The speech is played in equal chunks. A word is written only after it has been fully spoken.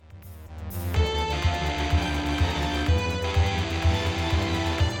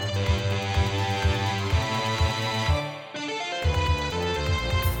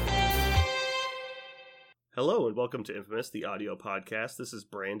Hello and welcome to Infamous, the audio podcast. This is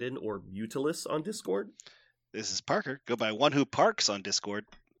Brandon, or Mutilus on Discord. This is Parker. Go by One Who Parks on Discord.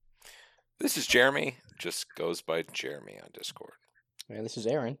 This is Jeremy. Just goes by Jeremy on Discord. And this is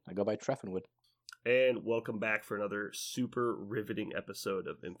Aaron. I go by Treffenwood. And welcome back for another super riveting episode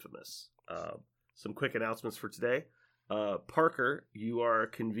of Infamous. Some quick announcements for today. Parker, you are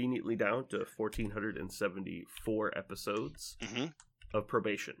conveniently down to 1,474 episodes of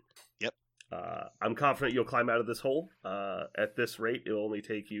probation. Yep. I'm confident you'll climb out of this hole. At this rate, it'll only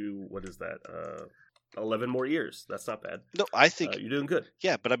take you, 11 more years. That's not bad. No, I think you're doing good.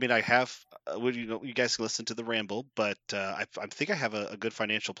 Yeah, but I mean, I have. You guys can listen to the ramble, but I think I have a good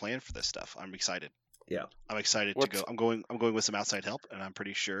financial plan for this stuff. I'm excited. Yeah, I'm excited to go. I'm going with some outside help, and I'm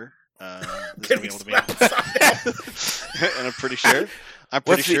pretty sure this Getting be able to manage. And I'm pretty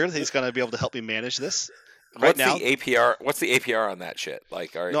sure that he's going to be able to help me manage this. What's the APR? What's the APR on that shit?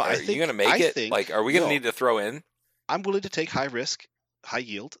 Like, are you going to make it? Like, are we going to need to throw in? I'm willing to take high risk, high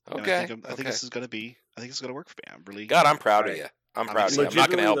yield. Okay. I think this is going to be. I think it's going to work for me. I'm really. God, I'm proud of you. I'm proud of you. I'm not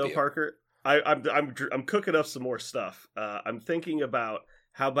going to help you, Parker. I'm cooking up some more stuff. I'm thinking about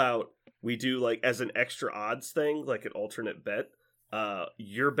how about we do like as an extra odds thing, like an alternate bet.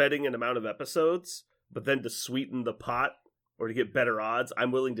 You're betting an amount of episodes, but then to sweeten the pot or to get better odds,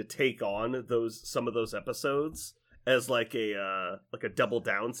 I'm willing to take on some of those episodes as like a double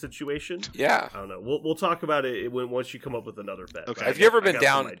down situation. Yeah, I don't know. We'll talk about it once you come up with another bet. Okay. Have you ever been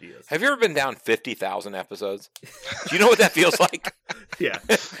down? Have you ever been down 50,000 episodes? Do you know what that feels like? Yeah.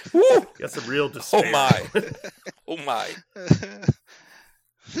 Woo! Got some real despair. Oh my. Oh my.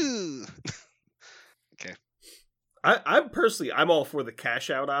 Okay. I'm all for the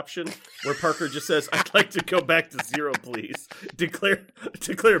cash out option where Parker just says, "I'd like to go back to zero, please." Declare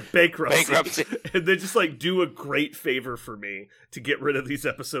bankruptcy. And then just like do a great favor for me to get rid of these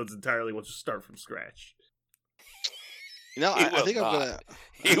episodes entirely. We'll just start from scratch. You know, I think not. I'm gonna.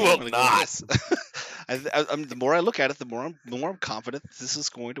 He will not. The more I look at it, the more I'm confident this is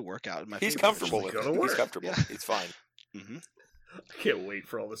going to work out in my favor. He's comfortable with it. He's comfortable. Yeah. He's fine. Mm-hmm. I can't wait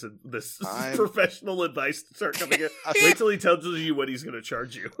for all this professional advice to start coming in. Wait till he tells you what he's going to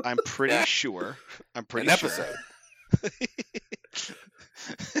charge you. I'm pretty sure. Episode.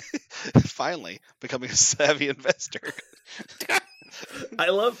 Finally, becoming a savvy investor.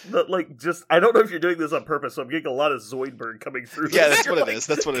 I love that. Like, I don't know if you're doing this on purpose. So I'm getting a lot of Zoidberg coming through. Yeah, that's what it is.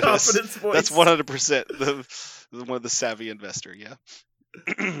 That's what it is. Voice. That's 100% the savvy investor. Yeah.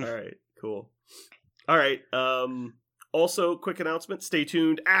 All right. Cool. All right. Also, quick announcement. Stay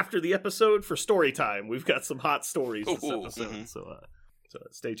tuned after the episode for story time. We've got some hot stories this episode, so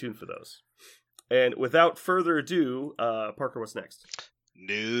stay tuned for those. And without further ado, Parker, what's next?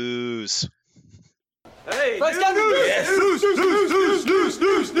 News. Hey, news!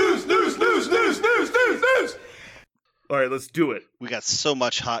 All right, let's do it. We got so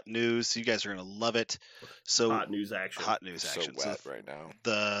much hot news. You guys are gonna love it. So hot news action. So wet right now.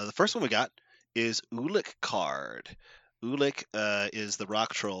 The first one we got is Ulik card. Ulik is the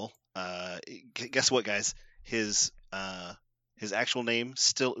rock troll. Guess what, guys? His actual name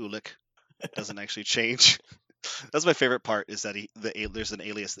still Ulik. Doesn't actually change. That's my favorite part. Is that there's an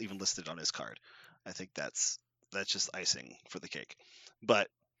alias even listed on his card. I think that's just icing for the cake. But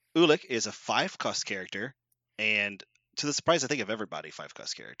Ulik is a 5-cost character, and to the surprise, I think of everybody,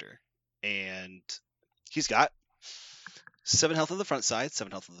 5-cost character, and he's got 7 health on the front side, 7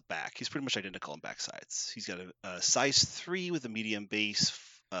 health on the back. He's pretty much identical on back sides. He's got a size 3 with a medium base,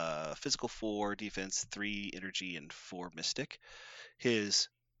 physical 4, defense 3, energy, and 4 mystic. His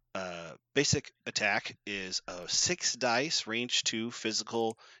basic attack is a 6 dice, range 2,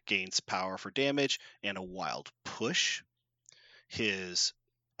 physical, gains power for damage, and a wild push. His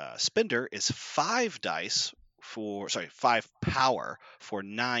spender is 5 power for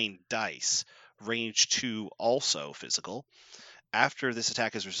 9 dice. Range 2, also physical. After this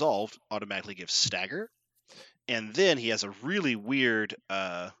attack is resolved, automatically gives stagger. And then he has a really weird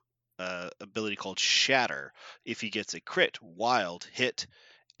ability called Shatter. If he gets a crit, wild, hit,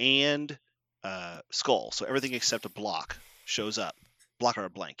 and skull. So everything except a block shows up. Block or a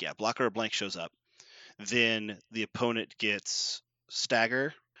blank. Yeah, block or a blank shows up. Then the opponent gets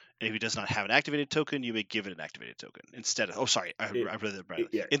stagger. And if he does not have an activated token, you may give it an activated token. Instead of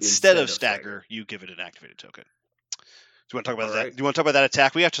instead of stagger, you give it an activated token. Do you want to talk about that? Do you want to talk about that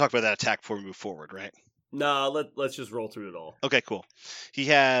attack? We have to talk about that attack before we move forward, right? No, let's just roll through it all. Okay, cool. He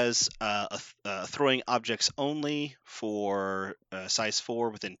has throwing objects only for size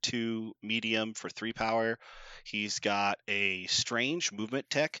 4 within 2, medium for 3 power. He's got a strange movement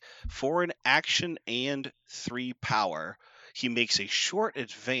tech for an action and 3 power. He makes a short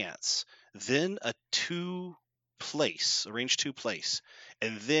advance then a range 2 place,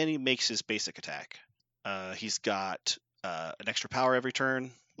 and then he makes his basic attack. He's got an extra power every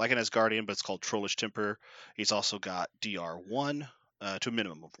turn, like an Asgardian, but it's called Trollish Temper. He's also got DR1 to a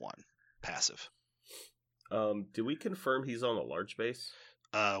minimum of 1 passive. Do we confirm he's on a large base?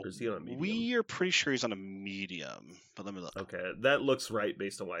 Or is he on a medium? We are pretty sure he's on a medium, but let me look. Okay, that looks right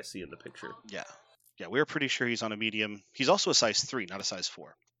based on what I see in the picture. Yeah, we're pretty sure he's on a medium. He's also a size 3, not a size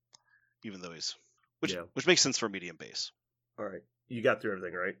 4, even though he's which makes sense for a medium base. All right, you got through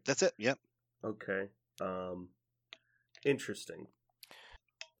everything, right? That's it. Yep. Okay. Interesting.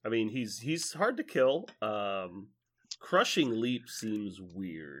 I mean, he's hard to kill. Crushing Leap seems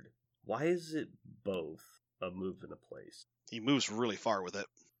weird. Why is it both a move and a place? He moves really far with it.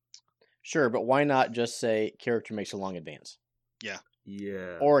 Sure, but why not just say character makes a long advance? Yeah.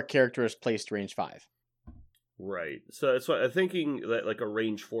 Yeah. Or a character is placed range 5. Right. So that's why I'm thinking that like a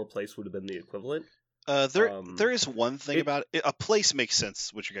range 4 place would have been the equivalent. There is one thing about it. A place makes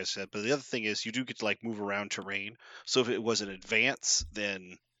sense, what you guys said, but the other thing is you do get to like move around terrain. So if it was an advance,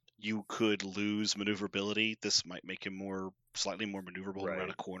 then you could lose maneuverability. This might make him slightly more maneuverable around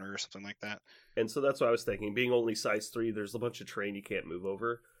a corner or something like that. And so that's what I was thinking. Being only size 3, there's a bunch of terrain you can't move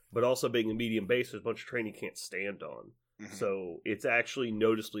over. But also being a medium base, there's a bunch of terrain you can't stand on. Mm-hmm. So it's actually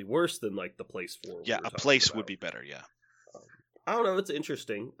noticeably worse than like the place 4. Yeah, a place would be better, yeah. I don't know, it's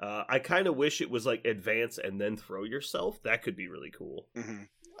interesting. I kind of wish it was like advance and then throw yourself. That could be really cool. Mm-hmm.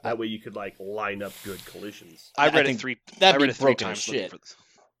 That way you could like line up good collisions. I read it 3 times. Shit.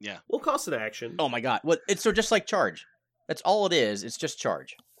 Yeah. Will cost an action. Oh my god. What? It's so just like charge. That's all it is. It's just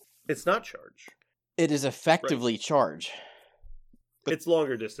charge. It's not charge. It is effectively charge. But it's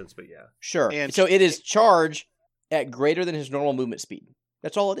longer distance, but yeah. Sure. And so it is charge at greater than his normal movement speed.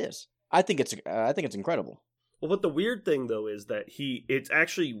 That's all it is. I think it's incredible. Well, but the weird thing though is that it's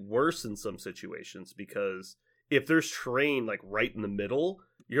actually worse in some situations, because if there's terrain like right in the middle,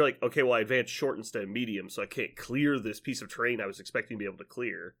 you're like, okay, well I advanced short instead of medium, so I can't clear this piece of terrain I was expecting to be able to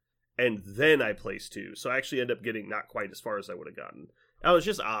clear. And then I place 2. So I actually end up getting not quite as far as I would have gotten. That was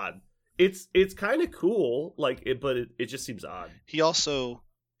just odd. It's kind of cool, like but it just seems odd. He also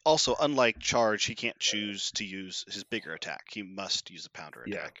unlike charge, he can't choose to use his bigger attack. He must use a pounder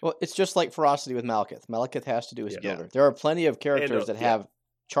attack. Well, it's just like ferocity with Malekith. Malekith has to do his builder. There are plenty of characters that have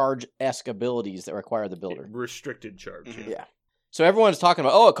charge-esque abilities that require the builder. Restricted charge. Mm-hmm. Yeah. So everyone's talking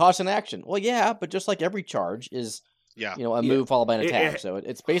about, it costs an action. Well, yeah, but just like every charge is a move followed by an attack. So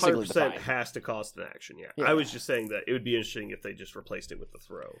it's basically 100% defined. has to cost an action, yeah. I was just saying that it would be interesting if they just replaced it with the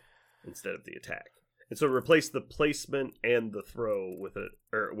throw instead of the attack. And so replace the placement and the throw with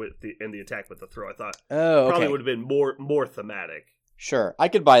the attack with the throw. I thought probably would have been more thematic. Sure, I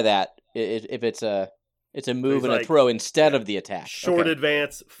could buy that if it's a move and a throw instead of the attack. Short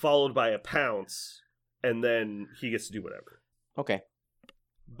advance followed by a pounce, and then he gets to do whatever. Okay,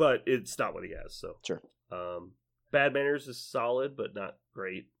 but it's not what he has. So sure. Bad Manners is solid, but not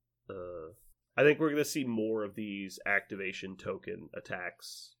great. I think we're going to see more of these activation token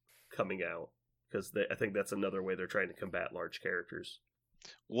attacks coming out, because I think that's another way they're trying to combat large characters.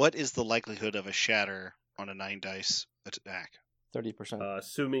 What is the likelihood of a shatter on a 9 dice attack? 30%.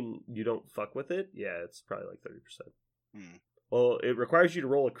 Assuming you don't fuck with it, yeah, it's probably like 30%. Well, it requires you to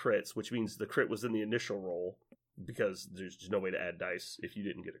roll a crit, which means the crit was in the initial roll, because there's just no way to add dice if you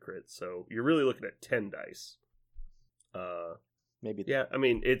didn't get a crit. So you're really looking at 10 dice. Maybe. Yeah, I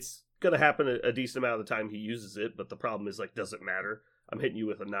mean, it's going to happen a decent amount of the time he uses it, but the problem is, like, does it matter? I'm hitting you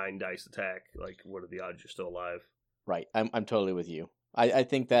with a 9 dice attack. Like, what are the odds you're still alive? Right. I'm totally with you. I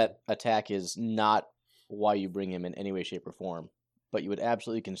think that attack is not why you bring him in any way, shape, or form, but you would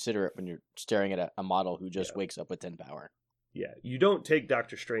absolutely consider it when you're staring at a model who just wakes up with 10 power. Yeah, you don't take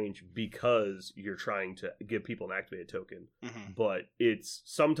Doctor Strange because you're trying to give people an activated token, but it's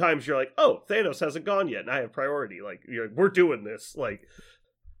sometimes you're like, oh, Thanos hasn't gone yet, and I have priority. Like, we're doing this. Like,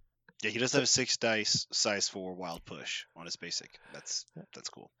 yeah, he does have 6 dice, size 4 wild push on his basic. That's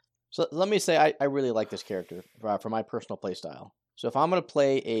cool. So let me say I really like this character for my personal play style. So if I'm going to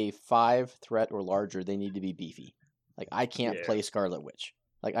play a 5 threat or larger, they need to be beefy. Like, I can't play Scarlet Witch.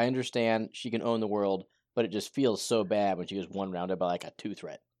 Like, I understand she can own the world, but it just feels so bad when she goes one rounded by like a 2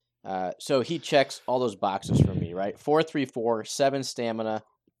 threat. So he checks all those boxes for me, right? 4/3/4, 7 stamina,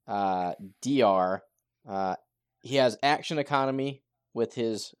 DR. He has action economy with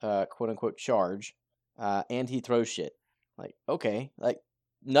his quote unquote charge, and he throws shit. Like, okay, like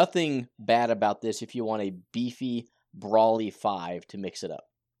nothing bad about this if you want a beefy, brawly 5 to mix it up.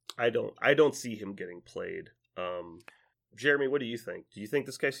 I don't see him getting played. Jeremy, what do you think? Do you think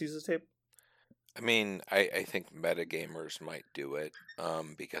this guy sees his tape? I mean, I think metagamers might do it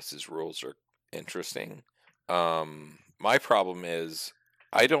because his rules are interesting. My problem is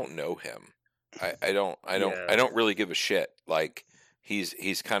I don't know him. I don't really give a shit. Like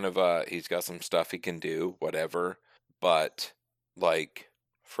he's kind of he's got some stuff he can do, whatever. But like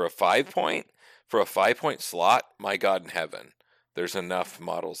for a 5-point slot, my God in heaven, there's enough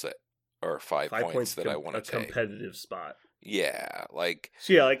models that are 5 points that I want to take. A competitive spot. Yeah, like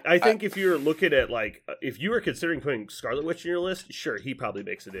so yeah, like I think if you're looking at like if you were considering putting Scarlet Witch in your list, sure, he probably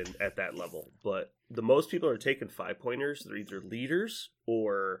makes it in at that level. But the most people are taking 5-pointers. They're either leaders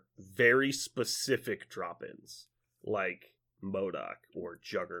or very specific drop-ins, like MODOK or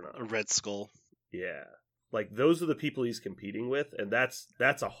Juggernaut, Red Skull. Yeah, like those are the people he's competing with, and that's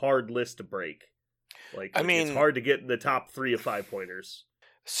a hard list to break. Like I mean, it's hard to get in the top 3 of 5-pointers.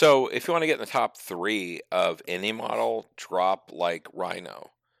 So if you want to get in the top 3 of any model, drop like Rhino.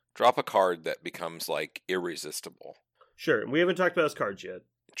 Drop a card that becomes like irresistible. Sure, and we haven't talked about his cards yet.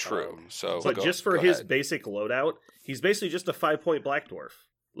 True. But just for his basic loadout, he's basically just a 5-point Black Dwarf.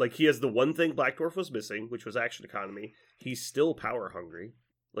 Like he has the one thing Black Dwarf was missing, which was action economy. He's still power hungry.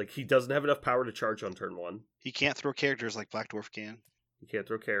 Like he doesn't have enough power to charge on turn 1. He can't throw characters like Black Dwarf can. He can't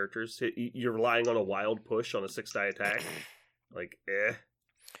throw characters. You're relying on a wild push on a 6-die attack. Like,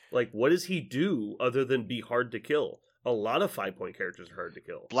 Like, what does he do other than be hard to kill? A lot of 5-point characters are hard to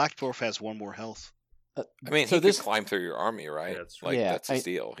kill. Black Dwarf has 1 more health. I mean, he can climb through your army, right? That's right. Like, that's his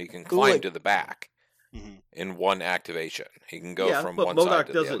deal. He can climb to the back in one activation. He can go from one side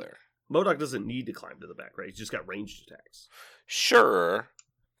to the other. MODOK doesn't need to climb to the back, right? He's just got ranged attacks. Sure,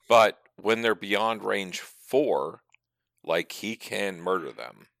 but when they're beyond range 4, like, he can murder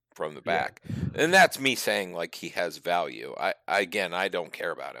them from the back. And that's me saying, like, he has value. I don't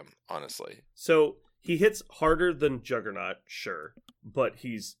care about him, honestly. So, he hits harder than Juggernaut, sure, but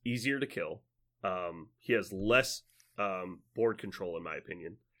he's easier to kill. He has less board control, in my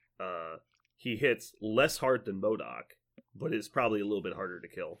opinion. He hits less hard than MODOK, but is probably a little bit harder to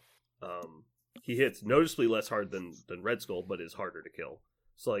kill. He hits noticeably less hard than Red Skull, but is harder to kill.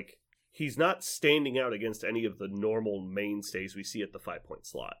 So, like, he's not standing out against any of the normal mainstays we see at the 5-point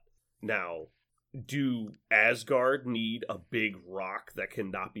slot. Now, do Asgard need a big rock that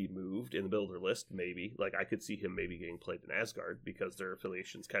cannot be moved in the builder list? Maybe. Like, I could see him maybe getting played in Asgard because their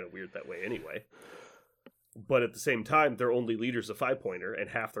affiliation's kind of weird that way anyway. But at the same time, they're only leaders of 5-pointer,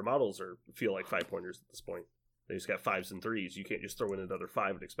 and half their models feel like 5-pointers at this point. They just got 5s and 3s. You can't just throw in another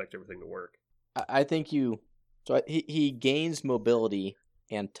 5 and expect everything to work. I think he gains mobility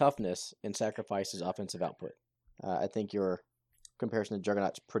and toughness and sacrifices offensive output. I think your comparison to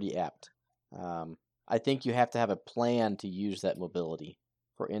Juggernaut's pretty apt. I think you have to have a plan to use that mobility.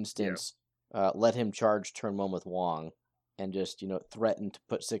 For instance, let him charge turn 1 with Wong and just, threaten to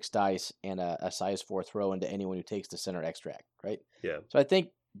put 6 dice and a size 4 throw into anyone who takes the center extract, right? Yeah. So I think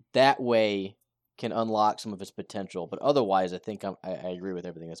that way can unlock some of his potential, but otherwise I think I agree with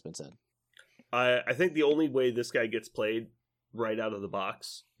everything that's been said. I think the only way this guy gets played right out of the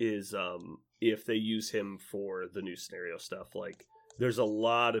box is if they use him for the new scenario stuff. Like, there's a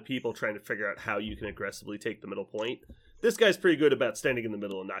lot of people trying to figure out how you can aggressively take the middle point. This guy's pretty good about standing in the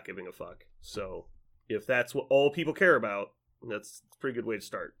middle and not giving a fuck. So if that's what all people care about, that's a pretty good way to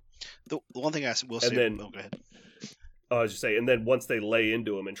start. The one thing I will say... Then, go ahead. I was just saying, and then once they lay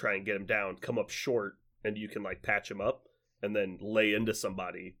into him and try and get him down, come up short, and you can, like, patch him up, and then lay into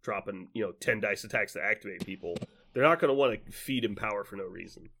somebody, dropping, 10 dice attacks to activate people. They're not going to want to feed him power for no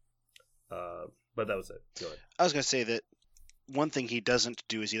reason. But that was it. Go ahead. I was going to say that one thing he doesn't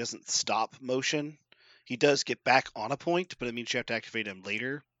do is he doesn't stop motion. He does get back on a point, but it means you have to activate him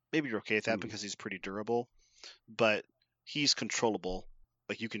later. Maybe you're okay with that because he's pretty durable. But he's controllable.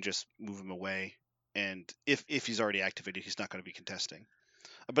 Like, you can just move him away. And if he's already activated, he's not going to be contesting.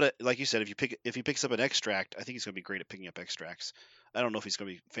 But like you said, if he picks up an extract, I think he's going to be great at picking up extracts. I don't know if he's going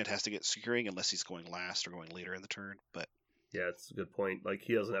to be fantastic at securing unless he's going last or going later in the turn. But yeah, it's a good point. Like,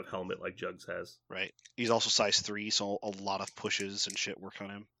 he doesn't have helmet like Jugs has. Right. He's also size 3, so a lot of pushes and shit work on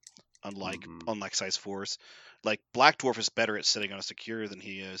him. Unlike size 4s. Like, Black Dwarf is better at sitting on a secure than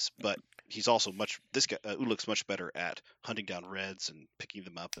he is, but he's also this guy Ulik's much better at hunting down reds and picking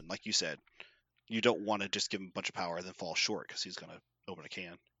them up. And like you said, you don't want to just give him a bunch of power and then fall short because he's going to open a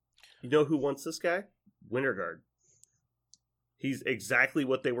can. You know who wants this guy? Winterguard. He's exactly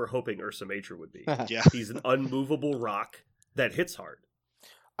what they were hoping Ursa Major would be. Yeah. He's an unmovable rock that hits hard.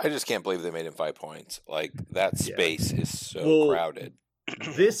 I just can't believe they made him 5 points. Like, that space is so crowded.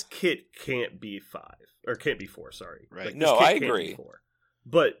 This kit can't be 5. Or can't be 4, sorry. Right. Like, no, I agree.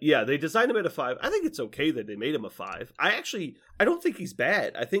 But yeah, they designed him at a 5. I think it's okay that they made him a 5. I don't think he's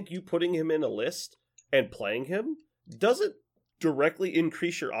bad. I think you putting him in a list and playing him doesn't directly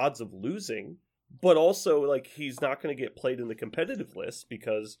increase your odds of losing, but also like he's not going to get played in the competitive list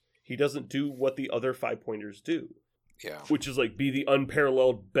because he doesn't do what the other 5-pointers do. Yeah. Which is like be the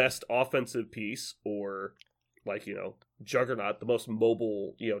unparalleled best offensive piece, or like, Juggernaut, the most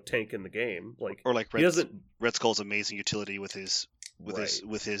mobile, tank in the game. Or like Red Skull's amazing utility with his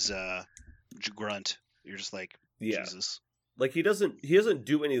grunt. You're just like, Jesus. Like he doesn't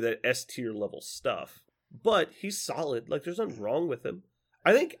do any of that S tier level stuff, but he's solid. Like there's nothing wrong with him.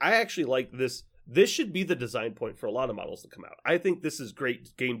 I actually like this. This should be the design point for a lot of models to come out. I think this is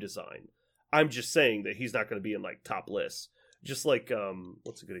great game design. I'm just saying that he's not going to be in like top lists. Just like,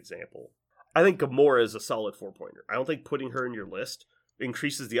 what's a good example? I think Gamora is a solid 4-pointer. I don't think putting her in your list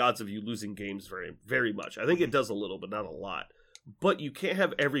increases the odds of you losing games very, very much. I think it does a little, but not a lot. But you can't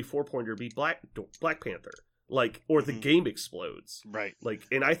have every 4-pointer be Black Panther, like, or the game explodes. Right. Like,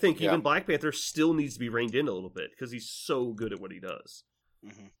 and I think even Black Panther still needs to be reined in a little bit because he's so good at what he does.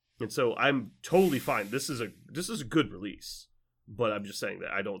 Mm-hmm. And so I'm totally fine. This is a good release. But I'm just saying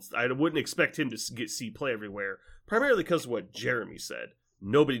that I wouldn't expect him to see play everywhere, primarily because of what Jeremy said.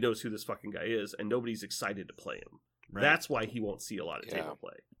 Nobody knows who this fucking guy is, and nobody's excited to play him. Right. That's why he won't see a lot of table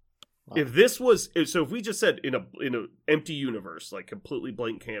play. Wow. If we just said in a empty universe, like completely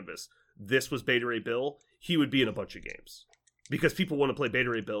blank canvas, this was Beta Ray Bill, he would be in a bunch of games because people want to play Beta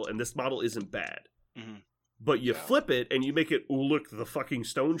Ray Bill, and this model isn't bad. Mm-hmm. But you flip it and you make it Ulik the fucking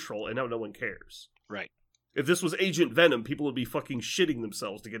Stone Troll, and now no one cares. Right. If this was Agent Venom, people would be fucking shitting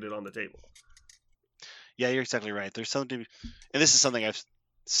themselves to get it on the table. Yeah, you're exactly right. There's something, and this is something I've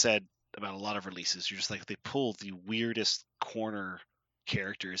said about a lot of releases. You're just like, they pull the weirdest corner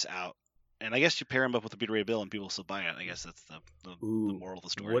characters out, and I guess you pair them up with the Beta Ray Bill and people still buy it. I guess that's the moral of the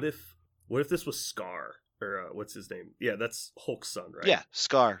story. What if this was Scar, or what's his name? Yeah, that's Hulk's son, right? Yeah,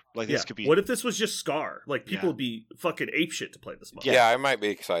 Scar. Like this could be. What if this was just Scar? Like people would be fucking apeshit to play this model. Yeah, I might be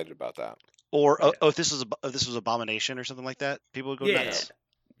excited about that. Or if this was Abomination or something like that, people would go nuts.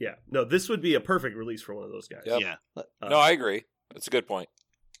 Yeah, no, this would be a perfect release for one of those guys. Yep. Yeah. No, I agree. That's a good point.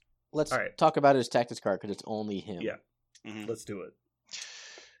 Let's talk about his tactics card because it's only him. Yeah, Let's do it.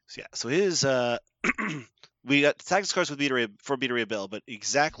 So his we got tactics cards with Beta Ray Bill, but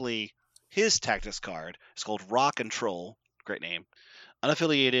exactly his tactics card is called Rock and Troll. Great name.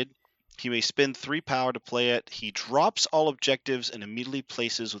 Unaffiliated. He may spend 3 power to play it. He drops all objectives and immediately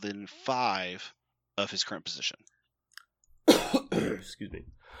places within 5 of his current position. Excuse me.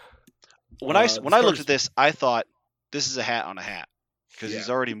 When I looked at this, I thought this is a hat on a hat because he's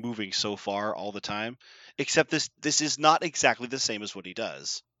already moving so far all the time. Except this is not exactly the same as what he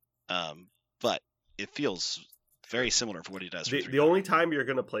does, but it feels very similar for what he does. The only time you're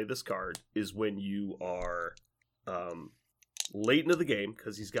going to play this card is when you are late into the game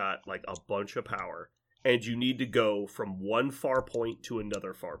because he's got like a bunch of power, and you need to go from one far point to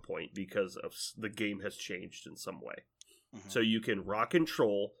another far point because of the game has changed in some way. Mm-hmm. So you can Rock and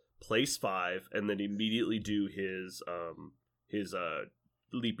Troll, place 5, and then immediately do his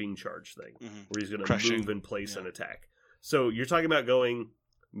leaping charge thing, where he's going to move and place an attack. So you're talking about going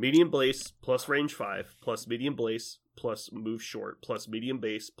medium blaze plus range 5 plus medium blaze plus move short plus medium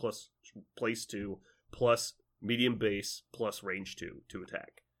base plus place 2 plus medium base plus range 2 to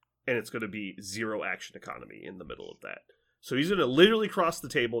attack. And it's going to be 0 action economy in the middle of that. So he's going to literally cross the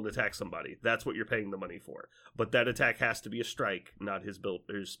table and attack somebody. That's what you're paying the money for. But that attack has to be a strike, not his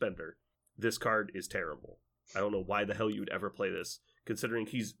spender. This card is terrible. I don't know why the hell you would ever play this, considering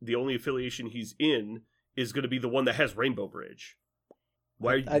he's the only affiliation he's in is going to be the one that has Rainbow Bridge.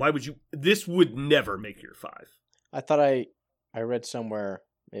 Why would you? This would never make your 5. I thought I read somewhere,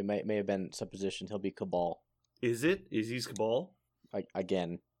 it may have been supposition, he'll be Cabal. Is it? Is he Cabal?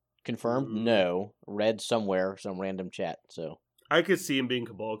 Again, confirmed? No. Read somewhere, some random chat. So I could see him being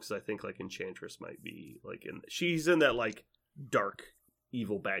Cabal because I think like Enchantress might be like she's in that like dark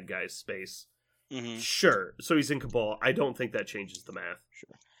evil bad guy space. Mm-hmm. Sure. So he's in Cabal. I don't think that changes the math.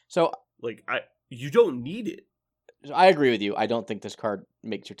 Sure. So like you don't need it. I agree with you. I don't think this card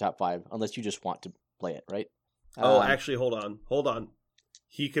makes your top 5 unless you just want to play it, right? Actually, hold on.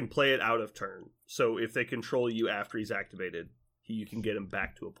 He can play it out of turn. So if they control you after he's activated, you can get him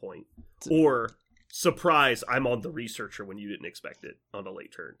back to a point. Or surprise, I'm on the researcher when you didn't expect it on a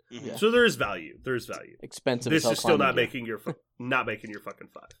late turn. Yeah. So there is value. Expensive. This is still not making your fucking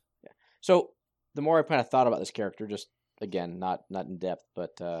 5. Yeah. So the more I kind of thought about this character, just again, not in depth,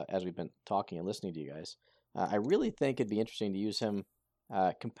 but as we've been talking and listening to you guys, I really think it'd be interesting to use him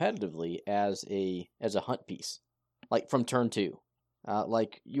competitively as a hunt piece, like from turn 2.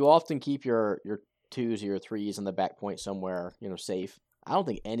 Like you often keep your 2s or your 3s in the back point somewhere, safe. I don't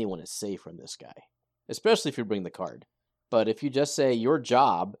think anyone is safe from this guy, especially if you bring the card. But if you just say your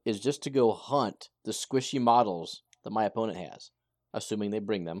job is just to go hunt the squishy models that my opponent has, assuming they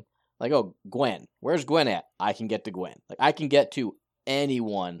bring them, like, oh, Gwen, where's Gwen at? I can get to Gwen. Like, I can get to any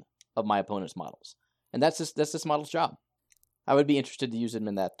one of my opponent's models, and that's this model's job. I would be interested to use him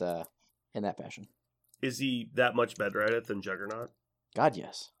in that fashion. Is he that much better at it than Juggernaut? God,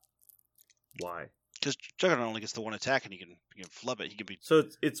 yes. Why? Because Juggernaut only gets the one attack, and he can flub it. He can be so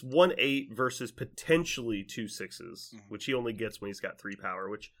it's 1/8 versus potentially 2 6s, which he only gets when he's got 3 power,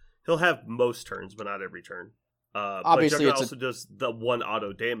 which he'll have most turns, but not every turn. Obviously, but Juggernaut also does the 1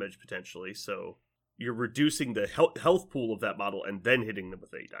 auto damage potentially, so you're reducing the health pool of that model and then hitting them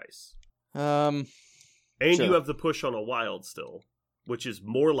with 8 dice. And sure. You have the push on a wild still, which is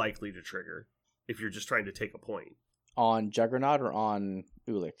more likely to trigger if you're just trying to take a point. On Juggernaut or on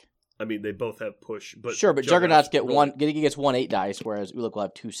Ulik? I mean, they both have push, but sure, but Juggernauts gets 1 8 dice, whereas Ulik will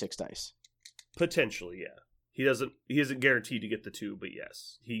have 2 6 dice. Potentially, yeah. He isn't guaranteed to get the 2, but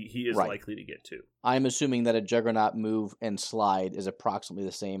yes, he is likely to get 2. I'm assuming that a Juggernaut move and slide is approximately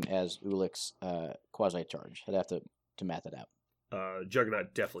the same as Ulik's quasi charge. I'd have to math it out.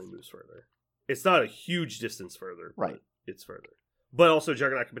 Juggernaut definitely moves further. It's not a huge distance further, right? But it's further. But also,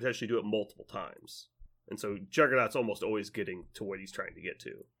 Juggernaut can potentially do it multiple times, and so Juggernaut's almost always getting to what he's trying to get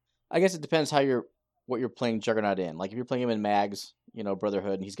to. I guess it depends what you're playing Juggernaut in. Like if you're playing him in Mags,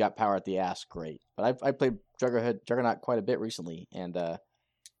 Brotherhood, and he's got power at the ass, great. But I played Juggernaut quite a bit recently, and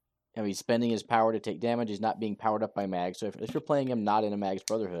he's spending his power to take damage. He's not being powered up by Mags. So if you're playing him not in a Mags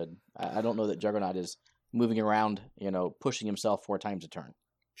Brotherhood, I don't know that Juggernaut is moving around, pushing himself 4 times a turn.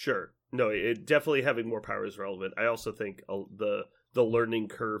 Sure. No, it definitely having more power is relevant. I also think the learning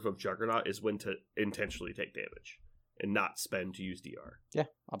curve of Juggernaut is when to intentionally take damage and not spend to use DR. Yeah,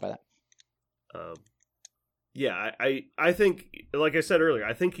 I'll buy that. Yeah, I think, like I said earlier,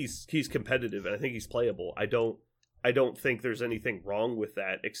 I think he's competitive and I think he's playable. I don't think there's anything wrong with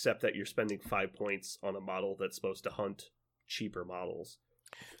that, except that you're spending 5 points on a model that's supposed to hunt cheaper models.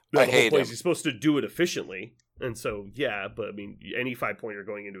 I hate him. He's supposed to do it efficiently, and so yeah. But I mean, any 5-pointer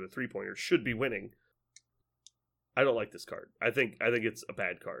going into a 3-pointer should be winning. I don't like this card. I think it's a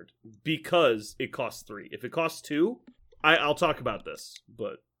bad card because it costs 3. If it costs 2, I'll talk about this,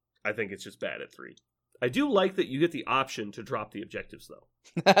 but I think it's just bad at 3. I do like that you get the option to drop the objectives,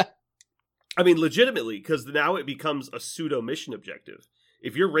 though. I mean, legitimately, because now it becomes a pseudo mission objective.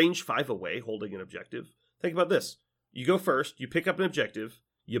 If you're range 5 away holding an objective, think about this. You go first, you pick up an objective,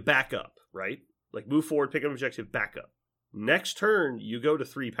 you back up, right? Like move forward, pick up an objective, back up. Next turn, you go to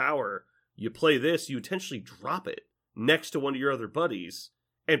 3 power, you play this, you intentionally drop it next to one of your other buddies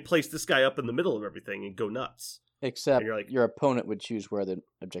and place this guy up in the middle of everything and go nuts. Except your opponent would choose where the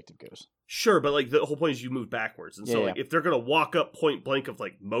objective goes. Sure, but like the whole point is you move backwards. And so like if they're going to walk up point blank of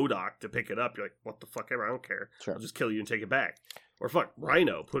like MODOK to pick it up, you're like, what the fuck ever, I don't care. Sure. I'll just kill you and take it back. Or fuck,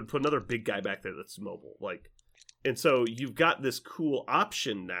 Rhino, put another big guy back there that's mobile. Like, and so you've got this cool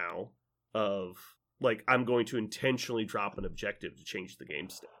option now of like, I'm going to intentionally drop an objective to change the game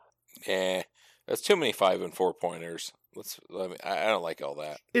state. That's too many 5 and 4 pointers. I don't like all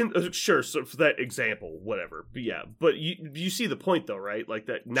that. Sure, so for that example, whatever. But yeah, but you see the point though, right? Like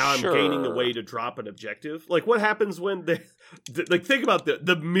that now I'm gaining a way to drop an objective. Like what happens when they like think about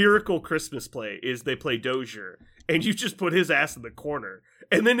the miracle Christmas play is they play Dozier and you just put his ass in the corner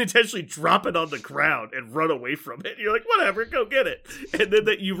and then intentionally drop it on the ground and run away from it. You're like, whatever, go get it. And then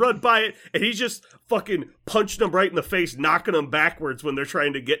you run by it and he's just fucking punching them right in the face, knocking them backwards when they're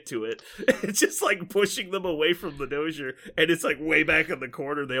trying to get to it. It's just like pushing them away from the Dozier. And it's like way back in the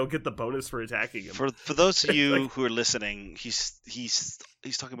corner. They'll get the bonus for attacking him. For those of you who are listening, he's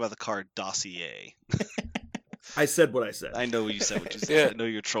talking about the card Dossier. I said what I said. I know you said what you said. I know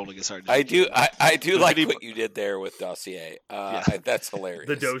you're trolling as hard as I do. I do like what you did there with Dossier. That's hilarious.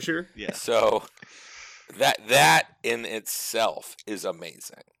 The Dozier? Yeah. So that in itself is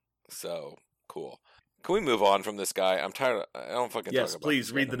amazing. So cool. Can we move on from this guy? I'm tired. I don't fucking talk about. Yes,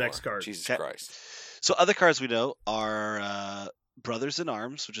 please read the anymore. next card. Jesus Christ. So other cards we know are Brothers in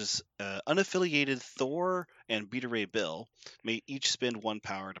Arms, which is unaffiliated Thor and Beta Ray Bill. May each spend 1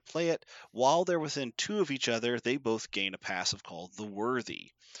 power to play it. While they're within 2 of each other, they both gain a passive called the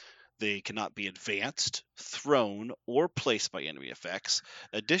Worthy. They cannot be advanced, thrown, or placed by enemy effects.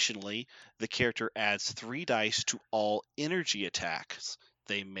 Additionally, the character adds 3 dice to all energy attacks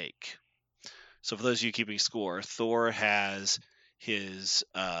they make. So for those of you keeping score, Thor has his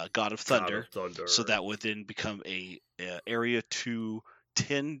God of Thunder, so that would then become a area 2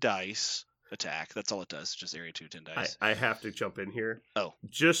 10 dice attack. That's all it does. Just area 2, 10 dice. I have to jump in here. Oh.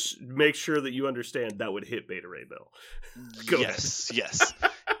 Just make sure that you understand that would hit Beta Ray Bill. Go yes, yes.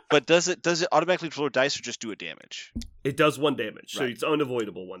 But does it automatically roll dice or just do a damage? It does 1 damage, so Right. it's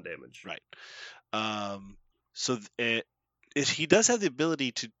unavoidable 1 damage. Right. So he does have the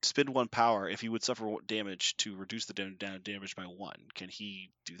ability to spend 1 power if he would suffer damage to reduce the damage by 1. Can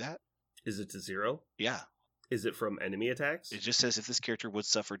he do that? Is it to 0? Yeah. Is it from enemy attacks? It just says if this character would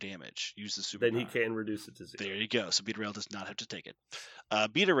suffer damage, use the superpower. Then he can reduce it to 0. There you go. So Beta Ray does not have to take it.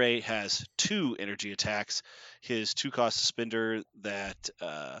 Beta Ray has 2 energy attacks. His 2-cost spender that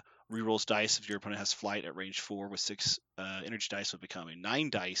rerolls dice if your opponent has flight at range 4 with 6 energy dice would become a 9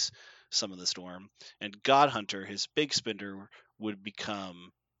 dice Summon the Storm. And God Hunter, his big spender, would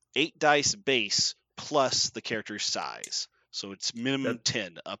become 8 dice base plus the character's size. So it's minimum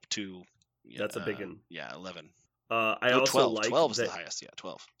 10 up to... That's a big one. Yeah, 11. I also 12. like 12 is that, the highest. Yeah,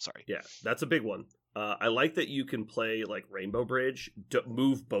 12. Sorry. Yeah, that's a big one. I like that you can play like Rainbow Bridge,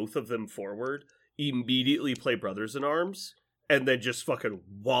 move both of them forward, immediately play Brothers in Arms, and then just fucking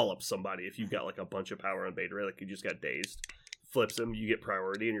wallop somebody if you've got like a bunch of power on Beta Ray, like you just got dazed. Flips him, you get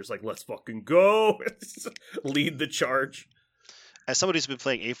priority, and you're just like, let's fucking go! Lead the charge. As somebody who's been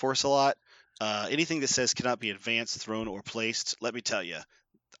playing A-Force a lot, anything that says cannot be advanced, thrown, or placed, let me tell you,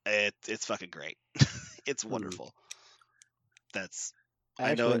 it's fucking great. It's wonderful. That's...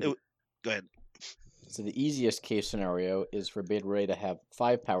 Actually, I know... Go ahead. So the easiest case scenario is for Beta Ray to have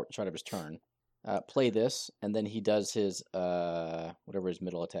 5 power at the start of his turn, play this, and then he does his, whatever his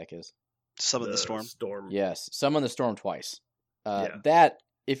middle attack is. Summon the Storm. Yes, summon the Storm twice. Yeah. That,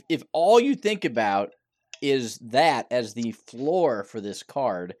 if all you think about is that as the floor for this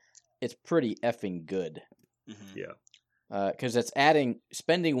card, it's pretty effing good. Mm-hmm. Yeah. Because it's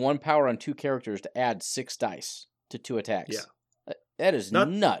spending 1 power on 2 characters to add 6 dice to 2 attacks. Yeah. That is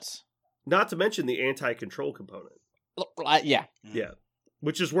nuts. Not to mention the anti-control component. Yeah. Mm-hmm. Yeah.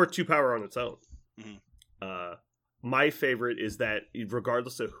 Which is worth 2 power on its own. Mm-hmm. My favorite is that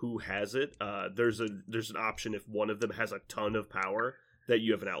regardless of who has it, there's an option if one of them has a ton of power that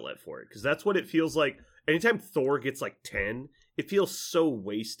you have an outlet for it. Because that's what it feels like. Anytime Thor gets like 10, it feels so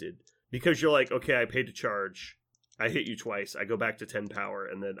wasted. Because you're like, okay, I paid to charge. I hit you twice. I go back to 10 power,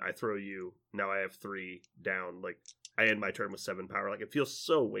 and then I throw you. Now I have 3 down. Like, I end my turn with 7 power. Like, it feels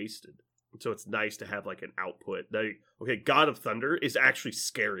so wasted. And so it's nice to have like an output. Like, okay, God of Thunder is actually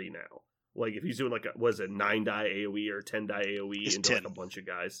scary now. Like, if he's doing like a 9 die AoE or 10 die AoE It's into 10. like a bunch of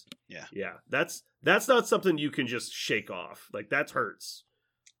guys. Yeah. Yeah. That's not something you can just shake off. Like, that hurts.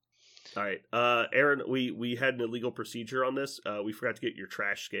 All right. Aaron, we had an illegal procedure on this. We forgot to get your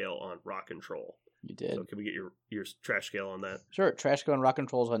trash scale on Rock Control. You did. So can we get your trash scale on that? Sure, Trash Gun Rock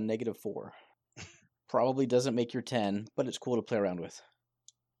Control's on -4. Probably doesn't make your 10, but it's cool to play around with.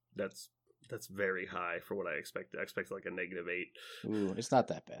 That's very high for what I expected. I expected like a -8. Ooh, it's not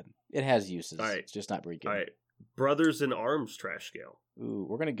that bad. It has uses. All right. It's just not very good. All right. Brothers in Arms trash scale. Ooh,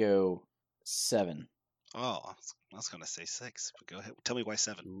 we're gonna go 7. Oh, I was going to say 6, but go ahead. Tell me why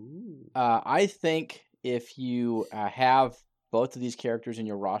 7. Ooh. I think if you have both of these characters in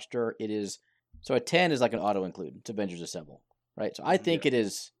your roster, it is so a 10 is like an auto include. It's Avengers Assemble, right? So I think it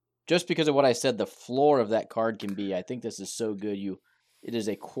is just because of what I said. The floor of that card can be. I think this is so good. It is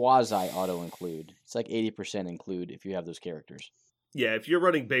a quasi auto include. It's like 80% include if you have those characters. Yeah, if you're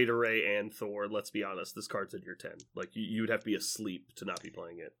running Beta Ray and Thor, let's be honest, this card's in your 10. Like, you would have to be asleep to not be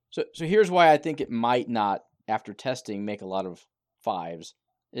playing it. So here's why I think it might not, after testing, make a lot of 5s,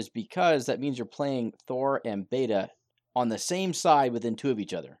 is because that means you're playing Thor and Beta on the same side within 2 of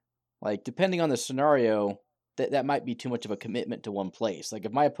each other. Like, depending on the scenario, that might be too much of a commitment to one place. Like,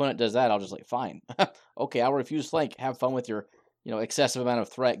 if my opponent does that, I'll just like, fine. Okay, I'll refuse flank. Have fun with your, excessive amount of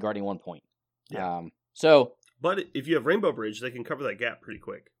threat guarding 1 point. Yeah. But if you have Rainbow Bridge, they can cover that gap pretty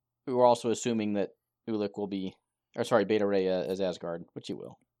quick. we're also assuming that Ulik will be, Beta Ray as Asgard, which he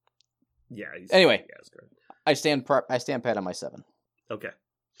will. Yeah. Anyway. Asgard. I stand pat on my 7. Okay.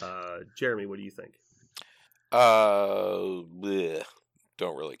 Jeremy, what do you think? Bleh.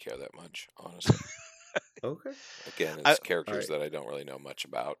 Don't really care that much, honestly. Okay. Again, it's characters right. that I don't really know much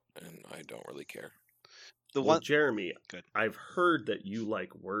about, and I don't really care. Jeremy, Good. I've heard that you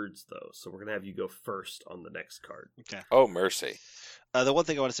like words, though, so we're going to have you go first on the next card. Okay. Oh, mercy. The one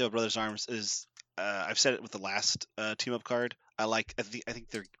thing I want to say about Brothers in Arms is I've said it with the last team up card. I think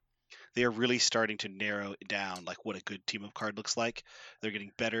they are really starting to narrow down like what a good team up card looks like. They're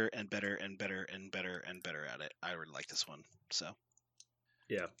getting better and better and better and better and better at it. I really like this one. So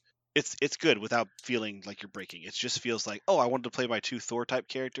yeah, it's good without feeling like you're breaking. It just feels like, oh, I wanted to play my 2 Thor type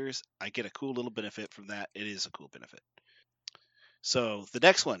characters. I get a cool little benefit from that. It is a cool benefit. So the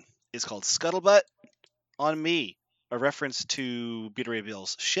next one is called Scuttlebutt on Me, a reference to Beta Ray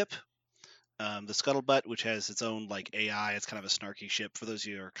Bill's ship. The Scuttlebutt, which has its own like AI, it's kind of a snarky ship. For those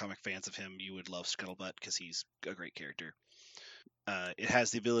of you who are comic fans of him, you would love Scuttlebutt because he's a great character. It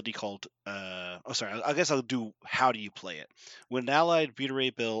has the ability called, I guess I'll do how do you play it. When an allied Beta Ray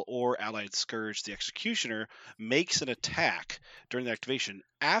Bill or allied Scourge the Executioner makes an attack during the activation,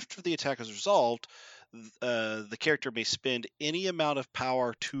 after the attack is resolved, the character may spend any amount of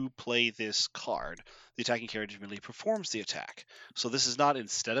power to play this card. The attacking character immediately performs the attack. So this is not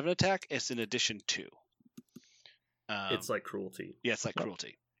instead of an attack, it's in addition to. It's like Cruelty. Yeah, it's like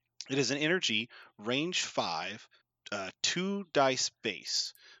Cruelty. It is an energy, range 5, 2 dice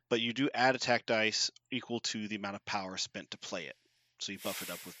base, but you do add attack dice equal to the amount of power spent to play it. So you buff it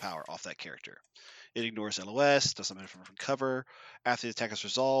up with power off that character. It ignores LOS, doesn't benefit from cover. After the attack is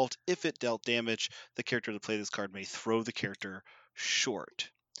resolved, if it dealt damage, the character to play this card may throw the character short.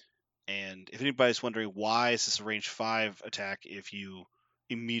 And if anybody's wondering why is this a range 5 attack if you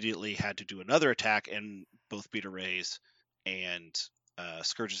immediately had to do another attack and both Beta Rays and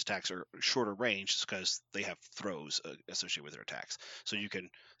Scourge's attacks are shorter range, because they have throws associated with their attacks. So you can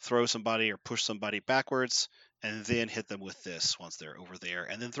throw somebody or push somebody backwards and then hit them with this once they're over there,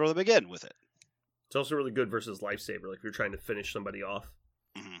 and then throw them again with it. It's also really good versus Lifesaver, like if you're trying to finish somebody off.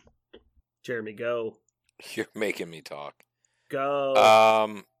 Mm-hmm. Jeremy, go. You're making me talk. Go.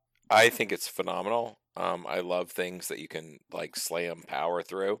 I think it's phenomenal. I love things that you can like slam power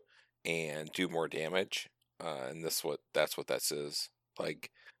through and do more damage. And that's what this is.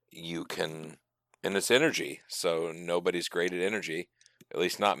 Like you can, and it's energy, so nobody's great at energy, at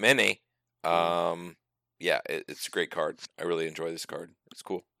least not many. Yeah, it's a great card. I really enjoy this card. It's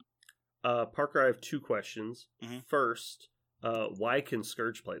cool. Parker, I have 2 questions. Mm-hmm. First, why can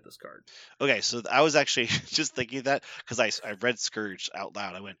Scourge play this card? Okay, so I was actually just thinking that because I read Scourge out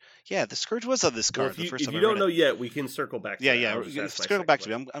loud. I went, yeah, the Scourge was on this card. Well, if you don't know yet, we can circle back to that. Yeah, circle back to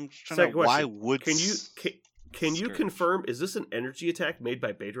me. I'm trying to know why would... Can you confirm, is this an energy attack made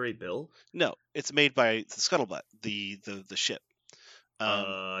by Beta Ray Bill? No, it's made by the Scuttlebutt, the ship.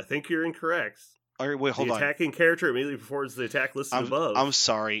 I think you're incorrect. Wait, hold on. The attacking character immediately performs the attack listed above. I'm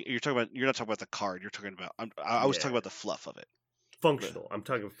sorry. You're not talking about the card. You're talking about... I was talking about the fluff of it. Functional. I'm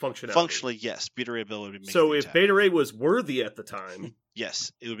talking functionality. Functionally, yes. Beta Ray Bill would be making So the if attack. Beta Ray was worthy at the time...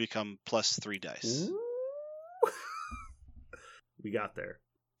 Yes, it would become plus 3 dice. We got there.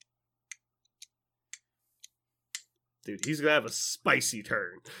 Dude, he's gonna have a spicy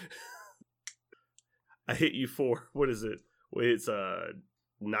turn. I hit you for, what is it? It's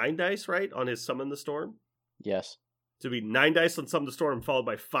 9 dice, right? On his Summon the Storm? Yes. To be 9 dice on Summon the Storm, followed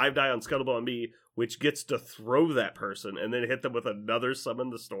by 5 die on Scuttlebutt on Me, which gets to throw that person, and then hit them with another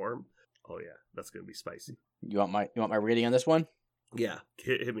Summon the Storm. Oh yeah, that's gonna be spicy. You want my rating on this one? Yeah,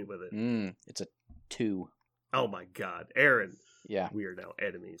 hit me with it. It's a 2. Oh my god, Aaron. Yeah. We are now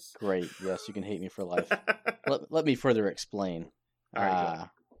enemies. Great. Yes, you can hate me for life. Let me further explain. All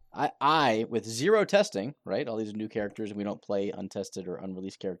right, I, with 0 testing, right? All these new characters, and we don't play untested or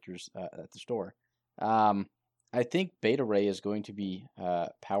unreleased characters at the store. I think Beta Ray is going to be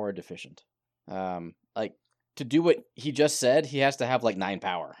power deficient. Like, to do what he just said, he has to have like 9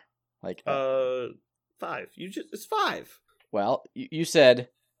 power. Like 5. It's 5. Well, you said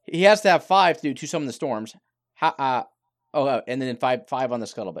he has to have 5 to do 2 Summon the Storms. And then 5 on the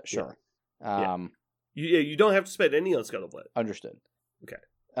Scuttlebutt. Sure. Yeah. You don't have to spend any on Scuttlebutt. Understood. Okay.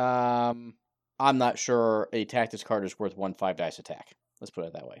 I'm not sure a Tactics card is worth 1 5 dice attack. Let's put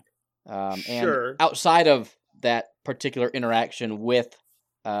it that way. Sure. And outside of that particular interaction with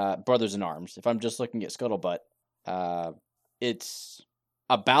Brothers in Arms, if I'm just looking at Scuttlebutt, it's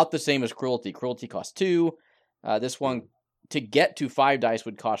about the same as Cruelty. Cruelty costs 2. This one, to get to 5 dice,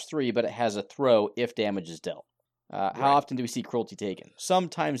 would cost 3, but it has a throw if damage is dealt. How often do we see Cruelty taken?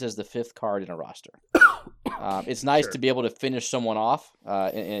 Sometimes as the 5th card in a roster. It's nice to be able to finish someone off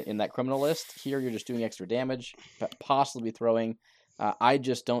in that criminal list. Here you're just doing extra damage, possibly throwing. I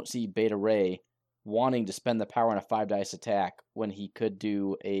just don't see Beta Ray wanting to spend the power on a 5 dice attack when he could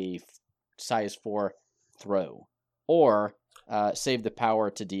do a size 4 throw. Or save the power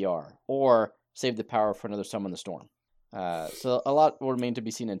to DR. Or save the power for another Summon the Storm. So a lot will remain to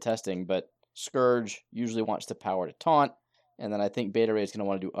be seen in testing, but Scourge usually wants the power to taunt, and then I think Beta Ray is going to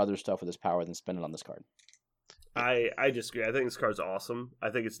want to do other stuff with his power than spend it on this card. I disagree. I think this card's awesome. I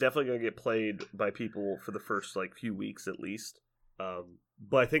think it's definitely going to get played by people for the first few weeks at least.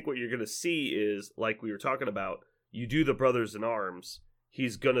 But I think what you're going to see is, like we were talking about, you do the Brothers in Arms,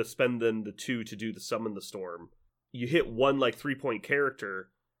 he's going to spend then the 2 to do the Summon the Storm. You hit one 3-point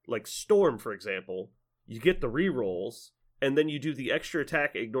character, like Storm, for example, you get the rerolls, and then you do the extra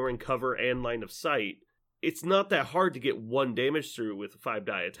attack ignoring cover and line of sight, it's not that hard to get 1 damage through with a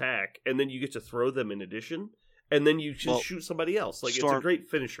 5-die attack, and then you get to throw them in addition, and then you just shoot somebody else. Like, Storm, it's a great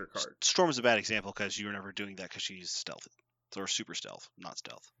finisher card. Storm is a bad example because you were never doing that because she's stealth. Or super stealth, not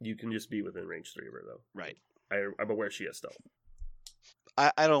stealth. You can just be within range 3 of her, though. Right. I'm aware she has stealth.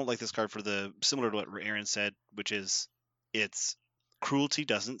 I don't like this card for the similar to what Aaron said, which is it's cruelty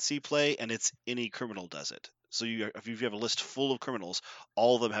doesn't see play, and it's any criminal does it. So if you have a list full of criminals,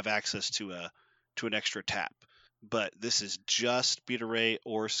 all of them have access to an extra tap. But this is just Beta Ray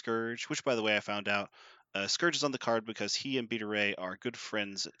or Scourge, which, by the way, I found out Scourge is on the card because he and Beta Ray are good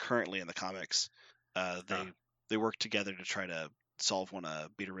friends currently in the comics. They work together to try to solve one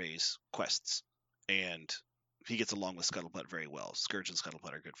of Beta Ray's quests, and he gets along with Scuttlebutt very well. Scourge and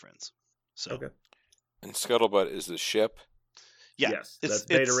Scuttlebutt are good friends. So, okay. And Scuttlebutt is the ship? Yeah. Yes, that's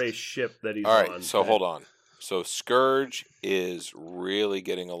Beta Ray's ship that he's on. All right, so hold on. So Scourge is really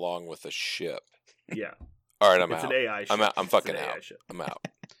getting along with the ship. Yeah. All right, I'm it's out. An AI ship. I'm fucking out. I'm out.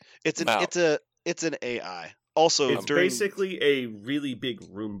 It's an AI. Also, it's basically a really big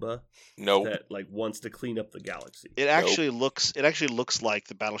Roomba. Nope. That like wants to clean up the galaxy. It actually looks like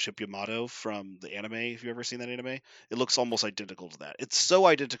the Battleship Yamato from the anime. Have you ever seen that anime? It looks almost identical to that. It's so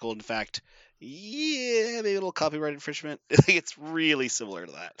identical, in fact, maybe a little copyright infringement. It's really similar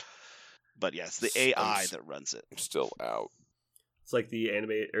to that. But yes, the AI that runs it. I'm still out. It's like the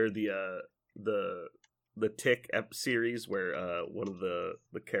anime or the Tick series where one of the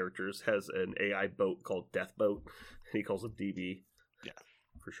characters has an AI boat called Death Boat, and he calls it DB. Yeah,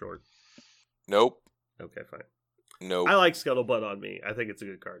 for short. Nope. Okay, fine. Nope. I like Scuttlebutt on me. I think it's a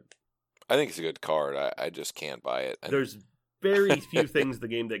good card. I think it's a good card. I just can't buy it. There's very few things in the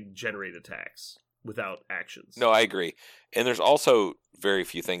game that generate attacks without actions. No, I agree. And there's also very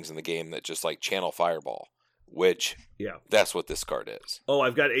few things in the game that just like channel Fireball, which that's what this card is. Oh,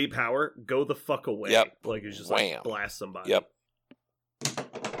 I've got 8 power. Go the fuck away. Yep. Like it's just Wham. like blast somebody. Yep.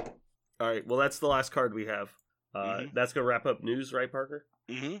 All right. Well, that's the last card we have. That's gonna wrap up news, right, Parker?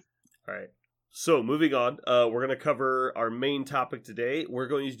 Mm-hmm. All right. So moving on, we're going to cover our main topic today. We're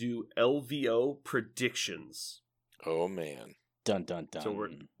going to do LVO predictions. Oh man! Dun dun dun. So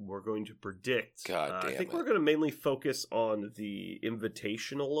we're going to predict. God damn I think it. we're going to mainly focus on the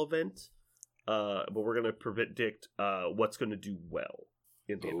invitational event, but we're going to predict what's going to do well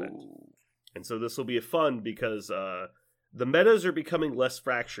in the event. And so this will be fun because the metas are becoming less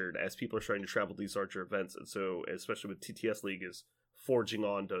fractured as people are starting to travel these larger events, and so especially with TTS League is forging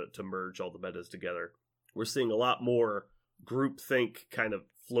on to merge all the metas together. We're seeing a lot more groupthink kind of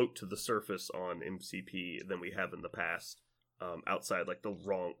float to the surface on MCP than we have in the past, outside like the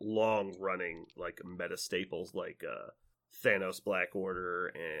long running like meta staples like Thanos Black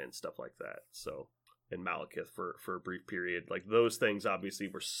Order and stuff like that. So, and Malekith for a brief period, like those things obviously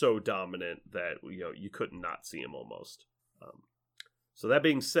were so dominant that you couldn't not see them almost. So that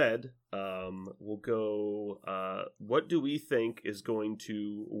being said, we'll go, what do we think is going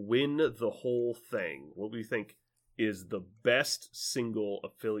to win the whole thing? What do we think is the best single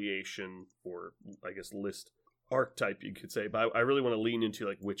affiliation, or I guess list archetype you could say, but I really want to lean into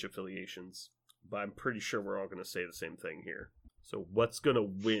like which affiliations, but I'm pretty sure we're all going to say the same thing here. So what's going to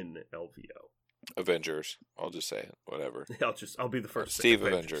win LVO? Avengers. I'll just say it. Whatever. I'll be the first. Steve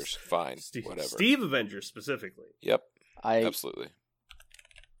Avengers. Fine. Whatever. Steve Avengers specifically. Yep. Absolutely.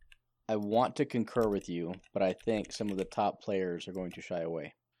 I want to concur with you, but I think some of the top players are going to shy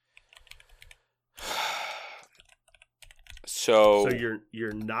away. So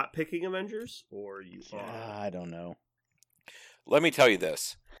you're not picking Avengers, or you are? I don't know. Let me tell you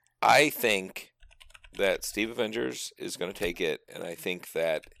this. I think that Steve Avengers is going to take it, and I think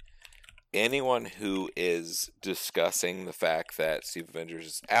that anyone who is discussing the fact that Steve Avengers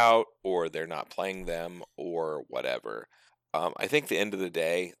is out, or they're not playing them, or whatever, I think at the end of the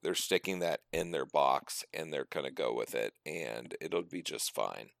day, they're sticking that in their box, and they're going to go with it, and it'll be just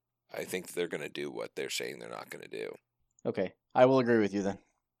fine. I think they're going to do what they're saying they're not going to do. Okay, I will agree with you then.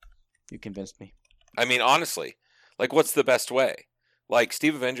 You convinced me. I mean, honestly, like, what's the best way? Like,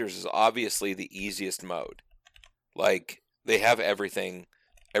 Steve Avengers is obviously the easiest mode. Like, they have everything.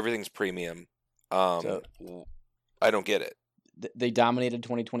 Everything's premium. I don't get it. They dominated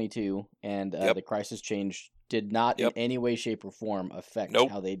 2022, and the Crisis Change did not in any way, shape, or form affect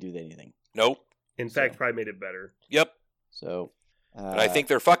how they do anything. Nope. In fact, probably made it better. Yep. So, and I think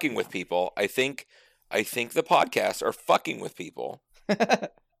they're fucking with people. I think the podcasts are fucking with people.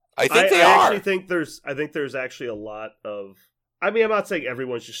 I think they are. I think there's actually a lot of. I mean, I'm not saying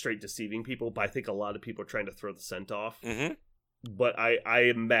everyone's just straight deceiving people, but I think a lot of people are trying to throw the scent off. Mm-hmm. But I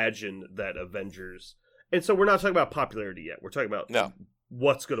imagine that Avengers, And so we're not talking about popularity yet. We're talking about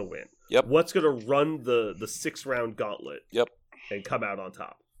what's going to win. Yep. What's going to run the 6-round gauntlet. Yep. And come out on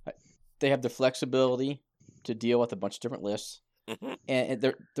top. They have the flexibility to deal with a bunch of different lists. Mm-hmm.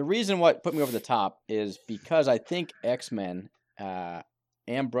 And the reason what put me over the top is because I think X-Men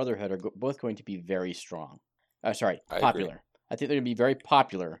and Brotherhood are both going to be very strong. Popular. Agree. I think they're going to be very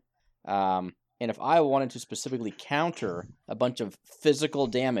popular. And if I wanted to specifically counter a bunch of physical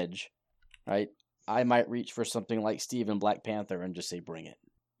damage, right, I might reach for something like Steve in Black Panther and just say, bring it.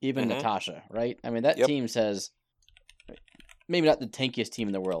 Even Natasha, right? I mean, that team says, maybe not the tankiest team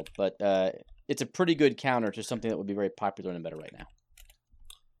in the world, but it's a pretty good counter to something that would be very popular in the meta right now.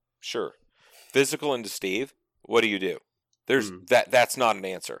 Sure. Physical into Steve, what do? There's that's not an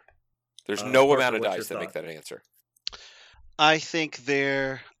answer. There's no amount of dice that make that an answer. I think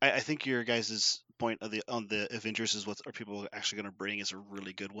I think your guys' point on the Avengers is what are people actually going to bring is a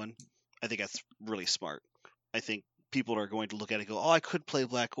really good one. I think that's really smart. I think people are going to look at it and go, oh, I could play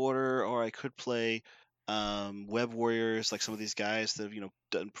Black Order, or I could play Web Warriors, like some of these guys that have,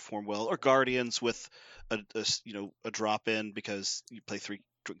 done perform well, or Guardians with a drop in because you play 3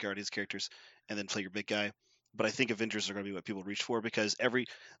 Guardians characters and then play your big guy. But I think Avengers are going to be what people reach for because the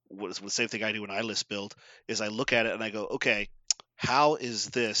same thing I do when I list build is I look at it and I go, okay, how is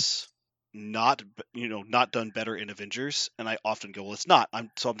this not done better in Avengers? And I often go, well, it's not.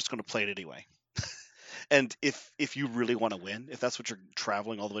 So I'm just going to play it anyway. And if you really want to win, if that's what you're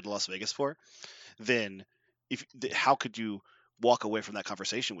traveling all the way to Las Vegas for, then how could you walk away from that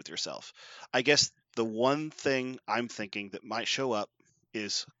conversation with yourself? I guess the one thing I'm thinking that might show up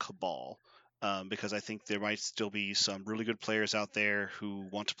is Cabal. Because I think there might still be some really good players out there who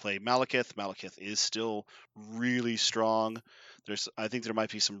want to play Malekith. Malekith is still really strong. I think there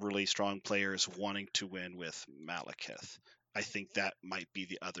might be some really strong players wanting to win with Malekith. I think that might be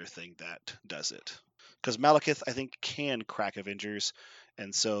the other thing that does it. Because Malekith, I think, can crack Avengers,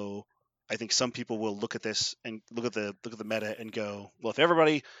 and so I think some people will look at this and look at the meta and go, well, if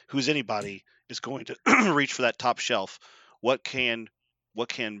everybody who's anybody is going to reach for that top shelf, what can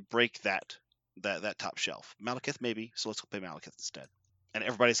break that top shelf? Malekith, maybe. So let's play Malekith instead. And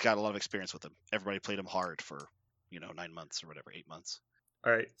everybody's got a lot of experience with him. Everybody played him hard for 9 months or whatever, 8 months.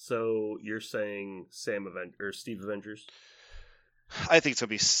 All right. So you're saying Steve Avengers? I think it's gonna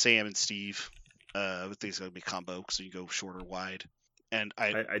be Sam and Steve. I think it's gonna be combo, so you go short or wide. And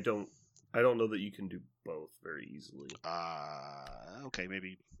I don't know that you can do both very easily. Okay,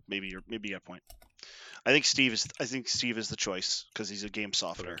 maybe you got a point. I think Steve is the choice because he's a game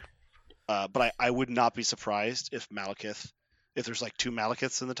softener. But I would not be surprised if there's like 2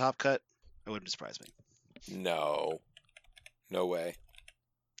 Malekiths in the top cut. It wouldn't surprise me. No way.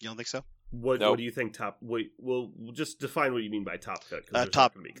 You don't think so? What do you think top? Wait, we'll just define what you mean by top cut.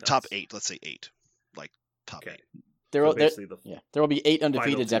 Top 8. Let's say 8, like top 8. There will be 8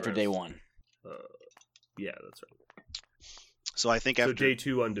 undefeateds after day 1. Yeah, that's right. So I think after day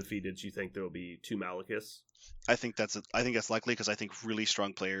 2 undefeateds, you think there will be 2 Malekiths? I think that's likely because I think really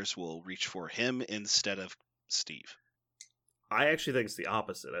strong players will reach for him instead of Steve. I actually think it's the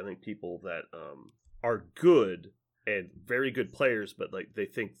opposite. I think people that are good and very good players, but like they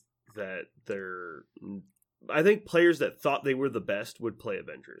think that I think players that thought they were the best would play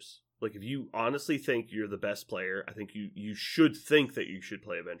Avengers. Like if you honestly think you're the best player, I think you should think that you should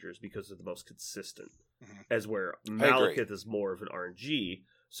play Avengers because they're the most consistent. Mm-hmm. As where Malekith is more of an RNG.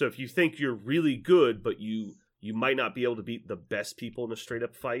 So if you think you're really good, but you might not be able to beat the best people in a straight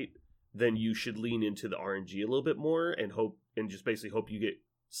up fight, then you should lean into the RNG a little bit more and just basically hope you get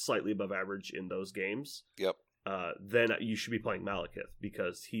slightly above average in those games. Yep. Then you should be playing Malekith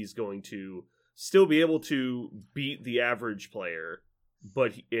because he's going to still be able to beat the average player,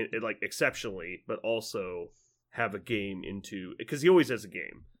 but like exceptionally, but also have a game because he always has a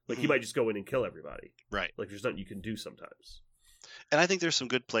game. Like he might just go in and kill everybody. Right. Like there's nothing you can do sometimes. And I think there's some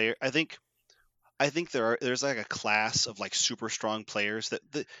good players. I think there's like a class of like super strong players that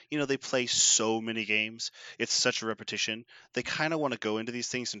they play so many games. It's such a repetition. They kind of want to go into these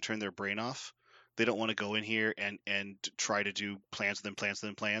things and turn their brain off. They don't want to go in here and try to do plans within plans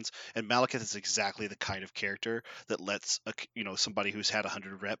within plans. And Malekith is exactly the kind of character that lets somebody who's had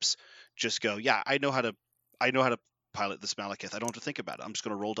 100 reps just go, yeah, I know how to pilot this Malekith. I don't have to think about it. I'm just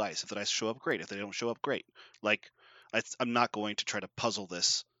going to roll dice. If the dice show up, great. If they don't show up, great. Like I'm not going to try to puzzle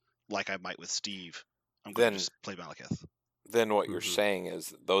this like I might with Steve. I'm going to just play Malekith. Then what you're saying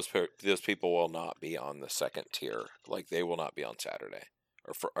is those people will not be on the second tier. Like they will not be on Saturday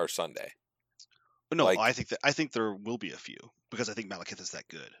or Sunday. No, I think there will be a few because I think Malekith is that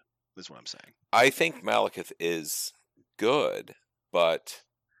good. Is what I'm saying. I think Malekith is good, but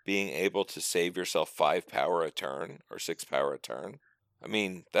being able to save yourself 5 power a turn or 6 power a turn. I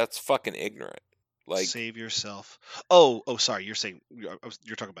mean, that's fucking ignorant. Like, save yourself. Oh, sorry. You're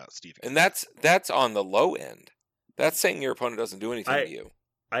talking about Steve. And that's on the low end. That's saying your opponent doesn't do anything to you.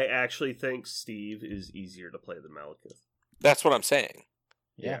 I actually think Steve is easier to play than Malekith. That's what I'm saying.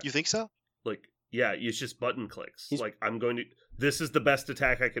 Yeah. You think so? Like, yeah, it's just button clicks. Like, this is the best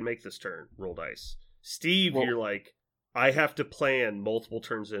attack I can make this turn. Roll dice. Steve, you're like, I have to plan multiple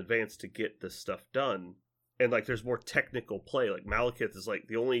turns in advance to get this stuff done. And, like, there's more technical play. Like, Malekith is, like,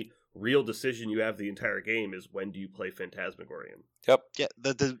 the only real decision you have the entire game is when do you play Phantasmagorian. Yep. Yeah,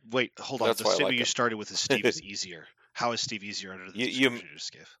 wait, hold on. That's The why I statement like you him. started with is Steve is easier. How is Steve easier under the description you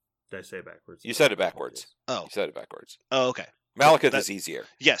just gave? Did I say it backwards? You said it backwards. Oh. You said it backwards. Oh, okay. Malekith is easier.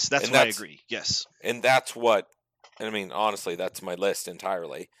 Yes, that's what I agree. Yes. And that's what, I mean, honestly, that's my list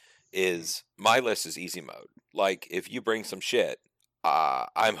entirely, is my list is easy mode. Like, if you bring some shit,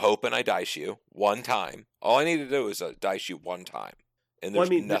 I'm hoping I dice you one time. All I need to do is dice you one time. And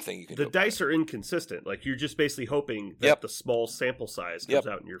there's nothing you can do. The dice are inconsistent. Like, you're just basically hoping that the small sample size comes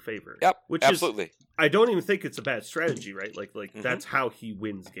out in your favor. Yep, which absolutely. I don't even think it's a bad strategy, right? Like that's how he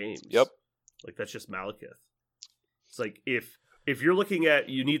wins games. Yep. Like, that's just Malekith. It's like, if you're looking at,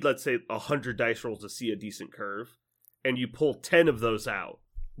 you need, let's say, 100 dice rolls to see a decent curve, and you pull 10 of those out,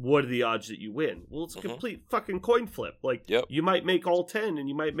 what are the odds that you win? Well, it's a complete fucking coin flip. Like, you might make all 10, and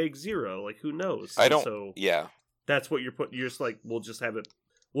you might make 0. Like, who knows? That's what you're putting. You're just like, we'll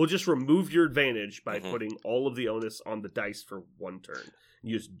just remove your advantage by putting all of the onus on the dice for one turn.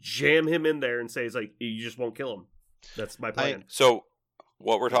 You just jam him in there and say, it's like, you just won't kill him. That's my plan. So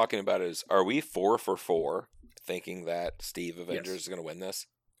what we're talking about is, are we 4 for 4 thinking that Steve Avengers is going to win this?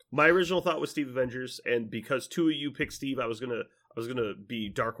 My original thought was Steve Avengers, and because 2 of you picked Steve, I was gonna be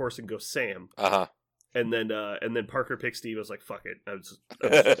Dark Horse and go Sam. And then Parker picked Steve. I was like, fuck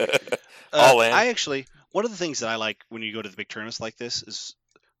it. All in. I actually, one of the things that I like when you go to the big tournaments like this is,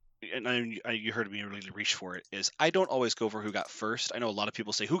 and you heard me really reach for it, is I don't always go for who got first. I know a lot of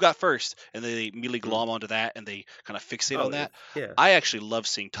people say who got first, and they immediately glom onto that, and they kind of fixate on that. Yeah. I actually love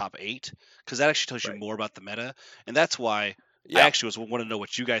seeing top 8, because that actually tells you more about the meta, and that's why I actually want to know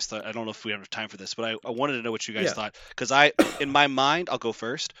what you guys thought. I don't know if we have time for this, but I wanted to know what you guys thought, because in my mind, I'll go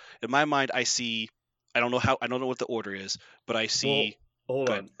first. In my mind, I see, I don't know what the order is, but I see. Hold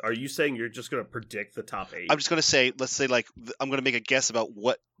on. Are you saying you're just going to predict the top 8? I'm just going to say, let's say, like, I'm going to make a guess about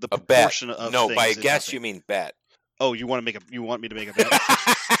what the proportion of. No, by a guess you mean bet. Oh, you want me to make a bet?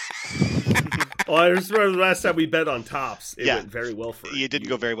 Well, I just remember the last time we bet on tops. It went very well for you. It didn't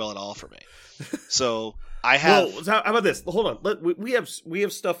go very well at all for me. So I have. Well, how about this? Hold on. We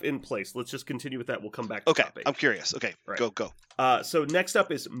have stuff in place. Let's just continue with that. We'll come back to top 8. I'm curious. Okay, right. Go. So next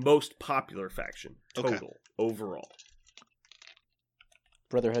up is most popular faction total overall.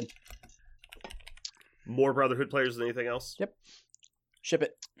 Brotherhood. More Brotherhood players than anything else? Yep. Ship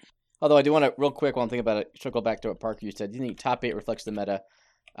it. Although I do want to, real quick, while I'm thinking about it, circle back to what Parker you said. Do you think top 8 reflects the meta?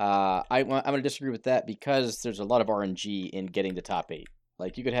 I'm going to disagree with that, because there's a lot of RNG in getting to top 8.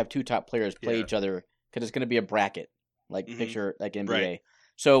 Like, you could have 2 top players play each other, because it's going to be a bracket, like picture like NBA. Right.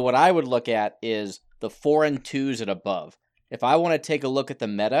 So what I would look at is the 4 and 2s and above. If I want to take a look at the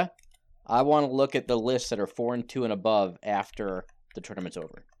meta, I want to look at the lists that are 4 and 2 and above after the tournament's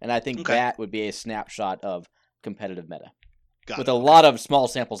over. And I think that would be a snapshot of competitive meta. With a lot of small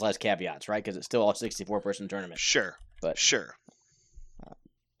sample size caveats, right? Because it's still a 64-person tournament. Sure. And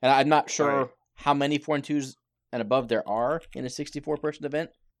I'm not sure how many 4 and 2s and above there are in a 64-person event.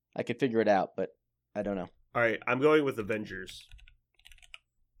 I could figure it out, but I don't know. All right, I'm going with Avengers.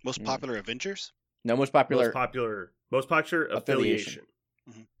 Most popular Avengers? No, most popular affiliation.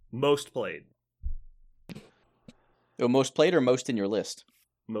 Mm-hmm. Most played. Oh, most played or most in your list?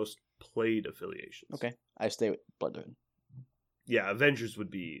 Most played affiliations. Okay, I stay with Brotherhood. Yeah, Avengers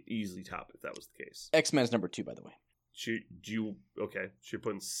would be easily top if that was the case. X-Men's number 2, by the way. Should you're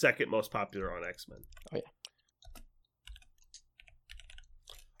putting second most popular on X-Men. Oh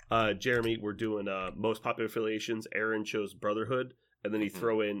yeah. Jeremy, we're doing most popular affiliations. Aaron chose Brotherhood, and then he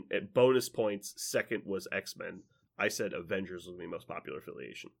throw in at bonus points. Second was X-Men. I said Avengers was the most popular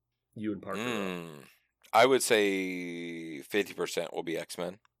affiliation. You and Parker. I would say 50% will be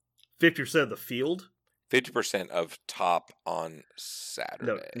X-Men. 50% of the field? 50% of top on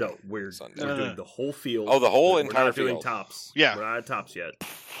Saturday. No, we're doing the whole field. Oh, the whole entire field. We're not doing tops. Yeah. We're not at tops yet.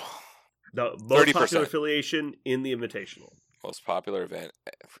 The most 30%. Popular affiliation in the Invitational. Most popular event,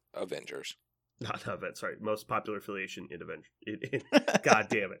 Avengers. Not event, sorry. Most popular affiliation in Avengers. God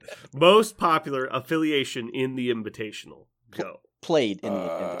damn it. Most popular affiliation in the Invitational. Go. Played in the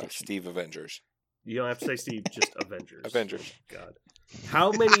Invitational. Steve Avengers. You don't have to say Steve, just Avengers. Avengers. God.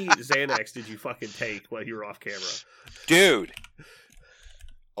 How many Xanax did you fucking take while you were off camera? Dude.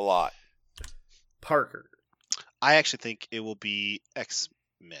 A lot. Parker. I actually think it will be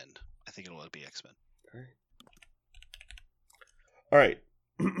X-Men. I think it will be X-Men. All right.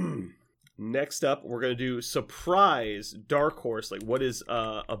 Next up, we're going to do surprise Dark Horse. Like, what is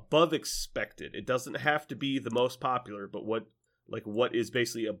above expected? It doesn't have to be the most popular, but what is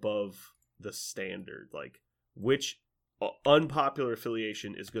basically above the standard? Like, which unpopular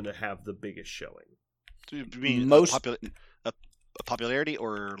affiliation is going to have the biggest showing? Do you mean a popularity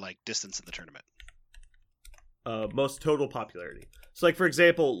or like distance in the tournament? Most total popularity. So, like, for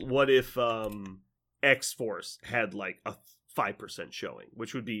example, what if X-Force had like a 5% showing,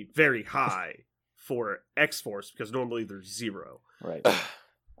 which would be very high for X-Force because normally there's 0. Right.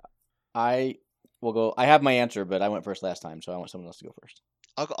 I will go. I have my answer, but I went first last time, so I want someone else to go first.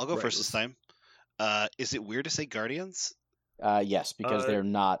 I'll go first this time. Is it weird to say Guardians? Yes, because they're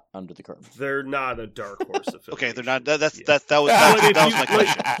not under the curve. They're not a Dark Horse affiliation. Okay, they're not. That was my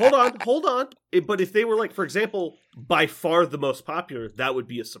question. Hold on. But if they were like, for example, by far the most popular, that would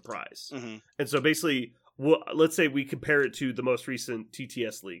be a surprise. Mm-hmm. And so basically, let's say we compare it to the most recent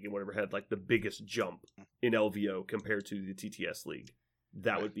TTS League and whatever had like the biggest jump in LVO compared to the TTS League.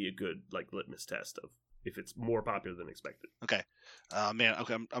 That would be a good like litmus test of if it's more popular than expected. Okay, man.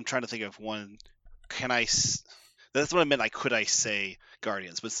 Okay, I'm trying to think of one. That's what I meant. Like, could I say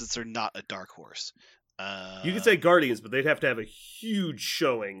Guardians? But since they're not a Dark Horse, you could say Guardians, but they'd have to have a huge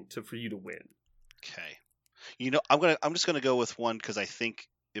showing for you to win. Okay, I'm just gonna go with one because I think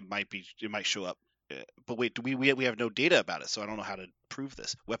it might show up. But wait, we have no data about it, so I don't know how to prove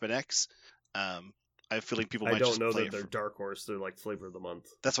this. Weapon X. I have a feeling people might just play. I don't know that they're Dark Horse. They're like flavor of the month.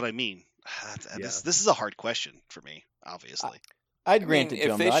 That's what I mean. This is a hard question for me, obviously. I'd grant it to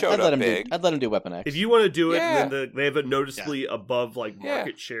them. I'd let him do Weapon X. If you want to do it, and then they have a noticeably above like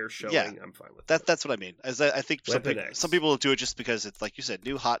market share showing. Yeah. I'm fine with that. That's what I mean. I think some people will do it just because it's like you said,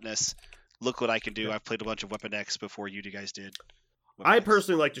 new hotness. Look what I can do. I've played a bunch of Weapon X before you guys did. I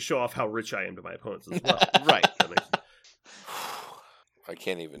personally like to show off how rich I am to my opponents as well. Right. I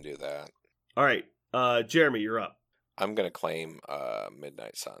can't even do that. All right, Jeremy, you're up. I'm gonna claim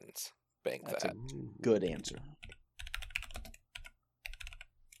Midnight Suns. Bank That's that. A good answer.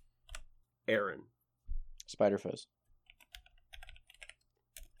 Aaron. Spider Fizz.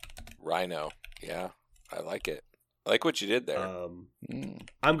 Rhino. Yeah, I like it. I like what you did there.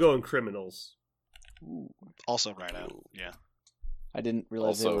 I'm going Criminals. Ooh. Also Rhino. Yeah. I didn't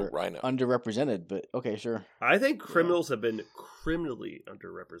realize they were underrepresented, but okay, sure. I think Criminals have been criminally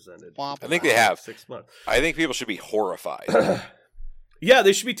underrepresented. I think they have. 6 months. I think people should be horrified. Yeah,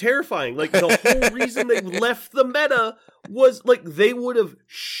 they should be terrifying. Like, the whole reason they left the meta was, like, they would have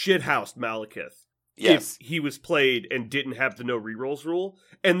shithoused Malekith if he was played and didn't have the no rerolls rule.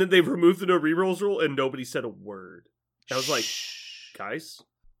 And then they removed the no rerolls rule and nobody said a word. I was like, guys?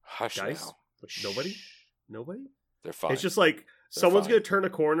 Hush guys? now. Like, nobody? Nobody? They're fine. It's just like, someone's going to turn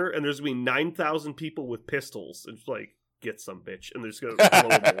a corner and there's going to be 9,000 people with pistols. And it's like, get some bitch. And they're just going to blow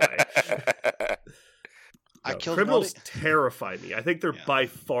them away. Criminals terrify me. I think they're by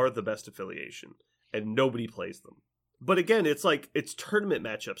far the best affiliation, and nobody plays them. But again, it's like it's tournament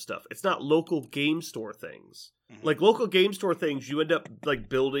matchup stuff. It's not local game store things. Mm-hmm. Like local game store things, you end up like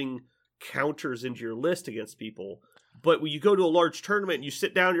building counters into your list against people. But when you go to a large tournament and you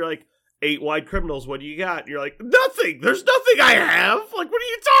sit down, you're like 8 wide Criminals. What do you got? And you're like, nothing. There's nothing I have. Like, what are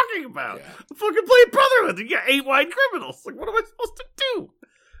you talking about? Yeah. I'm fucking playing Brotherhood. You got 8 wide Criminals. Like, what am I supposed to do?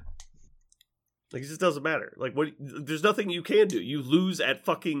 Like, it just doesn't matter. Like, there's nothing you can do. You lose at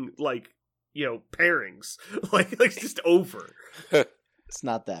fucking, like, pairings. like it's just over. It's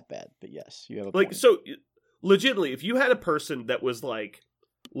not that bad, but yes, you have a point. So, legitimately, if you had a person that was, like,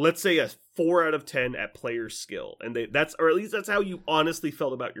 let's say a 4 out of 10 at player skill, and or at least that's how you honestly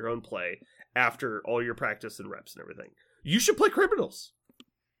felt about your own play after all your practice and reps and everything, you should play Criminals.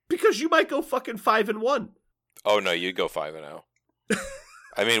 Because you might go fucking 5-1. Oh, no, you go 5-0.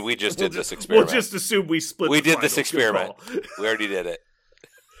 I mean, we just did this experiment. We'll just assume we split. We did this experiment. We already did it.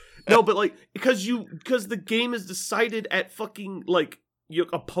 No, but like because the game is decided at fucking like your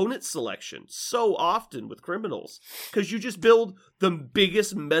opponent selection so often with Criminals because you just build the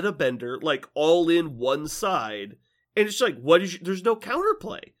biggest meta bender like all in one side, and it's like there's no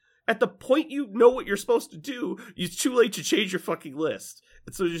counterplay. At the point you know what you're supposed to do, it's too late to change your fucking list.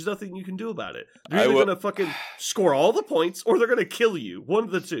 And so there's nothing you can do about it. They're either going to fucking score all the points or they're going to kill you. One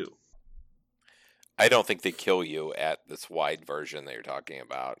of the two. I don't think they kill you at this wide version that you're talking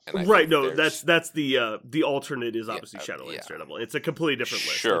about. And right, no, that's the alternate is obviously Shadowlands Daredevil. It's a completely different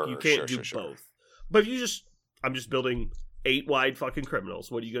list. Sure, like you can't do both. But I'm just building 8 wide fucking criminals.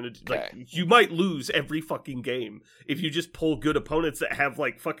 What are you gonna do? Like, Okay. you might lose every fucking game if you just pull good opponents that have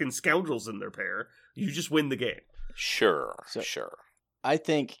like fucking scoundrels in their pair. You just win the game. Sure. So- Sure. I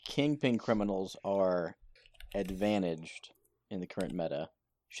think Kingpin criminals are advantaged in the current meta.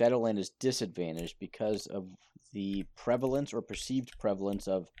 Shadowland is disadvantaged because of the prevalence or perceived prevalence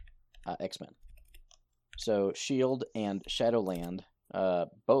of X-Men. So Shield and Shadowland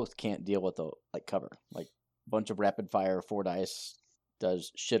both can't deal with the cover. Like a bunch of rapid fire 4 dice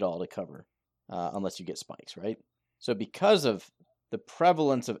does shit all to cover unless you get spikes, right? So because of the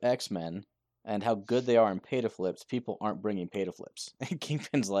prevalence of X-Men and how good they are in pay to flips, people aren't bringing pay to flips. And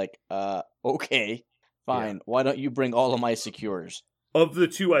Kingpin's like, okay, fine. Yeah. Why don't you bring all of my secures? Of the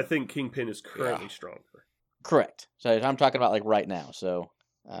two, I think Kingpin is currently stronger. Correct. So I'm talking about like right now. So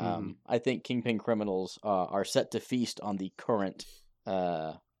Mhm. I think Kingpin criminals are set to feast on the current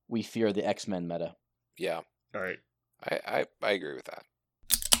We Fear the X-Men meta. Yeah. All right. I agree with that.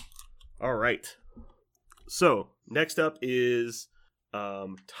 All right. So next up is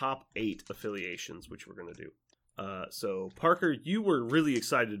top 8 affiliations, which we're going to do. So Parker, you were really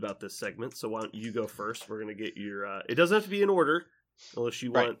excited about this segment, so why don't you go first? We're going to get your. It doesn't have to be in order, unless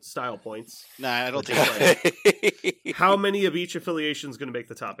you want style points. Nah, I don't But think just like, how many of each affiliation is going to make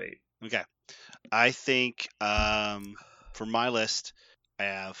the top 8? Okay. I think for my list, I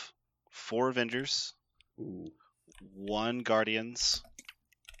have 4 Avengers, Ooh. 1 Guardians,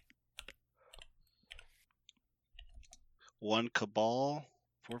 1 Cabal,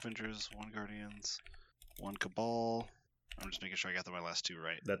 4 Avengers, 1 Guardians, 1 Cabal. I'm just making sure I got my last 2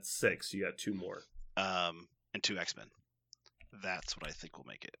 right. That's 6. You got 2 more. And 2 X-Men. That's what I think will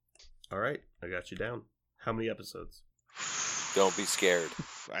make it. All right, I got you down. How many episodes? Don't be scared.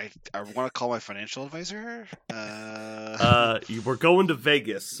 I want to call my financial advisor. We're going to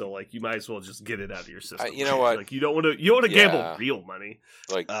Vegas, so like you might as well just get it out of your system. You know what? Like you don't want to gamble Yeah. real money.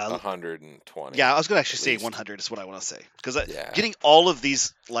 Like 120. 120. Yeah, I was going to actually say least. 100 is what I want to say because Yeah. getting all of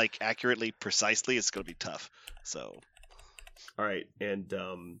these like accurately, precisely, is going to be tough. So, All right, and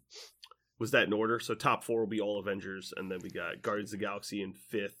was that in order? So top 4 will be all Avengers, and then we got Guardians of the Galaxy in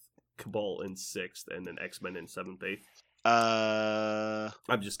 5th, Cabal in 6th, and then X-Men in 7th, 8th.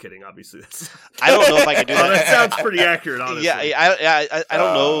 I'm just kidding. Obviously, that's. I don't know if I can do Oh, that. that sounds pretty accurate, honestly. Yeah, I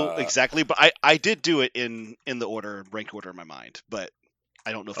don't know Uh, exactly, but I did do it in the order, ranked order in my mind, but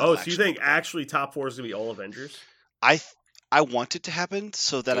I don't know if. Oh, it'll so you actually think work. actually top 4 is gonna be all Avengers? I want it to happen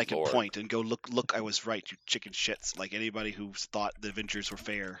so that Good I can Lord. point and go, look, I was right, you chicken shits. Like anybody who thought the Avengers were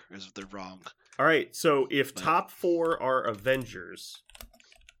fair they're wrong. All right, so if But- top 4 are Avengers,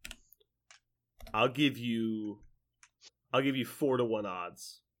 I'll give you 4-1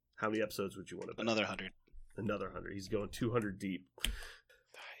 odds. How many episodes would you want to bet? Another 100. Another 100. He's going 200 deep.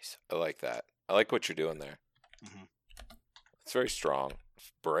 Nice. I like that. I like what you're doing there. Mhm. It's very strong.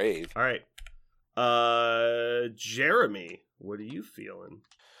 Brave. All right. Jeremy, what are you feeling?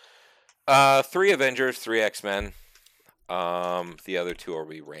 3 Avengers, 3 X-Men. The other 2 will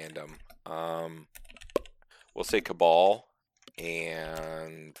be random. We'll say Cabal,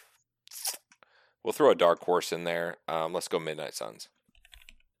 and we'll throw a Dark Horse in there. Let's go Midnight Suns.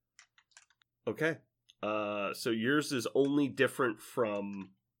 Okay. So yours is only different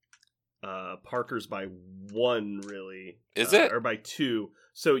from Parker's by 1, really. Is it? Or by 2.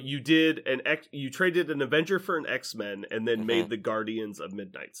 So you did you traded an Avenger for an X-Men and then Mhm. made the Guardians of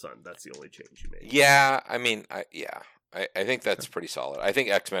Midnight Sun. That's the only change you made. Yeah, I mean, I think that's pretty solid. I think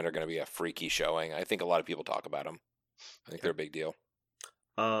X-Men are going to be a freaky showing. I think a lot of people talk about them. I think they're a big deal.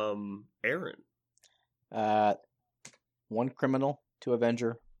 Aaron. 1 Criminal, 2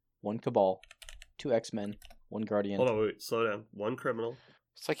 Avenger, 1 Cabal, 2 X-Men, 1 Guardian. Hold on, wait, slow down. 1 criminal.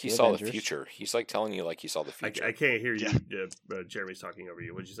 It's like he The saw Avengers. the future. He's like telling you like he saw the future. I can't hear you. Yeah. Jeremy's talking over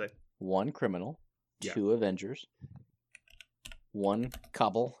you. What'd you say? 1 Criminal, Yeah. 2 Avengers, 1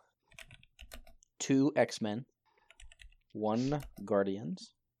 Cabal, 2 X-Men, 1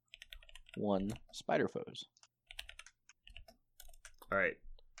 Guardians, 1 Spider Foes. All right.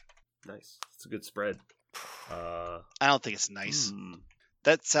 Nice. It's a good spread. I don't think it's nice. hmm.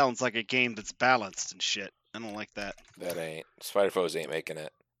 That sounds like a game that's balanced and shit. I don't like that. That ain't Spider Foes ain't making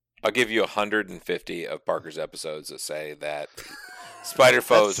it. I'll give you 150 of Parker's episodes that say that Spider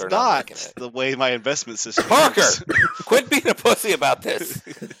Foes That's are not making it. the way my investment system Parker, works. quit being a pussy about this.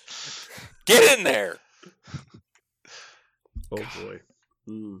 Get in there. Oh boy.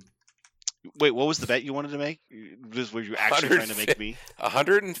 Mm. Wait, what was the bet you wanted to make? Were you actually trying to make me?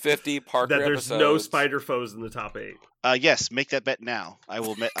 150 Parker That there's episodes. no Spider Foes in the top 8. Yes, make that bet now. I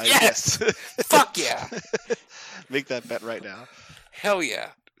will. Yes! Fuck yeah! Make that bet right now. Hell yeah.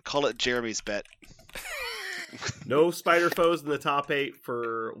 Call it Jeremy's bet. No spider foes in the top 8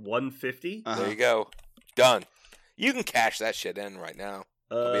 for 150. Uh-huh. There you go. Done. You can cash that shit in right now.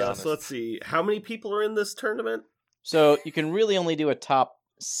 I'll be honest. So let's see. How many people are in this tournament? So you can really only do a top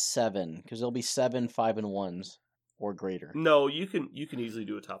 7 because there'll be 7 5-1s or greater. No, you can easily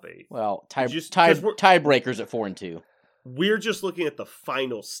do a top 8. Well, Just- 'cause we're- tiebreakers at 4 and 2. We're just looking at the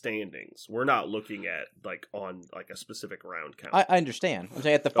final standings. We're not looking at on a specific round count. I understand. I'm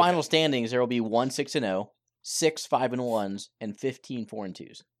saying at the final standings there will be 1 6-0, 6 5-1s, and 15 4 and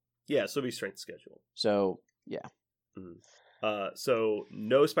 2s. Yeah, so it'll be strength schedule. So yeah, So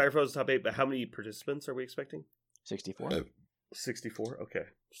no spider foes top 8, but how many participants are we expecting? 64. 64. Okay,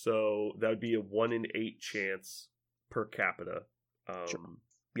 so that would be a 1 in 8 chance per capita. Sure.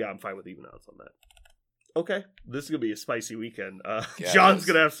 Yeah, I'm fine with even odds on that. Okay, this is gonna be a spicy weekend. Yeah, John's it is.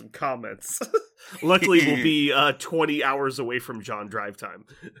 gonna have some comments. Luckily, we'll be 20 hours away from John drive time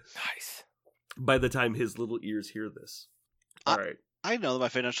Nice. by the time his little ears hear this. All right, I know that my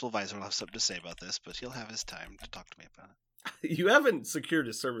financial advisor will have something to say about this, but he'll have his time to talk to me about it. you haven't secured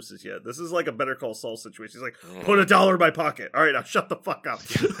his services yet. This is like a Better Call Saul situation. He's like, Mm. put $1 in my pocket. All right, now shut the fuck up.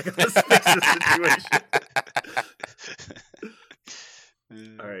 Let's fix this situation.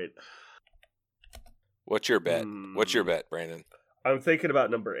 All right. What's your bet? What's your bet, Brandon? I'm thinking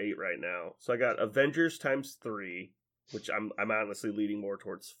about number 8 right now. So I got Avengers times 3, which I'm honestly leaning more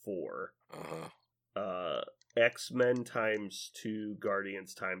towards 4. Uh-huh. X-Men times 2,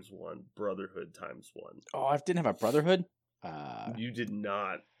 Guardians times 1, Brotherhood times 1. Oh, I didn't have a Brotherhood. You did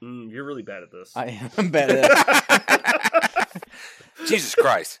not. You're really bad at this. I am bad at it. Jesus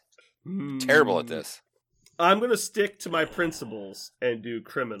Christ. Terrible at this. I'm going to stick to my principles and do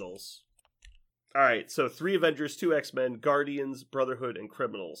Criminals. All right, so 3 Avengers, 2 X-Men, Guardians, Brotherhood, and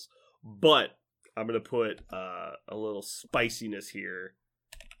Criminals. But I'm going to put a little spiciness here.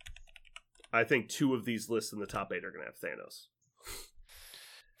 I think 2 of these lists in the top 8 are going to have Thanos.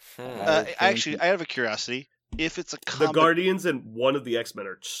 I have a curiosity. If it's a The Guardians and 1 of the X-Men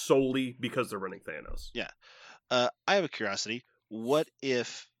are solely because they're running Thanos. I have a curiosity. What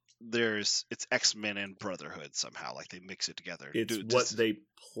if it's X-Men and Brotherhood somehow, like they mix it together? It's what they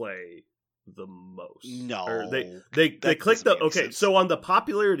play the most. No, or they click doesn't the make okay. sense. So on the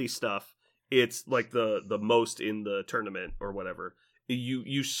popularity stuff, it's like the most in the tournament or whatever.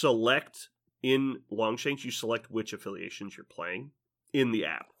 You select in Longshanks, you select which affiliations you're playing in the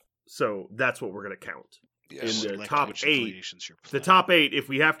app. So that's what we're going to count. Yes. In the Like top which 8, affiliations you're the playing. top 8, if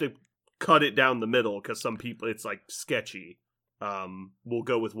we have to cut it down the middle because some people it's like sketchy, we'll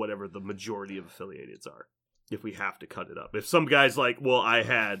go with whatever the majority of affiliated are. If we have to cut it up, if some guy's like, well, I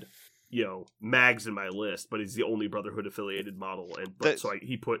had Mags in my list, but he's the only Brotherhood affiliated model, and so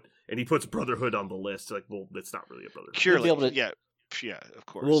he puts Brotherhood on the list. Like, well, it's not really a Brotherhood. Purely, You'll be able to- yeah, of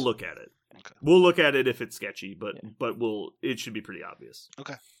course. We'll look at it. Okay. We'll look at it if it's sketchy, but it should be pretty obvious.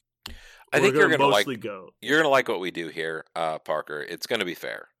 Okay. I think you're gonna mostly like go. You're gonna like what we do here, Parker. It's gonna be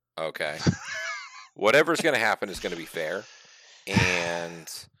fair. Okay. Whatever's gonna happen is gonna be fair, and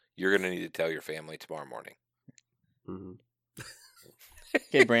you're gonna need to tell your family tomorrow morning. Mm-hmm.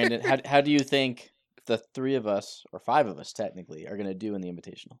 Okay, Brandon, how do you think the 3 of us, or 5 of us technically, are going to do in the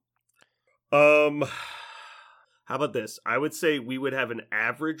Invitational? How about this? I would say we would have an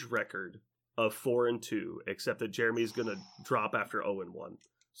average record of 4 and 2, except that Jeremy's going to drop after 0 and 1.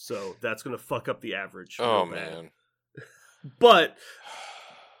 So that's going to fuck up the average. Oh real bad. man. But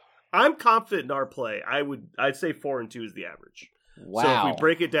I'm confident in our play. I'd say 4 and 2 is the average. Wow. So if we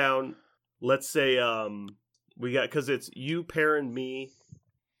break it down, let's say we got, because it's you, Perrin, me,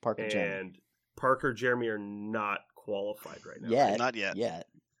 Parker, Jeremy. and Parker, Jeremy are not qualified right now. Yet. Not yet. Yet.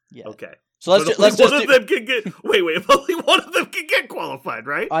 Okay. So let's But let's only just one of them can get. Wait. If only one of them can get qualified,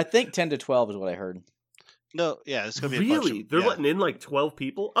 right? I think 10 to 12 is what I heard. No, yeah, it's gonna be a bunch Really? of, They're yeah. letting in like 12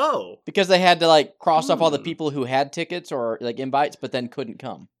 people? Oh. Because they had to cross off all the people who had tickets or invites, but then couldn't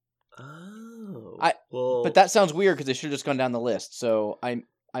come. Oh. Well, but that sounds weird because they should have just gone down the list. So I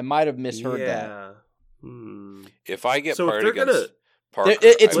might have misheard that. If I get So if paired they're against gonna- Parker,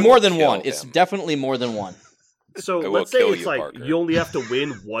 It's I will more than kill one. It's him. definitely more than one. So I will let's say kill it's you, like Parker. you only have to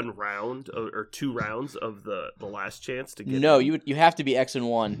win 1 round or 2 rounds of the last chance to get No, in. you have to be X and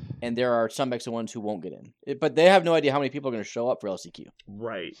 1, and there are some X and 1s who won't get in. But they have no idea how many people are going to show up for LCQ.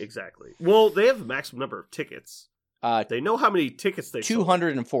 Right, exactly. Well, they have the maximum number of tickets. They know how many tickets they sold.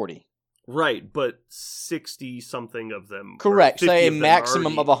 240. Right, but 60-something of them. Correct. Or 50 Say a of them maximum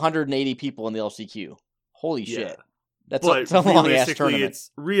already- of 180 people in the LCQ. Holy Yeah. shit. That's But a long ass tournament.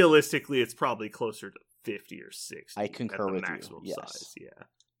 realistically, it's probably closer to 50 or 60. I concur at the with you, maximum yes. size. Yeah.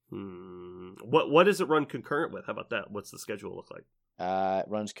 What does it run concurrent with? How about that? What's the schedule look like? It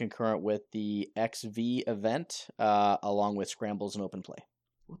runs concurrent with the XV event, along with scrambles and open play.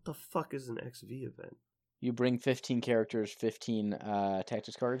 What the fuck is an XV event? You bring 15 characters, 15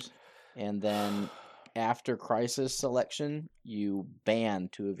 tactics cards, and then after crisis selection, you ban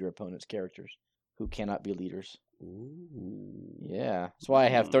 2 of your opponent's characters who cannot be leaders. Ooh. Yeah, that's why I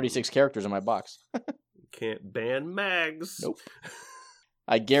have 36 characters in my box. Can't ban mags. Nope.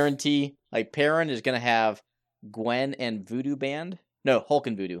 I guarantee, like, Perrin is going to have Gwen and Voodoo banned. No, Hulk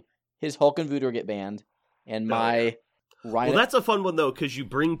and Voodoo. His Hulk and Voodoo get banned, and my Rhino... Well, that's a fun one, though, because you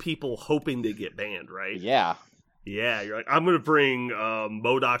bring people hoping they get banned, right? Yeah. Yeah, you're like, I'm going to bring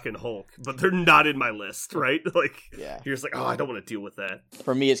MODOK and Hulk, but they're not in my list, right? Like, Yeah. You're just like, oh, I don't want to deal with that.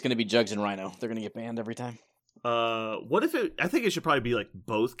 For me, it's going to be Jugs and Rhino. They're going to get banned every time. What if I think it should probably be like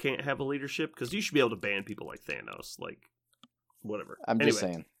both can't have a leadership, because you should be able to ban people like Thanos, like whatever. I'm just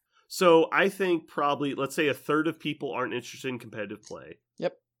saying. So I think probably, let's say a third of people aren't interested in competitive play.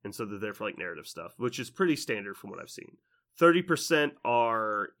 Yep. And so they're there for like narrative stuff, which is pretty standard from what I've seen. 30%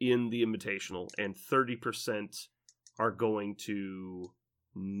 are in the Invitational, and 30% are going to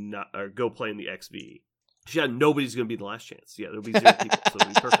go play in the XV. Yeah, nobody's going to be the last chance. Yeah, there'll be 0 people, so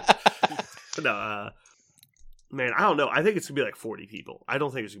it'll be perfect. No, man, I don't know. I think it's going to be like 40 people. I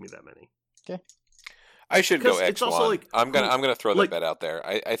don't think it's going to be that many. Okay. I should go X1. It's also like, I'm gonna throw that like, bet out there.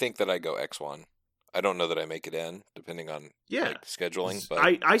 I think that I go X1. I don't know that I make it in, depending on like, scheduling. But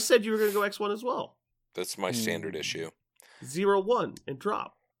I said you were going to go X1 as well. That's my standard issue. 0-1 and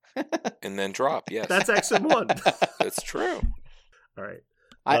drop. And then drop, yes. That's X and 1. That's true. All right.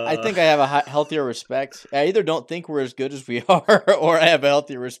 I think I have a healthier respect. I either don't think we're as good as we are, or I have a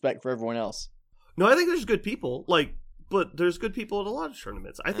healthier respect for everyone else. No, I think there's good people. But there's good people at a lot of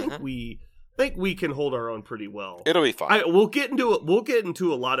tournaments. I think we can hold our own pretty well. It'll be fine. We'll get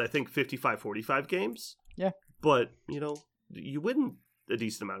into a lot, I think, 55-45 games. Yeah. But, you win a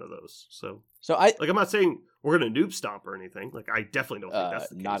decent amount of those. So I'm not saying we're going to noob stomp or anything. Like, I definitely don't think that's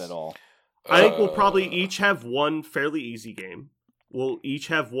the case. Not at all. I think we'll probably each have one fairly easy game. We'll each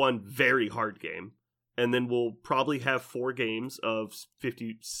have one very hard game. And then we'll probably have 4 games of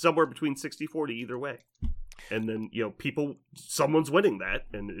 50, somewhere between 60-40 either way. And then, someone's winning that.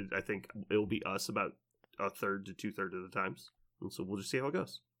 And I think it'll be us about a third to 2/3 of the times. And so we'll just see how it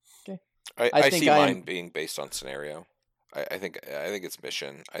goes. Okay. I see mine being based on scenario. I think it's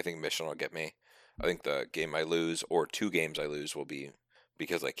mission. I think mission will get me. I think the game I lose, or 2 games I lose, will be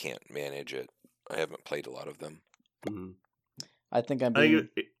because I can't manage it. I haven't played a lot of them. Mm-hmm. I think I'm being...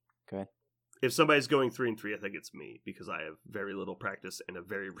 Go ahead. If somebody's going 3-3, I think it's me, because I have very little practice and a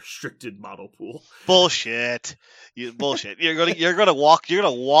very restricted model pool. Bullshit. Bullshit. You're gonna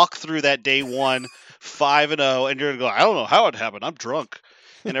walk through that day 1 5-0, and you're gonna go, I don't know how it happened. I'm drunk.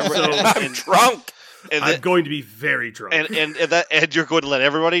 And I'm drunk. And I'm going to be very drunk. And you're going to let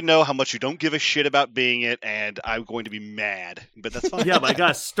everybody know how much you don't give a shit about being it, and I'm going to be mad. But that's fine. Yeah, but I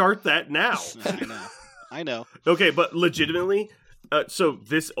gotta start that now. I know. Okay, but legitimately, so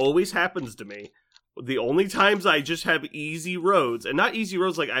this always happens to me. The only times I just have easy roads, and not easy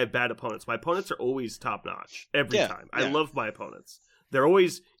roads like I have bad opponents. My opponents are always top notch every time. I love my opponents. They're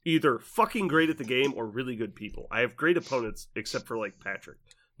always either fucking great at the game or really good people. I have great opponents, except for like Patrick.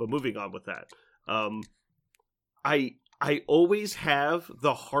 But moving on with that. I always have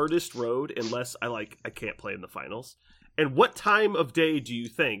the hardest road unless I can't play in the finals. And what time of day do you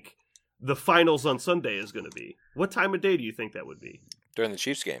think the finals on Sunday is going to be? What time of day do you think that would be? During the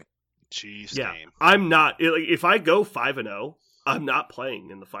Chiefs game. Game. I'm not. If I go 5-0, I'm not playing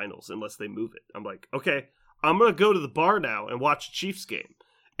in the finals unless they move it. I'm like, okay, I'm going to go to the bar now and watch the Chiefs game.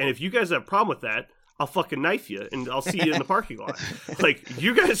 And if you guys have a problem with that, I'll fucking knife you and I'll see you in the parking lot. Like,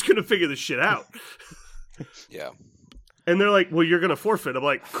 you guys going to figure this shit out. Yeah. And they're like, well, you're going to forfeit. I'm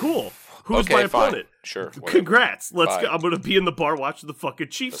like, cool. Who's my opponent? Fine. Sure. Whatever. Congrats. Let's go. I'm going to be in the bar watching the fucking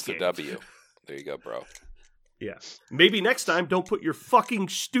Chiefs game. That's a W. There you go, bro. Yeah. Maybe next time, don't put your fucking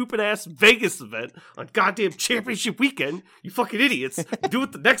stupid-ass Vegas event on goddamn championship weekend. You fucking idiots. Do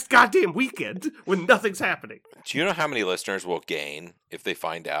it the next goddamn weekend when nothing's happening. Do you know how many listeners will gain if they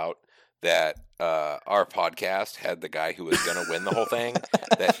find out that our podcast had the guy who was going to win the whole thing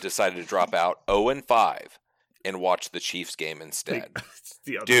that decided to drop out 0-5 and watch the Chiefs game instead?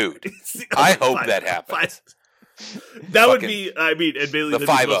 Dude, I hope that happens. That would be, admittedly, the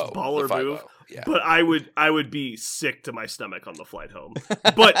 5-0 baller move. Yeah. But I would be sick to my stomach on the flight home.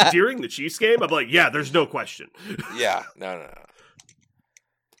 But during the Chiefs game, I'm like, yeah, there's no question. Yeah, no.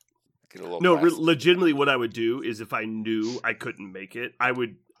 Get a little legitimately, what I would do is if I knew I couldn't make it, I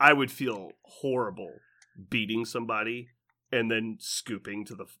would feel horrible beating somebody and then scooping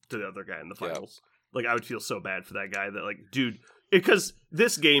to the other guy in the finals. Like, I would feel so bad for that guy that, like, dude, because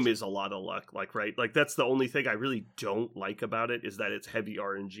this game is a lot of luck, like, right? Like, that's the only thing I really don't like about it, is that it's heavy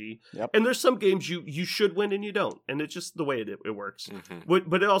RNG. Yep. And there's some games you should win and you don't, and it's just the way it works.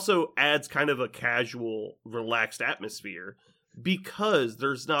 But it also adds kind of a casual, relaxed atmosphere, because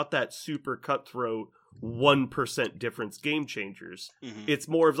there's not that super cutthroat 1% difference game changers. It's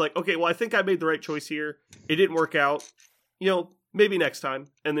more of like, okay, well, I think I made the right choice here. It didn't work out. Maybe next time.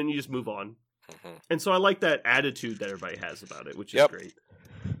 And then you just move on. And so I like that attitude that everybody has about it, which is great.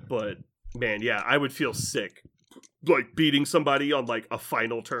 But, man, yeah, I would feel sick, like, beating somebody on, like, a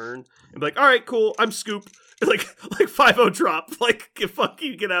final turn. And be like, all right, cool, I'm Scoop. Like 5-0 drop. Like, fuck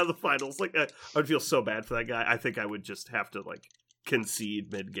you, get out of the finals. Like, I would feel so bad for that guy. I think I would just have to, like,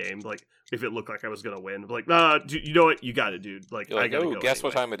 concede mid-game. Like, if it looked like I was going to win. Like, nah, dude, you know what? You got it, dude. Like, I got to go guess anyway.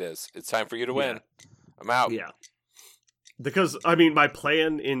 what time it is? It's time for you to win. I'm out. Yeah. Because, I mean, my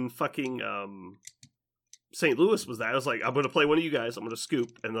plan in fucking St. Louis was that. I was like, I'm going to play one of you guys. I'm going to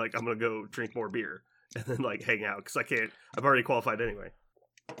scoop. And, like, I'm going to go drink more beer. And then, like, hang out. Because I've already qualified anyway.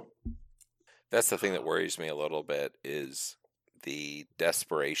 That's the thing that worries me a little bit, is the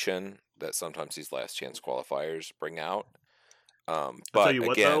desperation that sometimes these last chance qualifiers bring out. But I'll tell you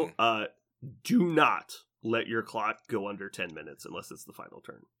what, again, though, do not let your clock go under 10 minutes unless it's the final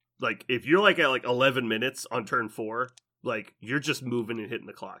turn. Like, if you're like at like 11 minutes on turn 4, like, you're just moving and hitting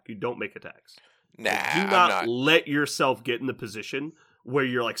the clock. You don't make attacks. nah, Like, do not let yourself get in the position where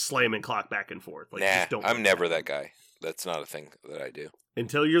you're like slamming clock back and forth. Like, just don't. I'm never that guy. That's not a thing that I do.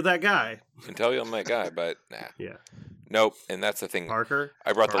 Until you're that guy. Until I'm that guy, but nah. Yeah. Nope, and that's the thing. Parker,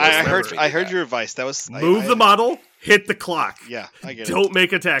 I brought the I heard your advice. That was move the model, hit the clock. Yeah, I get it. Don't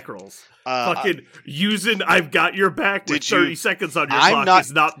make attack rolls. Fucking using I've got your back with 30 seconds on your clock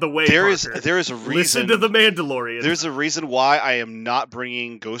is not the way, there Parker. There is a reason. Listen to the Mandalorian. There's a reason why I am not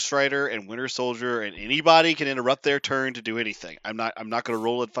bringing Ghost Rider and Winter Soldier, and anybody can interrupt their turn to do anything. I'm not going to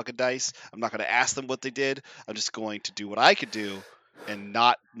roll a fucking dice. I'm not going to ask them what they did. I'm just going to do what I could do and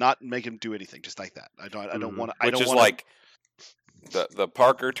not make them do anything, just like that. I don't want to. Which is like the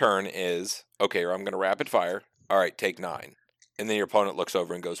Parker turn is, okay, or I'm going to rapid fire. All right, take 9. And then your opponent looks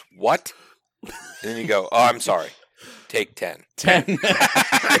over and goes, what? And then you go, oh, I'm sorry. Take 10. 10.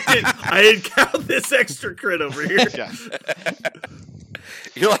 I didn't count this extra crit over here. Yeah.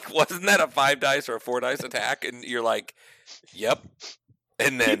 You're like, wasn't that a 5 dice or a 4 dice attack? And you're like, yep.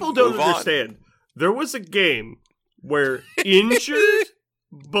 And then people don't move understand. On. There was a game where injured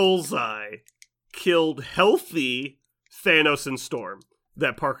Bullseye killed healthy Thanos and Storm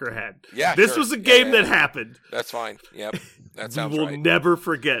that Parker had. Yeah, this sure. was a game that happened. That's fine. Yep, that sounds we will right. never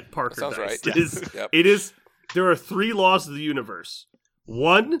forget Parker. That sounds dice. right. It is. Yep. It is. There are 3 laws of the universe.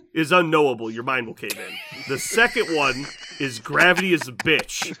 One is unknowable. Your mind will cave in. The second one is gravity is a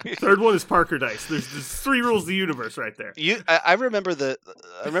bitch. Third one is Parker dice. There's 3 rules of the universe right there. I remember the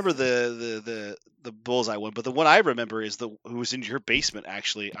Bullseye one, but the one I remember is who was in your basement.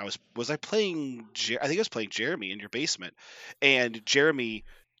 Actually, was I playing? I think I was playing Jeremy in your basement, and Jeremy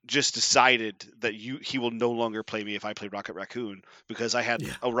just decided that he will no longer play me if I play Rocket Raccoon, because I had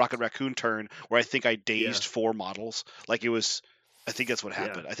a Rocket Raccoon turn where I think I dazed 4 models. Like, it was. I think that's what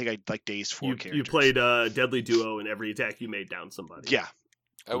happened. I think I dazed 4 characters. You played Deadly Duo, and every attack you made down somebody. Yeah,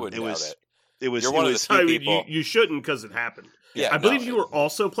 I wouldn't doubt it. It was. You're one of the few people. You shouldn't, because it happened. Yeah, I believe you were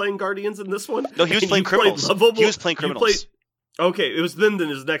also playing Guardians in this one. No, he was playing Criminals. He was playing Criminals. Okay, it was then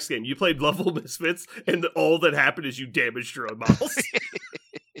his next game. You played Lovable Misfits, and all that happened is you damaged your own models.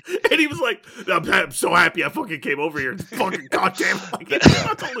 And he was like, I'm so happy I fucking came over here. Fucking goddamn, like, he's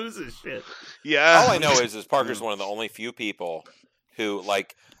about to lose his shit. Yeah. All I know is Parker's one of the only few people who,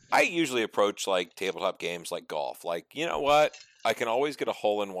 like, I usually approach, like, tabletop games like golf. Like, you know what? I can always get a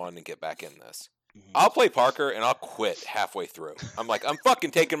hole-in-one and get back in this. I'll play Parker and I'll quit halfway through. I'm like, I'm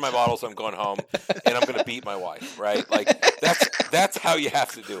fucking taking my models, I'm going home, and I'm gonna beat my wife, right? Like, that's how you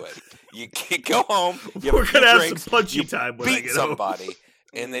have to do it. You go home, you We're gonna have drinks, some punchy time when I beat get somebody, home.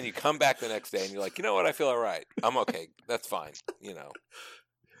 And then you come back the next day and you're like, you know what? I feel all right. I'm okay. That's fine. You know.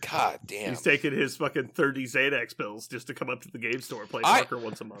 God damn. He's taking his fucking 30 Xanax pills just to come up to the game store and play Parker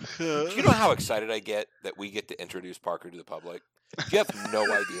once a month. Do you know how excited I get that we get to introduce Parker to the public? You have no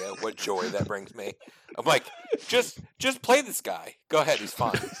idea what joy that brings me. I'm like, just play this guy. Go ahead, he's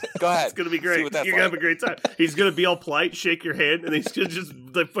fine. Go ahead. It's gonna be great. You're like. gonna have a great time. He's gonna be all polite, shake your hand, and he's gonna just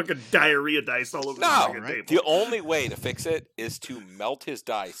like fucking diarrhea dice all over the fucking table. The only way to fix it is to melt his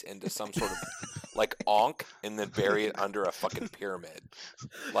dice into some sort of like onk and then bury it under a fucking pyramid.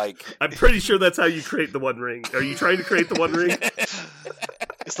 Like, I'm pretty sure that's how you create the One Ring. Are you trying to create the One Ring?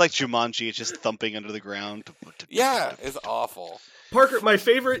 It's like Jumanji. It's just thumping under the ground. Yeah, it's awful. Parker, my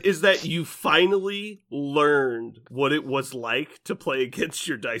favorite is that you finally learned what it was like to play against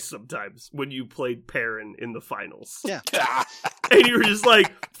your dice sometimes when you played Perrin in the finals. Yeah. And you were just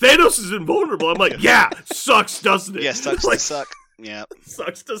like, Thanos is invulnerable. I'm like, yeah, sucks, doesn't it? Yeah, sucks like, to suck. Yeah.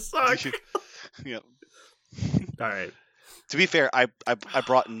 Sucks to suck. Yep. All right. To be fair, I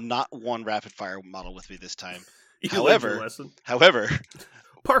brought not one rapid fire model with me this time. You learned your However,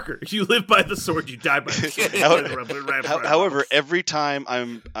 Parker, you live by the sword, you die by the sword. However, every time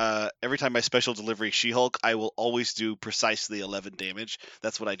my special delivery She-Hulk, I will always do precisely 11 damage.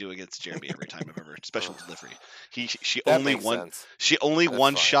 That's what I do against Jeremy every time I've ever special delivery. She only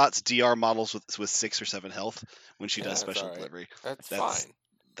one shots DR models with 6 or 7 health when she does special delivery. That's fine.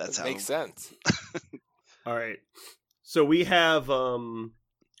 That makes sense. All right. So we have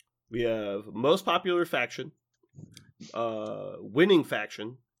most popular faction, winning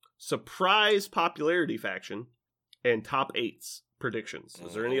faction, surprise popularity faction, and top 8s predictions.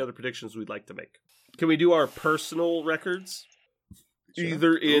 Is there any other predictions we'd like to make? Can we do our personal records? Sure.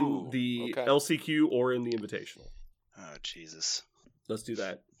 Either in the LCQ or in the Invitational. Oh, Jesus. Let's do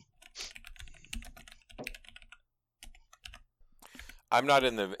that. I'm not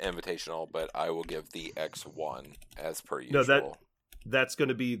in the Invitational, but I will give the X1 as per usual. No, that's going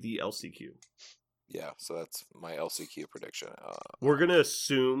to be the LCQ. Yeah, so that's my LCQ prediction. We're going to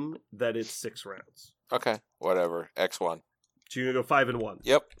assume that it's 6 rounds. Okay, whatever. X1. So you're going to go 5 and 1.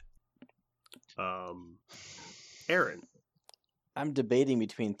 Yep. Aaron. I'm debating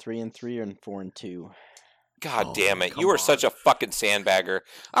between 3 and 3 and 4 and 2. God damn it. You are such a fucking sandbagger.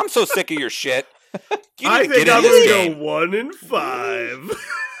 I'm so sick of your shit. I think I'm going to go 1 and 5.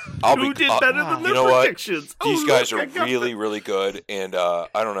 Who did better than the predictions? These guys are really, really good, and I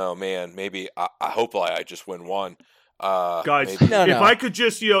don't know, man. Maybe I hope I just win one. Guys, if I could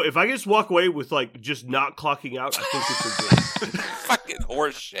just walk away with just not clocking out, I think it's a good. Fucking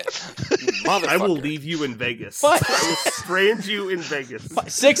horse shit, motherfucker! I will leave you in Vegas. I will strand you in Vegas.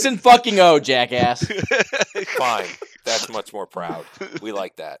 6 and fucking 0, jackass. Fine, that's much more proud. We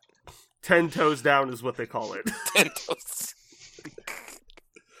like that. 10 toes down is what they call it. 10 toes.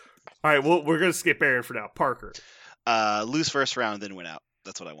 All right, well, we're going to skip Aaron for now. Parker. Lose first round, then win out.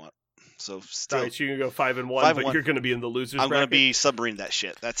 That's what I want. So still. All right, so you're going to go 5 and 1, but you're going to be in the losers bracket? I'm going to be submarine that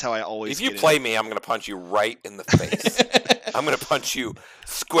shit. That's how I always If you play me, I'm going to punch you right in the face. I'm going to punch you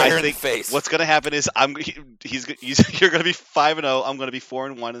square in the face. What's going to happen is you're going to be 5 and 0. I'm going to be 4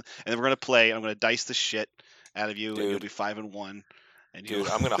 and 1, and then we're going to play. I'm going to dice the shit out of you, and you'll be 5 and 1. Dude,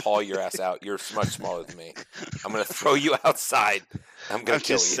 I'm going to haul your ass out. You're much smaller than me. I'm going to throw you outside. I'm going to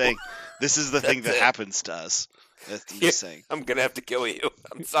kill you. Just saying, this is the thing that happens to us. That's just saying. I'm going to have to kill you.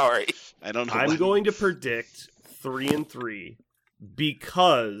 I'm sorry. I don't know. I'm going to predict 3 and 3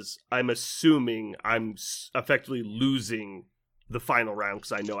 because I'm assuming I'm effectively losing the final round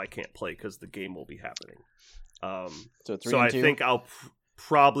because I know I can't play because the game will be happening. So 3 and 2? I think I'll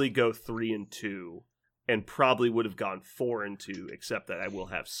probably go 3 and 2. And probably would have gone 4 and 2, except that I will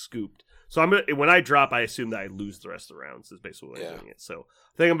have scooped. So when I drop, I assume that I lose the rest of the rounds. Is basically what I'm doing it. So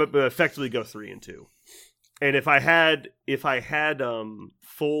I think I'm going to effectively go 3 and 2. And if I had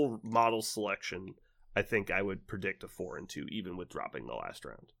full model selection, I think I would predict a 4 and 2, even with dropping the last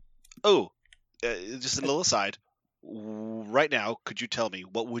round. Oh, just a little aside. Right now, could you tell me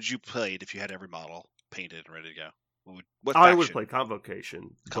what would you played if you had every model painted and ready to go? What I would play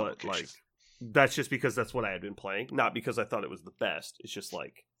Convocation, but that's just because that's what I had been playing, not because I thought it was the best. It's just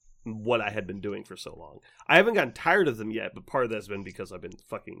what I had been doing for so long. I haven't gotten tired of them yet, but part of that's been because I've been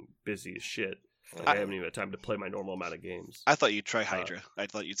fucking busy as shit. I haven't even had time to play my normal amount of games. I thought you'd try Hydra. I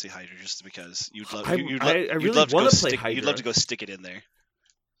thought you'd say Hydra just because you'd love. I really want to play Hydra. You'd love to go stick it in there.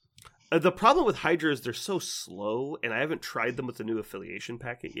 The problem with Hydra is they're so slow, and I haven't tried them with the new affiliation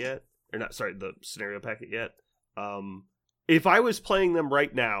packet yet. Or not, sorry, the scenario packet yet. If I was playing them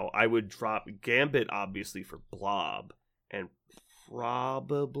right now, I would drop Gambit, obviously, for Blob, and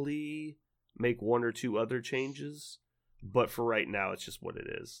probably make 1 or 2 other changes. But for right now, it's just what it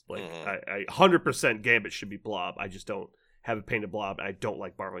is. I 100% Gambit should be Blob. I just don't have it painted Blob. I don't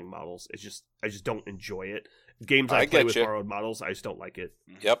like borrowing models. I just don't enjoy it. Games I play with borrowed models, I just don't like it.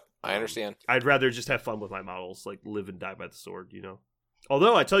 Yep, I understand. I'd rather just have fun with my models, live and die by the sword,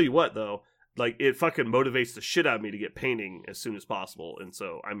 Although, I tell you what, though, it fucking motivates the shit out of me to get painting as soon as possible, and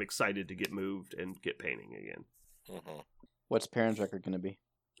so I'm excited to get moved and get painting again. Mm-hmm. What's Perrin's record going to be?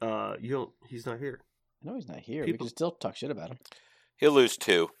 He's not here. No, he's not here. We can still talk shit about him. He'll lose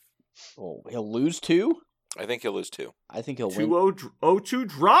 2. Oh, he'll lose 2? I think he'll lose 2. I think he'll win. 2-0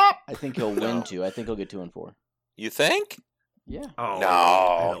 drop? I think he'll win 2. I think he'll get 2 and 4. You think? Yeah. Oh, I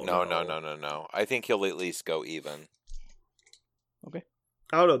No. don't know. No. I think he'll at least go even. Okay.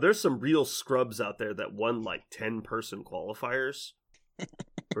 I don't know. There's some real scrubs out there that won like 10-person qualifiers.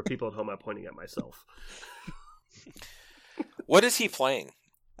 For people at home, I'm pointing at myself. What is he playing?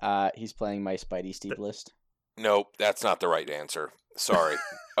 He's playing my Spidey Steve list. Nope, that's not the right answer. Sorry.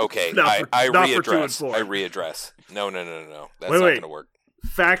 Okay, Not I for 2 and readdress. 4. I readdress. No. That's Wait. not going to work.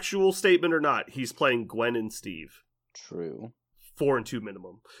 Factual statement or not, he's playing Gwen and Steve. True. 4 and 2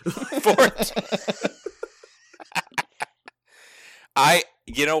 minimum.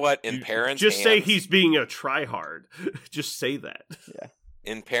 You know what? In parents' just hands, say he's being a tryhard. Just say that. Yeah.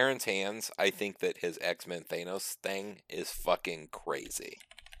 In parents' hands, I think that his X-Men Thanos thing is fucking crazy.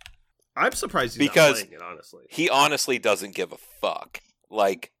 I'm surprised he's Because not playing it, honestly. He honestly doesn't give a fuck.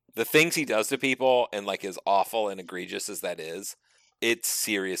 Like, the things he does to people, and like as awful and egregious as that is, it's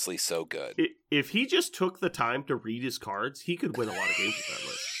seriously so good. If he just took the time to read his cards, he could win a lot of games with that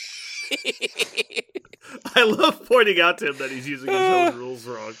list. I love pointing out to him that he's using his own rules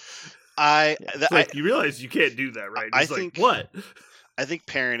wrong. You realize you can't do that, right? He's like, what? I think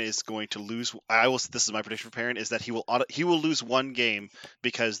Perrin is going to lose. This is my prediction for Perrin: is that he will lose one game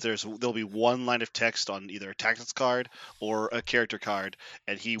because there'll be one line of text on either a tactics card or a character card,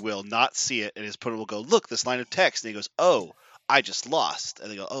 and he will not see it, and his opponent will go, "Look, this line of text," and he goes, "Oh, I just lost," and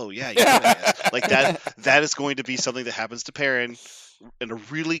they go, "Oh yeah, you like that." That is going to be something that happens to Perrin in a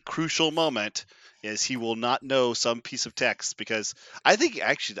really crucial moment. Is he will not know some piece of text, because I think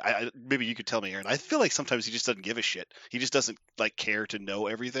actually, maybe you could tell me, Aaron. I feel like sometimes he just doesn't give a shit. He just doesn't like care to know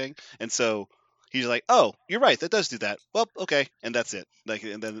everything, and so he's like, "Oh, you're right. That does do that. Well, okay," and that's it. Like,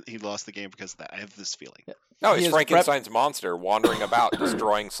 and then he lost the game because of that. I have this feeling. No, he's Frankenstein's monster wandering about,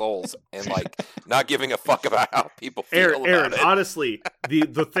 destroying souls, and like not giving a fuck about how people feel about Aaron, it. Honestly,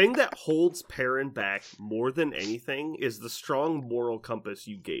 the thing that holds Perrin back more than anything is the strong moral compass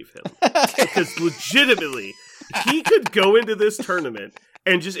you gave him. Because legitimately, he could go into this tournament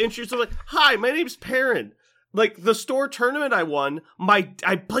and just introduce himself like, "Hi, my name's Perrin. Like, the store tournament I won,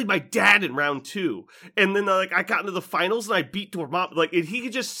 I played my dad in round 2. And then, like, I got into the finals and I beat Dormammu." Like, and he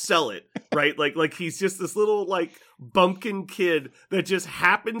could just sell it, right? Like he's just this little, like, bumpkin kid that just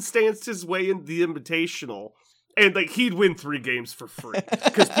happenstanced his way into the Invitational. And, like, he'd win 3 games for free.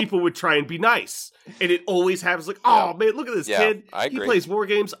 Because people would try and be nice. And it always happens like, "Oh, man, look at this kid. I agree. He plays war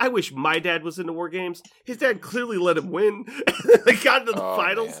games. I wish my dad was into war games. His dad clearly let him win." They got into the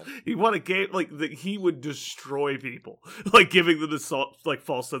finals. Man. He won a game. Like, he would destroy people. Like, giving them this, like,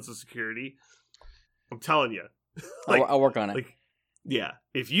 false sense of security. I'm telling you. Like, I'll work on it. Like, yeah.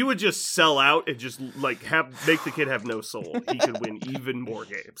 If you would just sell out and just, like, make the kid have no soul, he could win even more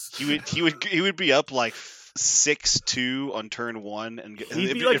games. He would be up, like, 6-2 on turn 1, and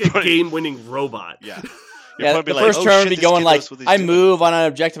he'd be like a game-winning robot. Yeah. Yeah, the first turn would be going like, "I move on an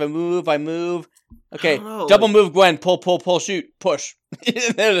objective. I move. Okay, double move, Gwen. Pull, shoot, push."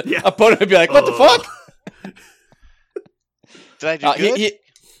 Opponent would be like, "What the fuck?" Did I do good?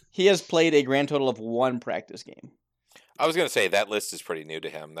 He has played a grand total of 1 practice game. I was going to say that list is pretty new to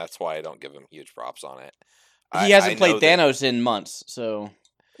him. That's why I don't give him huge props on it. He hasn't played Thanos in months, so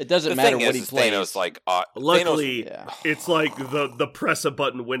it doesn't matter what he plays. Thanos, like, luckily, Thanos, it's like the press a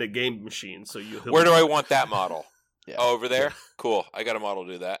button, win a game machine. So where do I want that model? Yeah. Oh, over there? Cool. I got a model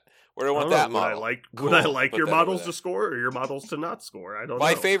to do that. Where do I want that model? Would I like your models to score or your models to not score? I don't know.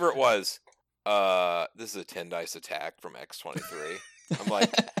 My favorite was, this is a 10 dice attack from X23. I'm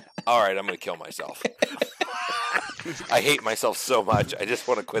like, all right, I'm going to kill myself. I hate myself so much. I just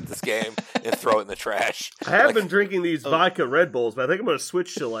want to quit this game and throw it in the trash. I have been drinking these vodka Red Bulls, but I think I'm going to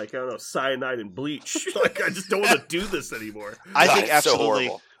switch to, like, I don't know, cyanide and bleach. Like, I just don't want to do this anymore. I think absolutely.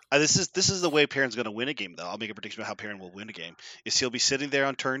 So this is the way Perrin's going to win a game, though. I'll make a prediction about how Perrin will win a game. Is he'll be sitting there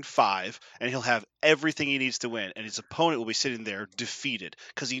on turn 5, and he'll have everything he needs to win, and his opponent will be sitting there defeated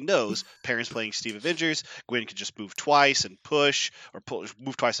because he knows Perrin's playing Steve Avengers. Gwen can just move twice and push, or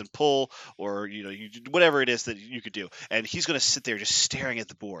move twice and pull, or whatever it is that you could do, and he's going to sit there just staring at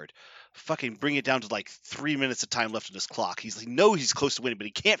the board. Fucking bring it down to like 3 minutes of time left on his clock. He's close to winning, but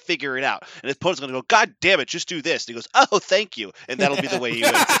he can't figure it out. And his opponent's going to go, "God damn it, just do this." And he goes, "Oh, thank you." And that'll be the way he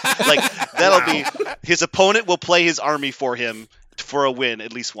wins. Like, that'll be his opponent will play his army for him for a win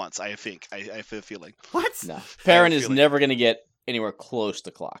at least once. I think. I have a feeling. What? No, Perrin is never going to get anywhere close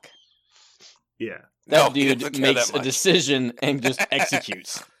to clock. Yeah, that dude makes a decision and just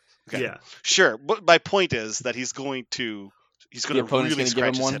executes. Okay. Yeah, sure. But my point is that he's going to really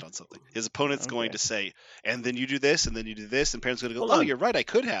scratch his one? head on something. His opponent's going to say, "And then you do this, and then you do this," and Perrin's going to go, "Oh, you're right, I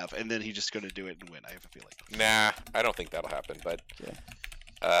could have," and then he's just going to do it and win. I have a feeling. Nah, I don't think that'll happen. But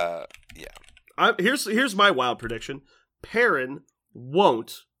Here's my wild prediction. Perrin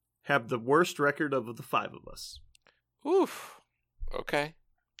won't have the worst record of the 5 of us. Oof. Okay.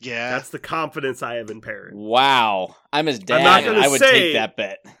 Yeah. That's the confidence I have in Perrin. Wow. I'm his dad. not gonna I would say- take that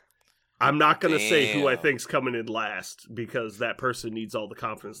bet. I'm not going to say who I Damn. think's coming in last because that person needs all the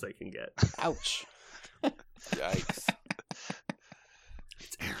confidence they can get. Ouch. Yikes.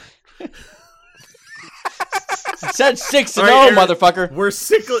 It's Aaron. You said 6-0, All right, Aaron. motherfucker.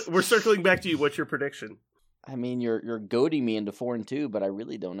 We're circling back to you. What's your prediction? I mean, you're goading me into 4-2, but I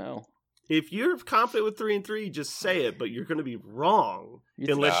really don't know. If you're confident with 3-3, just say it, but you're going to be wrong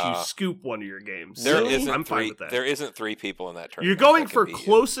unless you Nah. scoop one of your games. There Really? isn't I'm fine three. with that. There isn't 3 people in that tournament. You're going that for can beat you.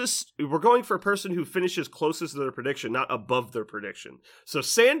 closest. We're going for a person who finishes closest to their prediction, not above their prediction. So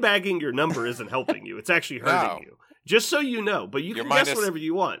sandbagging your number isn't helping you. It's actually hurting No. you. Just so you know. But you You're can guess minus- whatever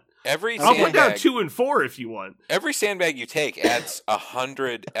you want. Every I'll put down sandbag, 2 and 4 if you want. every sandbag you take adds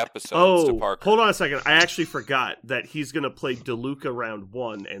 100 episodes to Oh, Parker. hold on a second. I actually forgot that he's going to play DeLuca round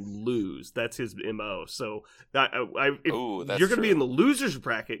 1 and lose. That's his MO. So if Ooh, that's you're going to be true. in the losers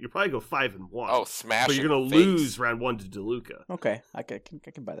bracket, you'll probably go 5-1. Oh, smash! but you're in going the to face. lose round 1 to DeLuca. Okay, I can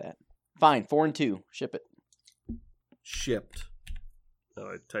buy that. Fine, 4-2. Ship it. Shipped. Oh,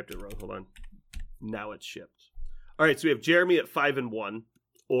 I typed it wrong. Hold on. Now it's shipped. All right, so we have Jeremy at 5-1,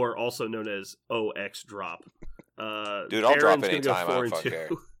 or also known as OX drop. Dude, I'll drop Aaron's gonna go anytime. I don't fucking care.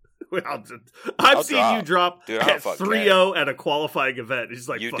 Well, I've I'll seen drop. you drop Dude, I don't at fucking 3-0 at a qualifying event. He's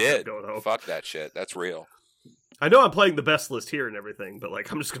like, You fuck, did. I'm going home. Fuck that shit. That's real. I know I'm playing the best list here and everything, but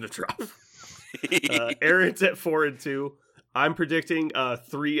like I'm just gonna drop. Aaron's at 4-2. I'm predicting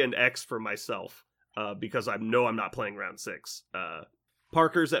 3 and X for myself because I know I'm not playing round 6.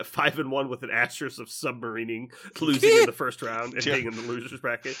 Parker's at 5-1 with an asterisk of submarining, losing in the first round and being in the losers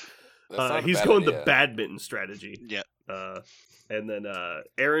bracket. That's not a He's bad going idea. the badminton strategy. Yeah. And then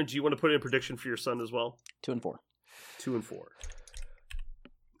Aaron, do you want to put in a prediction for your son as well? 2-4. 2 and 4.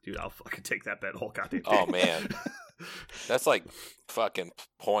 Dude, I'll fucking take that bet whole goddamn Oh, day. man. That's like fucking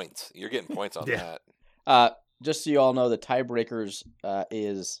points. You're getting points on Yeah. that. Just so you all know, the tiebreakers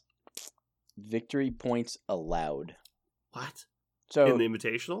is victory points allowed. What? So In the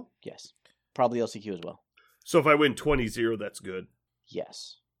invitational? yes, probably LCQ as well. So if I win 20-0, that's good.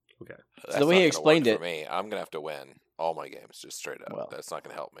 Yes. That's the way not he gonna explained work it- for me, I'm gonna have to win all my games just straight up. Well. That's not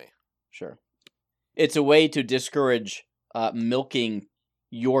gonna help me. Sure. It's a way to discourage milking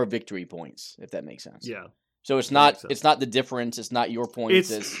your victory points, if that makes sense. Yeah. So it's That not makes sense. it's not the difference. It's not your points.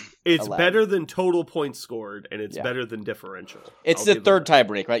 It's allowed. better than total points scored, and it's Yeah. better than differential. It's I'll the give them third that.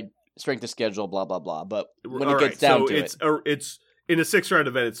 tiebreak, right? Strength of schedule, blah blah blah. But when All it gets right, down so to it's, it, it's in a 6-round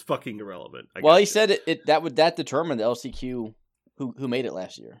event. It's fucking irrelevant. well, he gotcha. said that determined the LCQ who made it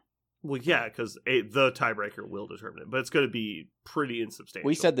last year. Well, yeah, because the tiebreaker will determine it, but it's going to be pretty insubstantial.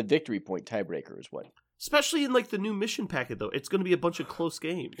 We said the victory point tiebreaker is what. especially in like the new mission packet, though, it's going to be a bunch of close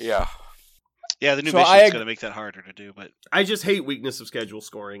games. Yeah. Yeah, the new So mission's going to make that harder to do, but I just hate weakness of schedule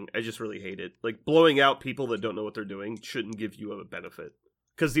scoring. I just really hate it. Like blowing out people that don't know what they're doing shouldn't give you a benefit.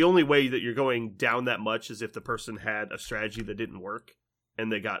 Because the only way that you're going down that much is if the person had a strategy that didn't work,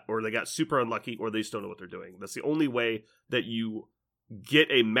 and they got super unlucky, or they just don't know what they're doing. That's the only way that you get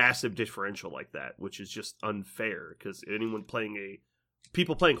a massive differential like that, which is just unfair. Because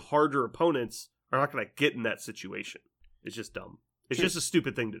people playing harder opponents are not going to get in that situation. It's just dumb. It's just a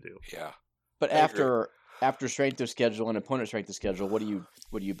stupid thing to do. Yeah. But I agree. after strength of schedule and opponent strength of schedule, what do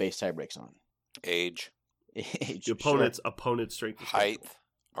you base tiebreaks on? Age, Age, The opponent's strength of height, schedule.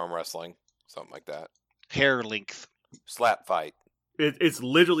 arm wrestling, something like that. hair length. Slap fight. It's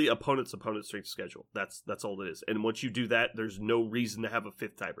literally opponent's strength schedule. That's all it is. And once you do that, there's no reason to have a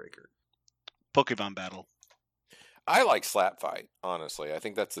fifth tiebreaker. Pokemon battle. I like slap fight, honestly. I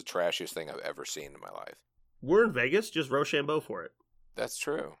think that's the trashiest thing I've ever seen in my life. We're in Vegas. Just Rochambeau for it. That's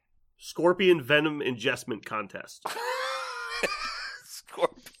true. Scorpion Venom ingestment contest.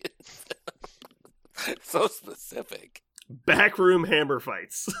 Scorpion. So specific. Backroom hammer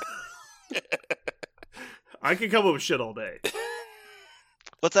fights. I can come up with shit all day.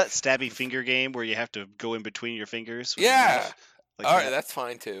 What's that stabby finger game where you have to go in between your fingers? with Yeah. your knife? Like All that? right, that's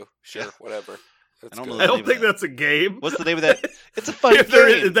fine too. Sure, Yeah. whatever. That's I don't know good. I don't name of think that. that's a game. What's the name of that? It's a fun If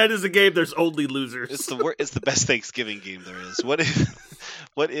game. that is a game, there's only losers. It's the best Thanksgiving game there is. What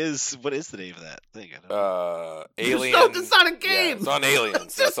is the name of that thing? I don't know. Alien. No, it's not a Yeah, game. it's on Aliens.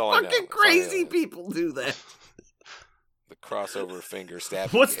 Just That's all I know. fucking It's on crazy Aliens. people do that. The crossover finger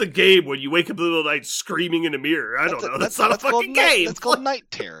stab. What's the game when you wake up in the middle of the night screaming in a mirror? I don't know. That's not a called fucking night- game. That's called Night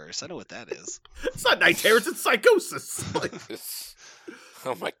Terrors. I know what that is. It's not night terrors. It's psychosis. Like,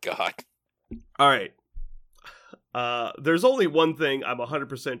 Oh my god. all right. There's only one thing I'm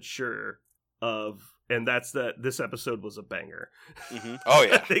 100% sure of and that's that this episode was a banger. Mm-hmm. Oh I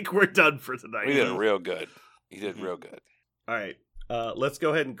yeah, think we're done for tonight. we did real good. You did real good. All right, let's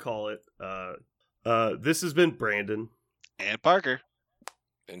go ahead and call it. This has been Brandon And Parker.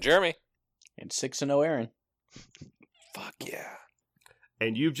 And Jeremy. And 6-0 Aaron. Fuck yeah.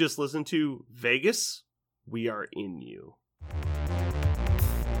 and you've just listened to Vegas. We are in you.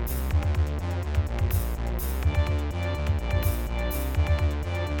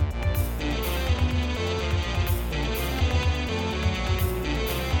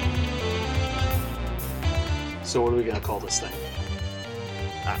 So what are we going to call this thing?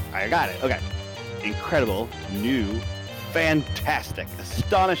 I got it. Okay. Incredible, new, fantastic,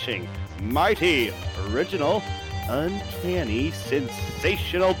 astonishing, mighty, original, uncanny,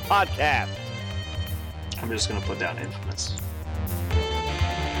 sensational podcast. I'm just going to put down infamous.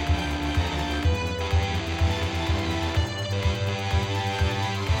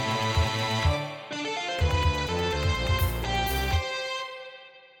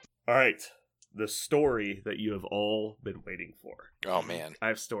 All right, the story that you have all been waiting for. Oh man. I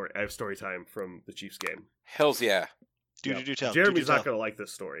have story time from the Chiefs game. Hells yeah. Do tell. Jeremy's Do not tell. going to like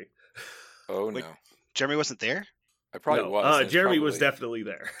this story. Oh Wait, no. Jeremy wasn't there? I probably No, was. It's Jeremy was probably- definitely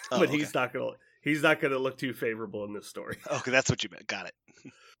there, Oh, but okay. he's not gonna look too favorable in this story. Okay, that's what you meant. Got it.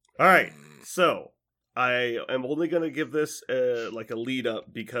 All right, Mm. so I am only gonna give this like a lead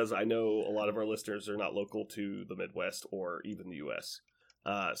up because I know a lot of our listeners are not local to the Midwest or even the U.S.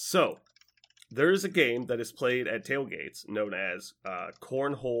 So there is a game that is played at tailgates known as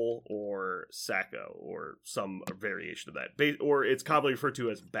cornhole or sacco or some variation of that, or it's commonly referred to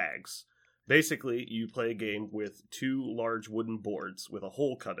as bags. Basically, you play a game with two large wooden boards with a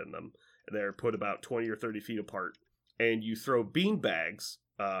hole cut in them. They're put about 20 or 30 feet apart, and you throw bean bags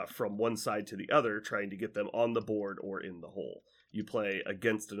from one side to the other, trying to get them on the board or in the hole. You play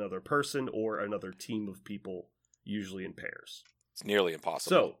against another person or another team of people, usually in pairs. It's nearly impossible.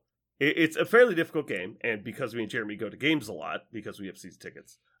 So, it's a fairly difficult game, and because me and Jeremy go to games a lot, because we have season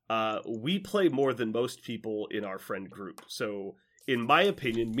tickets, we play more than most people in our friend group. So, in my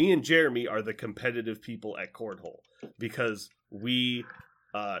opinion, me and Jeremy are the competitive people at cornhole because we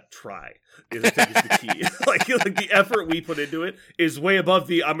try. I think is the key. like the effort we put into it is way above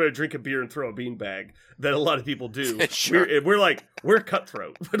the I'm going to drink a beer and throw a beanbag that a lot of people do. Sure. We're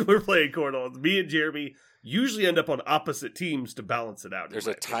cutthroat when we're playing cornhole. Me and Jeremy usually end up on opposite teams to balance it out. There's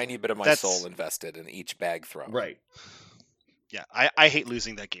a tiny bit of my That's- soul invested in each bag throw. right. Yeah, I hate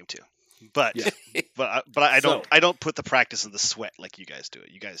losing that game too. But Yeah. but I So- don't put the practice in the sweat like you guys do it.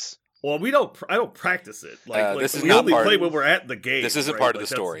 You guys. Well, I don't practice it. This is we not only part play of- when we're at the game. This isn't right? part of Like,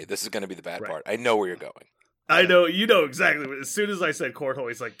 the that's- story. This is going to be the bad Right. part. I know where you're going. I know, you know exactly. As soon as I said cornhole,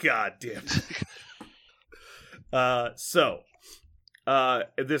 he's like, God damn it.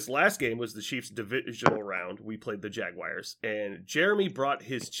 This last game was the Chiefs' divisional round. We played the Jaguars, and Jeremy brought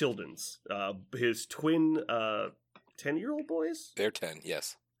his children's, his twin 10-year-old boys? They're 10,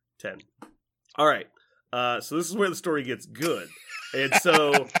 yes. 10. All right. So this is where the story gets good. And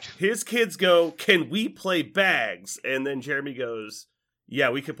so his kids go, can we play bags? And then Jeremy goes, yeah,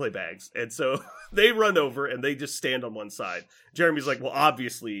 we can play bags. And so they run over and they just stand on one side. Jeremy's like, well,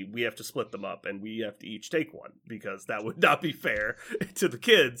 obviously we have to split them up and we have to each take one because that would not be fair to the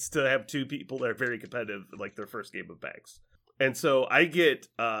kids to have two people that are very competitive, like their first game of bags. And so I get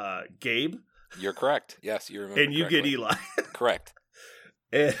Gabe. You're correct. Yes, you remember And you get correctly. Eli. Correct.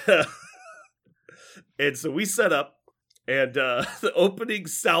 And so we set up, and the opening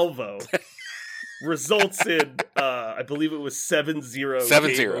salvo results in, I believe it was 7-0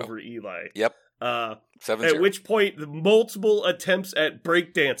 7-0 over Eli. Yep. 7-0. At which point, the multiple attempts at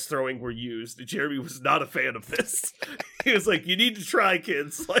breakdance throwing were used. Jeremy was not a fan of this. He was like, you need to try,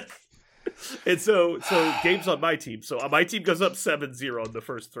 kids. And so Gabe's on my team. So my team goes up 7-0 on the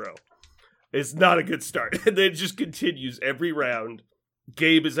first throw. It's not a good start. And then it just continues every round.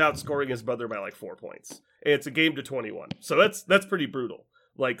 Gabe is outscoring his brother by like 4 points. And it's a game to 21. So that's pretty brutal.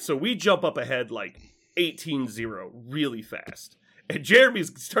 So we jump up ahead 18-0 really fast. And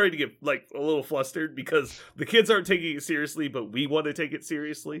Jeremy's starting to get a little flustered because the kids aren't taking it seriously, but we want to take it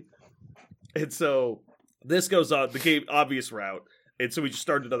seriously. And so this goes on, the game obvious route. And so we just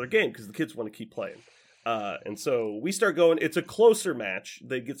started another game because the kids want to keep playing. And so we start going. It's a closer match.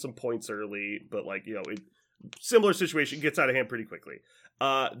 They get some points early, but similar situation, gets out of hand pretty quickly.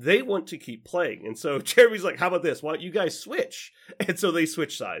 They want to keep playing. And so Jeremy's like, how about this? Why don't you guys switch? And so they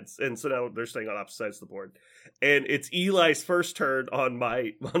switch sides. And so now they're staying on opposite sides of the board. And it's Eli's first turn on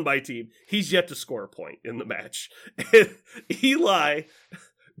my team. He's yet to score a point in the match. And Eli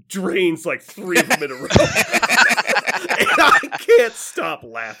drains 3 of them in a row. I can't stop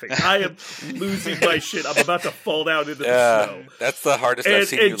laughing. I am losing my shit. I'm about to fall down into the snow. That's the hardest I've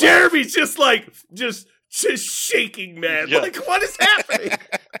seen you And laugh. Jeremy's just shaking, man. Yeah. Like, what is happening?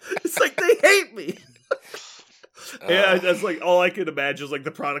 It's like they hate me. And that's like all I can imagine is like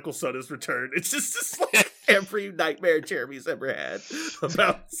the prodigal son has returned. It's just like every nightmare Jeremy's ever had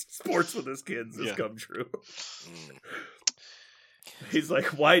about sports with his kids has come true. He's like,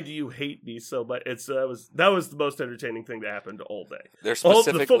 "Why do you hate me so much?" That was the most entertaining thing that happened all day. They're The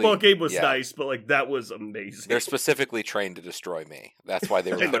specifically football game was nice, but like that was amazing. They're specifically trained to destroy me. That's why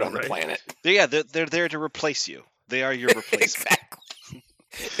they were put on the planet. Yeah, they're there to replace you. They are your replacement.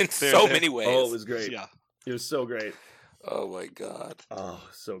 Exactly. In so many ways. Oh, it was great. Yeah. It was so great. Oh my god. Oh,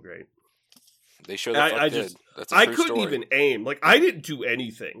 so great. They sure the fuck did. That's a true couldn't story. even aim. Like, I didn't do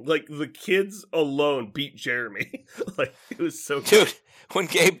anything. Like, the kids alone beat Jeremy. Like, it was so good. Dude, when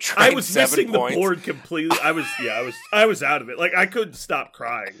Gabe trained I was 7 missing points, the board completely. I was out of it. Like, I couldn't stop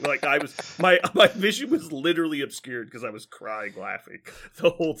crying. Like, my vision was literally obscured because I was crying laughing the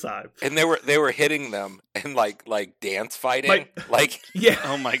whole time. and they were hitting them and like dance fighting. Yeah.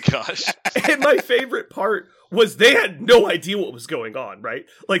 Oh my gosh. And my favorite part was they had no idea what was going on, right?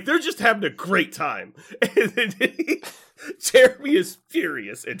 Like, they're just having a great time. And then Jeremy is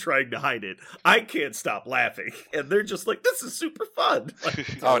furious and trying to hide it. I can't stop laughing. And they're just like, this is super fun.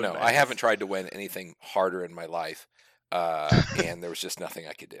 Like, Oh no, I haven't tried to win anything harder in my life. And there was just nothing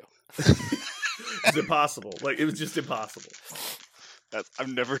I could do. It's impossible. Like, it was just impossible.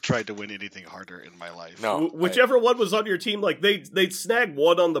 I've never tried to win anything harder in my life. No. Whichever one was on your team, like, they'd snag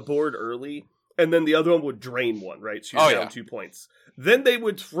one on the board early, and then the other one would drain one, right? So you're down 2 points. Then they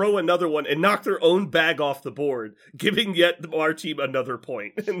would throw another one and knock their own bag off the board, giving yet our team another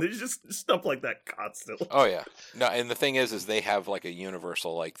point. And there's just stuff like that constantly. Oh yeah. No, and the thing is they have like a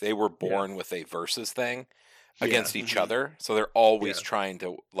universal, like they were born with a versus thing against each other. So they're always trying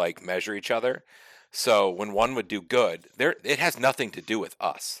to like measure each other. So when one would do good, it has nothing to do with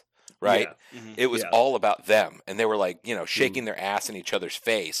us, right? Yeah. Mm-hmm. It was all about them. And they were like, shaking their ass in each other's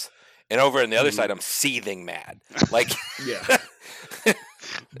face. And over on the other side, I'm seething mad. Like, Yeah.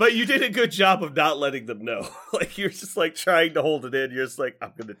 But you did a good job of not letting them know. Like, you're just like trying to hold it in. You're just like,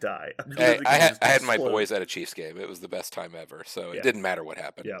 I'm going to die. I had my boys at a Chiefs game. It was the best time ever. So it didn't matter what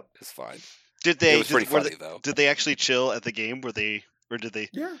happened. Yeah. It's fine. It was pretty funny, though. Did they actually chill at the game? Did they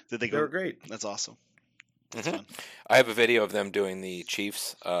Yeah. Did they They go? were great. That's awesome. That's Mhm. fun. I have a video of them doing the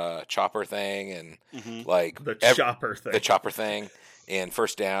Chiefs chopper thing and Mhm. like The chopper thing. the chopper thing and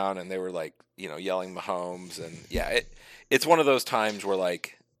first down, and they were like yelling Mahomes, and it's one of those times where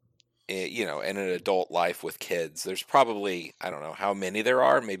like in an adult life with kids, there's probably, I don't know how many there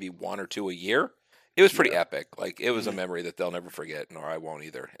are, maybe 1 or 2 a year. It was pretty epic. Like, it was a memory that they'll never forget, nor I won't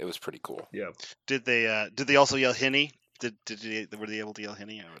either. It was pretty cool. Yeah. Did they also yell Henny? Were they able to yell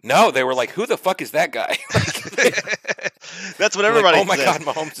Henny? No, they were like, "Who the fuck is that guy?" That's what Like, everybody. oh my says. god,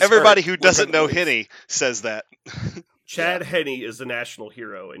 Mahomes! Is Everybody hurt. who We're doesn't gonna know lose." Henny says that. Chad Henne is a national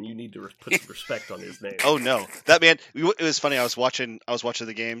hero, and you need to put some respect on his name. Oh no, that man! It was funny. I was watching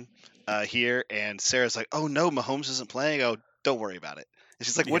the game here, and Sarah's like, "Oh no, Mahomes isn't playing." Oh, don't worry about it. And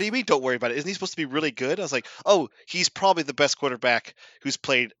she's like, "What do you mean, don't worry about it? Isn't he supposed to be really good?" I was like, "Oh, he's probably the best quarterback who's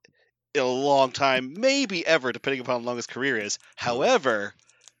played in a long time, maybe ever, depending upon how long his career is. However,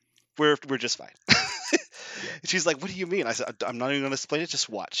 we're just fine." And she's like, "What do you mean?" I said, "I'm not even going to explain it. Just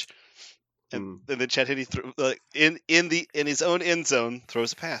watch." And then Chad Henne in his own end zone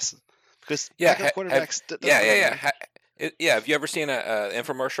throws a pass because backup quarterbacks. Have you ever seen an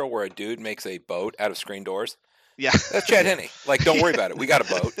infomercial where a dude makes a boat out of screen doors? Yeah, That's Chad Henne. Like, don't worry about it. We got a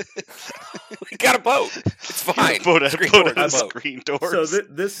boat. We got a boat. It's fine. Boat out Screen of doors, boat. screen doors.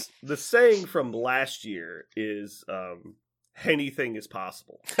 So the saying from last year is anything is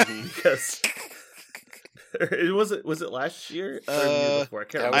possible because was it last year or the year before? I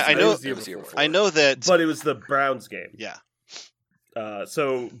can't remember. I know It was the year before. I know that. But it was the Browns game. Yeah.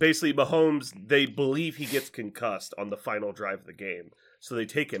 So basically, Mahomes, they believe he gets concussed on the final drive of the game, so they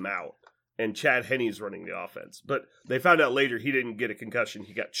take him out, and Chad Henne's running the offense. But they found out later he didn't get a concussion;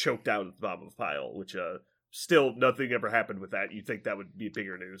 he got choked out at the bottom of the pile, which still nothing ever happened with that. You'd think that would be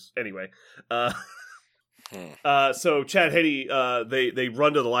bigger news, anyway. So Chad Henne, they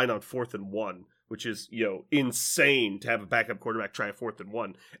run to the line on 4th and 1. Which is, insane to have a backup quarterback try a 4th and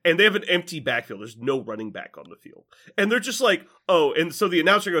 1. And they have an empty backfield. There's no running back on the field. And they're just like, oh, and so the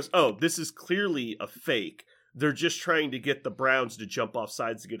announcer goes, oh, this is clearly a fake. They're just trying to get the Browns to jump off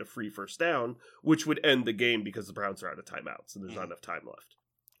sides to get a free first down, which would end the game because the Browns are out of timeouts and there's not enough time left.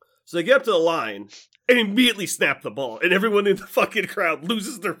 So they get up to the line and immediately snap the ball, and everyone in the fucking crowd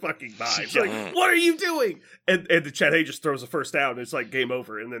loses their fucking minds. Like, what are you doing? And the Chad Hay just throws a first down, and it's like game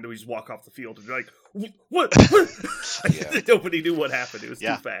over, and then we just walk off the field, and they're like, what? Nobody knew what happened. It was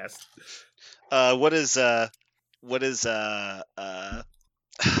too fast.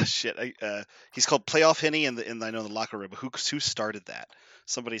 He's called Playoff Henny in the locker room. Who started that?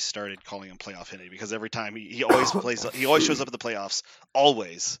 Somebody started calling him Playoff Henny because every time he always plays, he always shows up at the playoffs,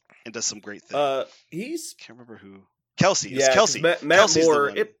 always, and does some great thing. Can't remember who. Kelsey. Yeah, Kelsey. Matt Kelsey's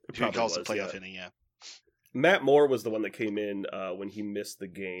Moore. Who calls him Playoff Henny. Yeah. Matt Moore was the one that came in when he missed the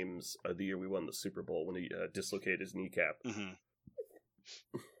games the year we won the Super Bowl when he dislocated his kneecap.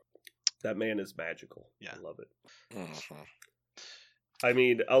 Mm-hmm. That man is magical. Yeah. I love it. Mm-hmm. I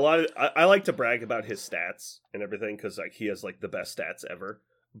mean, I like to brag about his stats and everything because like he has like the best stats ever.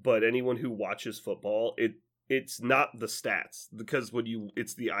 But anyone who watches football, it's not the stats because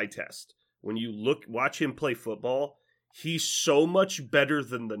it's the eye test. When you watch him play football, he's so much better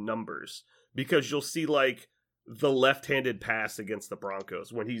than the numbers because you'll see like the left-handed pass against the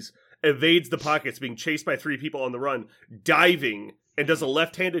Broncos when he's evades the pockets, being chased by 3 people on the run, diving and does a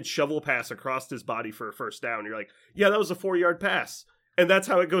left-handed shovel pass across his body for a first down. You're like, yeah, that was a 4-yard pass. And that's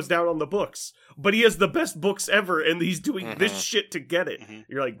how it goes down on the books. But he has the best books ever, and he's doing this shit to get it. Mm-hmm.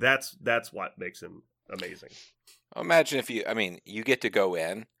 You're like, that's what makes him amazing. Imagine if you get to go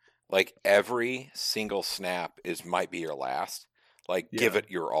in, like every single snap might be your last. Like, give it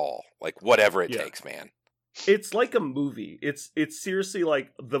your all. Like, whatever it takes, man. It's like a movie. It's seriously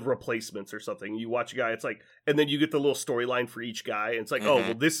like The Replacements or something. You watch a guy, it's like, and then you get the little storyline for each guy, and it's like, oh,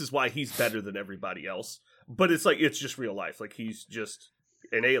 well, this is why he's better than everybody else. But it's like, it's just real life. Like, he's just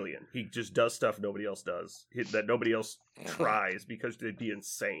an alien. He just does stuff nobody else does, that nobody else tries because they'd be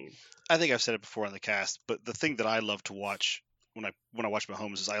insane. I think I've said it before on the cast, but the thing that I love to watch when I watch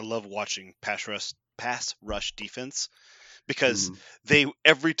Mahomes is I love watching pass rush defense because they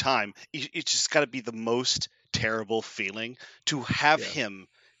every time it's just got to be the most terrible feeling to have him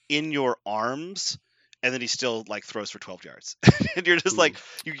in your arms. And then he still like throws for 12 yards, and you're just like,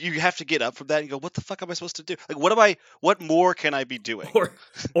 you have to get up from that and go, what the fuck am I supposed to do? Like, what more can I be doing?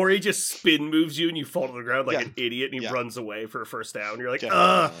 Or he just spin moves you and you fall to the ground like an idiot, and he runs away for a first down. You're like,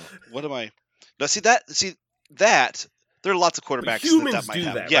 what am I? No, see that. There are lots of quarterbacks humans that might do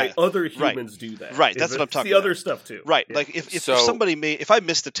have. that, right? Other humans do that, right? That's what I'm talking about. The other stuff too, right? Yeah. Like if I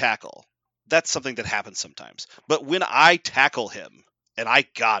missed a tackle, that's something that happens sometimes. But when I tackle him. And I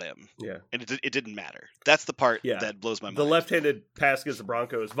got him. Yeah. And it didn't matter. That's the part that blows my mind. The left-handed pass against the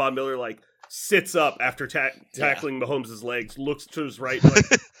Broncos, Von Miller, like, sits up after tackling Mahomes' legs, looks to his right, like,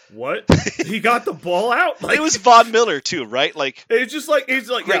 what? He got the ball out? Like, it was Von Miller, too, right? Like, it's just like, he's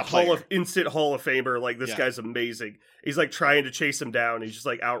like instant Hall of Famer. Like, this guy's amazing. He's, like, trying to chase him down. He just,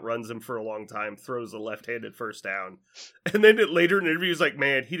 like, outruns him for a long time, throws a left-handed first down. And then later in the interview, he's like,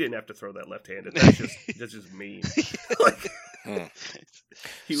 man, he didn't have to throw that left-handed. That's just mean. Like...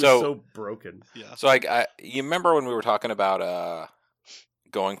 He was so broken. Yeah. So you remember when we were talking about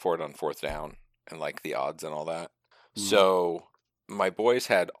going for it on 4th down and like the odds and all that? So my boys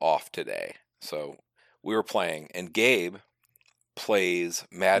had off today. So we were playing, and Gabe plays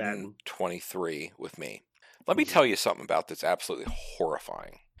Madden 23 with me. Let me tell you something about this absolutely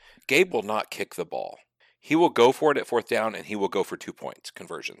horrifying. Gabe will not kick the ball. He will go for it at 4th down, and he will go for 2 points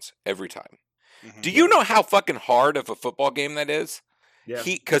conversions every time. Mm-hmm. Do you know how fucking hard of a football game that is? Yeah,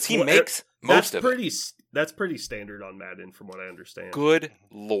 because he makes most of it. That's pretty standard on Madden, from what I understand. Good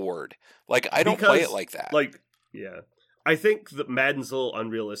lord! Like I don't play it like that. Like, yeah, I think that Madden's a little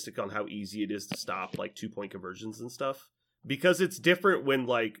unrealistic on how easy it is to stop like 2-point conversions and stuff. Because it's different when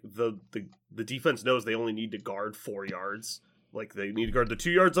like the defense knows they only need to guard 4 yards. Like they need to guard the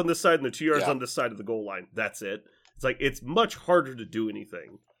 2 yards on this side and the 2 yards on this side of the goal line. That's it. It's like it's much harder to do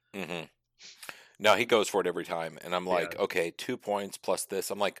anything. Mm-hmm. No, he goes for it every time. And I'm like, okay, 2 points plus this.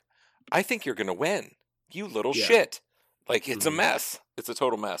 I'm like, I think you're going to win. You little shit. Like, it's a mess. It's a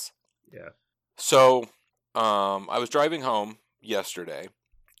total mess. Yeah. So, I was driving home yesterday,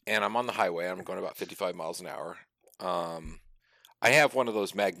 and I'm on the highway. I'm going about 55 miles an hour. I have one of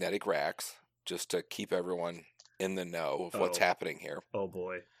those magnetic racks just to keep everyone in the know of what's happening here. Oh,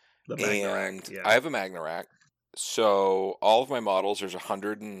 boy. The Magna rack. I have a Magna rack. So all of my models, there's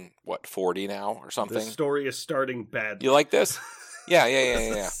 140 now or something. The story is starting badly. You like this? Yeah.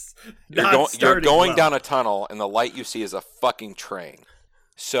 You're going down a tunnel, and the light you see is a fucking train.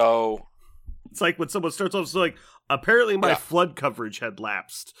 So it's like when someone starts off, it's like, apparently my flood coverage had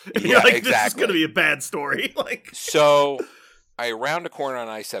lapsed. And yeah, you're like, exactly. This is going to be a bad story. Like, so I round a corner on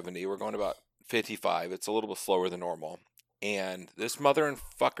I-70. We're going about 55. It's a little bit slower than normal. and this mother and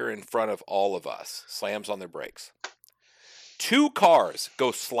fucker in front of all of us slams on their brakes. 2 cars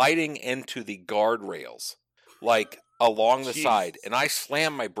go sliding into the guardrails, like along the side, and I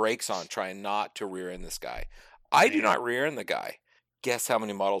slam my brakes on, trying not to rear end this guy. I do not rear end the guy. Guess how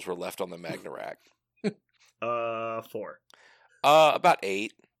many models were left on the Magna rack? 4. About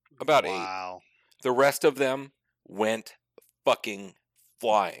 8. About 8. Wow. The rest of them went fucking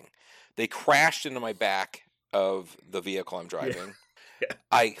flying. They crashed into my back of the vehicle I'm driving. Yeah.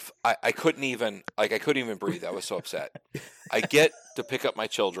 I couldn't even breathe. I was so upset. I get to pick up my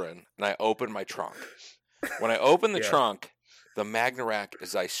children and I open my trunk. When I open the trunk, the Magna rack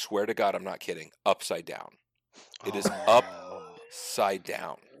is, I swear to God, I'm not kidding, upside down. It is upside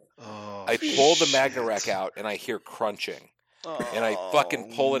down. Oh, I pull the Magna rack out and I hear crunching. And I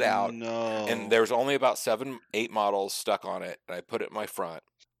fucking pull it out. No. And there's only about 7-8 models stuck on it. And I put it in my front.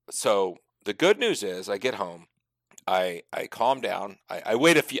 So the good news is I get home. I calm down. I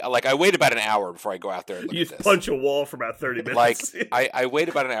wait I wait about an hour before I go out there and look You at this. punch a wall for about 30 minutes. Like, I wait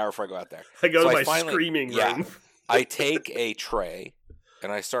about an hour before I go out there. I go So to my screaming room. I take a tray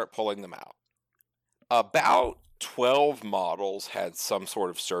and I start pulling them out. About 12 models had some sort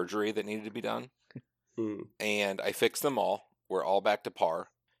of surgery that needed to be done. And I fixed them all. We're all back to par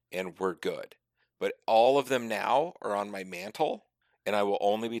and we're good. But all of them now are on my mantle. And I will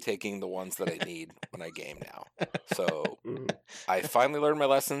only be taking the ones that I need when I game now. So I finally learned my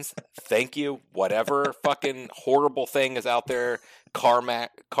lessons. Thank you. Whatever fucking horrible thing is out there, karma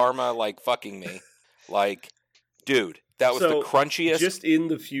like fucking me. Like, dude, that was the crunchiest. Just in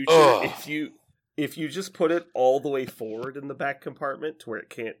the future, if you just put it all the way forward in the back compartment to where it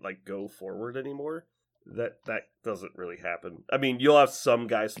can't like go forward anymore, that doesn't really happen. I mean, you'll have some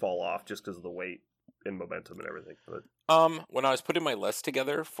guys fall off just because of the weight and momentum and everything, but when I was putting my list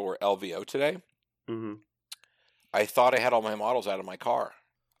together for LVO today, I thought I had all my models out of my car.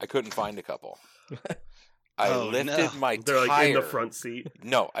 I couldn't find a couple. I lifted my tire. They're like in the front seat.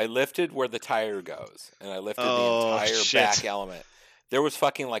 No, I lifted where the tire goes, and I lifted the entire back element. There was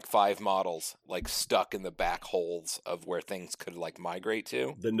fucking like 5 models like stuck in the back holes of where things could like migrate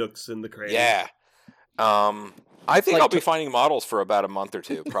to. The nooks and the crannies. Yeah. I think I'll be finding models for about a month or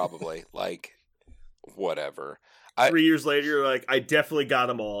 2, probably. Like, whatever. 3 years later, you're like, I definitely got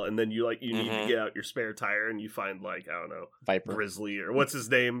them all, and then you need to get out your spare tire, and you find like, I don't know, Viper, Grizzly, or what's his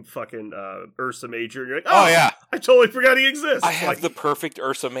name, fucking Ursa Major, and you're like, oh yeah, I totally forgot he exists. I have the perfect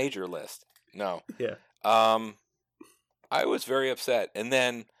Ursa Major list. No, yeah. I was very upset, and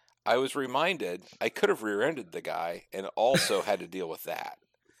then I was reminded I could have rear-ended the guy, and also had to deal with that.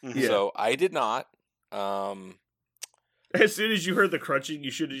 Yeah. So I did not. As soon as you heard the crunching,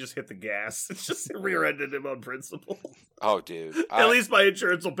 you should have just hit the gas. It's just rear-ended him on principle. Oh, dude! At least my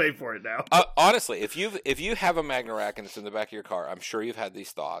insurance will pay for it now. Honestly, if you have a Magna rack and it's in the back of your car, I'm sure you've had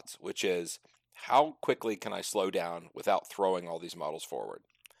these thoughts, which is, how quickly can I slow down without throwing all these models forward?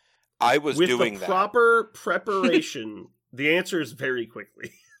 I was With doing the that. proper preparation, the answer is very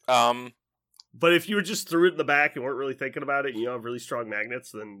quickly. But if you were just threw it in the back and weren't really thinking about it, and you have really strong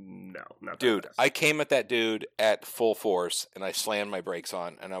magnets, then no, not that dude. fast. I came at that dude at full force, and I slammed my brakes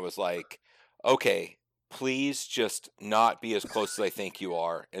on, and I was like, "Okay, please just not be as close as I think you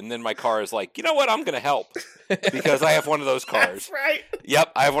are." And then my car is like, "You know what? I'm going to help because I have one of those cars." That's right.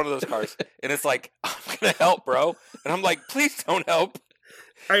 Yep, I have one of those cars, and it's like, "I'm going to help, bro," and I'm like, "Please don't help."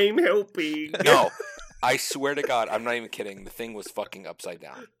 I'm helping. No, I swear to God, I'm not even kidding. The thing was fucking upside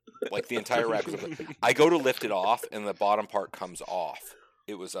down. Like, the entire rack was upside. I go to lift it off, and the bottom part comes off.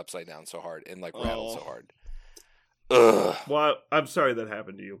 It was upside down so hard and, like, rattled so hard. Ugh. Well, I'm sorry that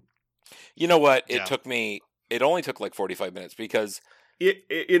happened to you. You know what? It only took, like, 45 minutes because...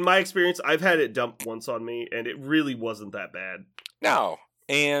 In my experience, I've had it dump once on me, and it really wasn't that bad. No.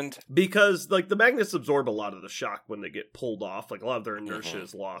 And... Because, like, the magnets absorb a lot of the shock when they get pulled off. Like, a lot of their inertia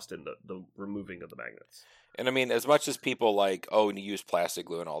is lost in the removing of the magnets. And I mean, as much as people like, and you use plastic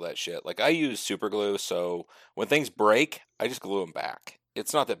glue and all that shit, like I use super glue, so when things break, I just glue them back.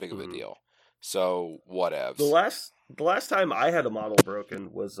 It's not that big of a deal. So, whatevs. The last time I had a model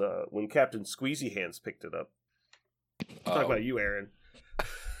broken was when Captain Squeezy Hands picked it up. Talk about you, Aaron.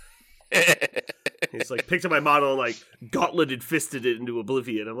 He's like, picked up my model and like gauntleted fisted it into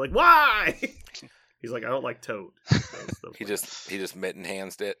oblivion. I'm like, why? He's like, I don't like Toad. He just mitten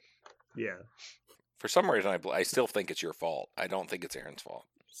handsed it. Yeah. For some reason, I still think it's your fault. I don't think it's Aaron's fault.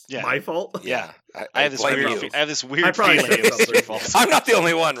 Yeah. My fault? Yeah. I have this weird probably feeling it's your fault. I'm not the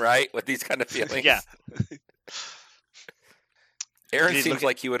only one, right? With these kind of feelings. Yeah. Aaron seems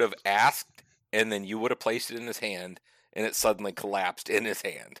like he would have asked, and then you would have placed it in his hand, and it suddenly collapsed in his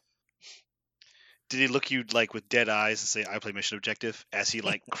hand. Did he look you like with dead eyes and say, "I play mission objective"? As he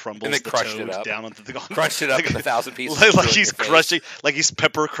like crumbles And then the crushed it toad up. down onto the ground, Crunched it up in 1,000 pieces. like, and threw like it in he's your face. crushing, like he's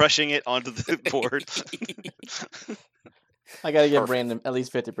pepper crushing it onto the board. I gotta give Perfect. Brandon at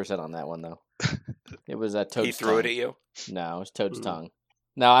least 50% on that one though. It was a Toad's He threw tongue. it at you. No, it was Toad's Mm. tongue.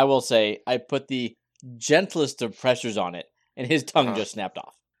 Now I will say I put the gentlest of pressures on it, and his tongue Uh-huh. just snapped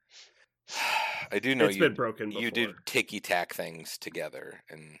off. I do know It's you. been broken before. You do ticky tack things together,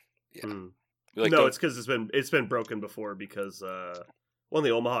 and yeah. Mm. You like no, don't- it's because it's been broken before because one of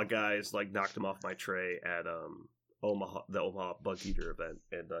the Omaha guys like knocked him off my tray at the Omaha Bug Eater event,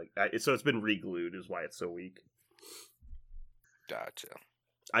 and so it's been re-glued is why it's so weak. Gotcha.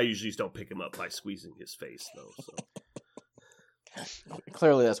 I usually just don't pick him up by squeezing his face though. So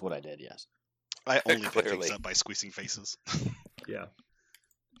Clearly, that's what I did. Yes. I only pick things Clearly. up by squeezing faces. yeah.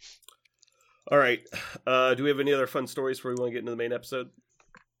 All right. Do we have any other fun stories before we want to get into the main episode?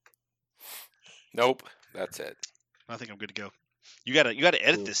 Nope. That's it. I think I'm good to go. You gotta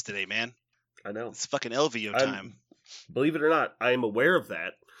edit Cool. this today, man. I know. It's fucking LVO I'm- time. Believe it or not, I am aware of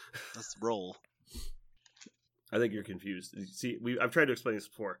that. Let's roll. I think you're confused. See, I've tried to explain this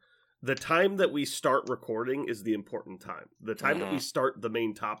before. The time that we start recording is the important time. The time that we start the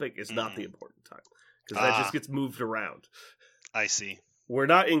main topic is not the important time. Because that Ah. just gets moved around. I see. We're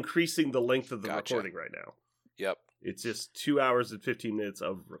not increasing the length of the Gotcha. recording right now. Yep. It's just 2 hours and 15 minutes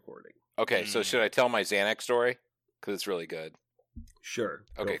of recording. Okay, so Mm. should I tell my Xanax story? Because it's really good. Sure.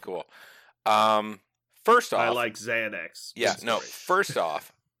 go Okay, for it. cool. First off, I like Xanax. yeah, Good no. story. First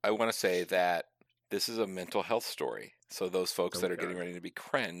off, I want to say that this is a mental health story. So those folks Oh, that are God. getting ready to be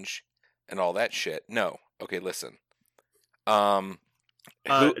cringe and all that shit, no. Okay, listen.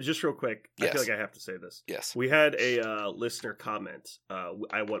 Just real quick, I Yes. feel like I have to say this. Yes. We had a listener comment.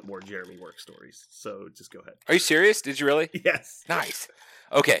 I want more Jeremy work stories. So just go ahead. Are you serious? Did you really? Yes. Nice.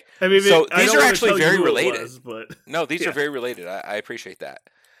 Okay. I mean, So I these don't are wanna actually tell you very who it related. was, but No, these Yeah. are very related. I appreciate that.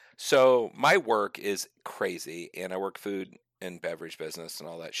 So my work is crazy, and I work food and beverage business and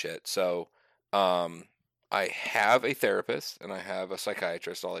all that shit. So I have a therapist and I have a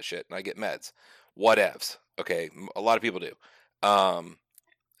psychiatrist and all that shit, and I get meds. Whatevs. Okay, a lot of people do.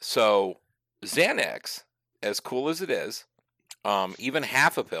 So Xanax, as cool as it is, even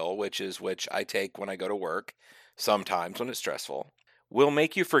half a pill, which I take when I go to work, sometimes when it's stressful, will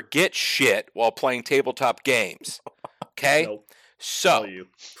make you forget shit while playing tabletop games. Okay? nope. So, Tell you.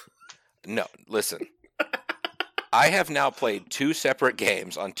 no, listen. I have now played 2 separate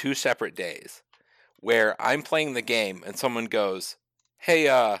games on 2 separate days where I'm playing the game and someone goes, "Hey,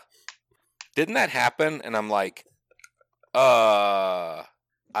 didn't that happen?" And I'm like, I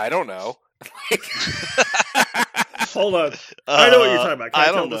don't know. Hold on. I know what you're talking about. Can I,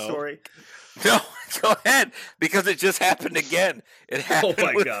 tell don't the know. story? No, go ahead, because it just happened again. It happened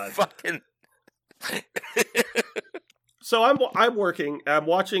my with God. fucking. So I'm working. I'm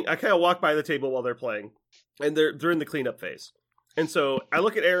watching. I kind of walk by the table while they're playing, and they're in the cleanup phase. And so I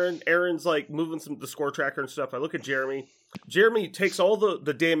look at Aaron. Aaron's like moving the score tracker and stuff. I look at Jeremy. Jeremy takes all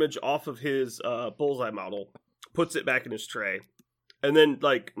the damage off of his bullseye model, puts it back in his tray, and then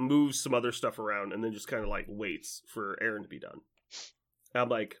like moves some other stuff around, and then just kind of like waits for Aaron to be done. I'm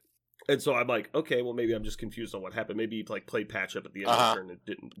like, okay, well maybe I'm just confused on what happened. Maybe he like played patch up at the end of the turn and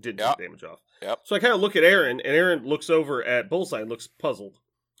didn't Yep. take damage off. Yep. So I kind of look at Aaron, and Aaron looks over at Bullseye and looks puzzled.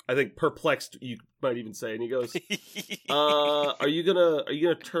 I think perplexed, you might even say, and he goes, "Are you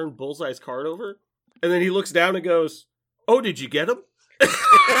gonna turn Bullseye's card over?" And then he looks down and goes, "Oh, did you get him?"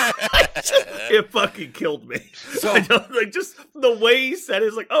 It fucking killed me. So- I don't, like just the way he said it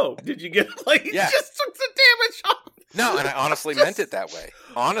is like, "Oh, did you get him?" Like he Yeah. just took the damage off. No, and I honestly meant it that way.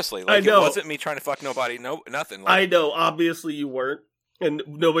 Honestly, like I know. it wasn't me trying to fuck nobody. No, nothing. I Like, know, obviously you weren't, and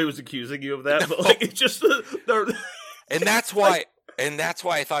nobody was accusing you of that. But like, it's just and that's why. And that's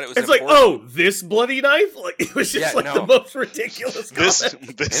why I thought it was. It's like, important. oh, this bloody knife? Like it was just Yeah, like no. the most ridiculous This,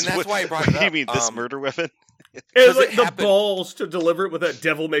 comment. this And that's what- why I brought it You up. mean this murder weapon? It was 'Cause like it the happened- balls to deliver it with that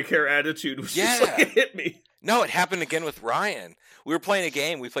devil may care attitude was just Yeah. like, it hit me. No, it happened again with Ryan. We were playing a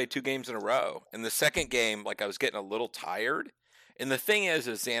game. We played 2 games in a row. And the second game, like I was getting a little tired. And the thing is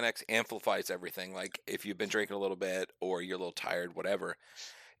Xanax amplifies everything. Like if you've been drinking a little bit or you're a little tired, whatever.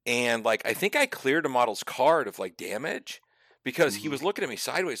 And like I think I cleared a model's card of like damage because he was looking at me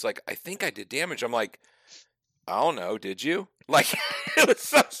sideways like, I think I did damage. I'm like, I don't know. Did you? Like it was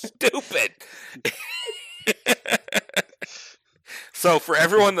so stupid. So for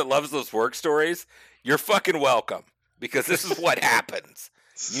everyone that loves those work stories, you're fucking welcome because this is what happens.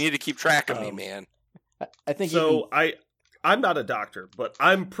 You need to keep track of me, man. I think So I I'm not a doctor, but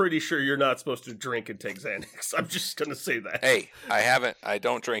I'm pretty sure you're not supposed to drink and take Xanax. I'm just gonna say that. Hey, I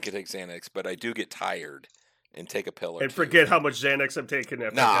don't drink and take Xanax, but I do get tired and take a pill or And two. forget how much Xanax I've taken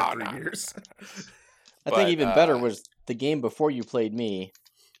after I've had 3 years. I think even better was the game before you played me.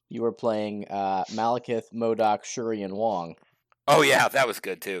 You were playing Malekith, MODOK, Shuri, and Wong. Oh yeah, that was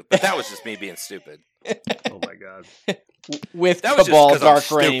good too. But that was just me being stupid. Oh my god. With That was just Cabal, 'cause I'm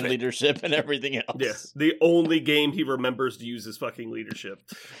Dark Reign stupid. leadership, and everything else. Yeah, the only game he remembers to use is fucking leadership.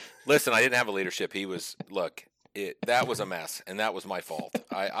 Listen, I didn't have a leadership. He was that was a mess, and that was my fault.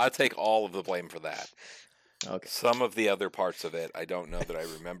 I take all of the blame for that. Okay. Some of the other parts of it, I don't know that I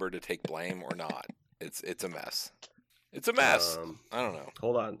remember to take blame or not. It's a mess. It's a mess. I don't know.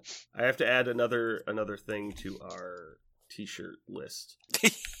 Hold on, I have to add another thing to our T-shirt list.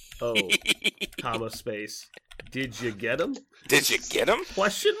 Oh, comma space. Did you get him? Did you get him?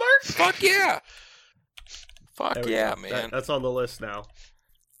 Question mark? Fuck yeah. Fuck There we yeah, go. man. That's on the list now.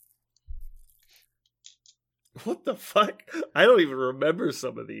 What the fuck? I don't even remember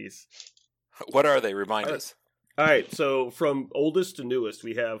some of these. What are they? Remind us. All right, so from oldest to newest,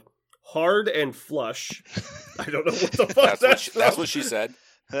 we have hard and flush. I don't know what the fuck That's what she said.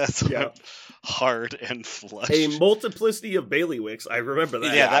 That's Yeah. what hard and flush. A multiplicity of bailiwicks. I remember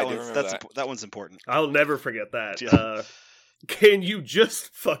that. yeah, I that do one's remember that. that one's important. I'll never forget that. Yeah. Can you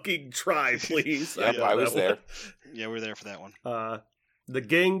just fucking try, please? Yep, know I was that there. Yeah, we're there for that one. one. The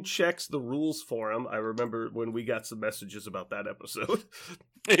gang checks the rules for him. I remember when we got some messages about that episode.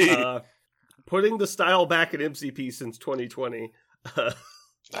 Putting the style back in MCP since 2020.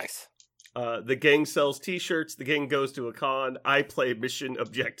 Nice. The gang sells T-shirts. The gang goes to a con. I play mission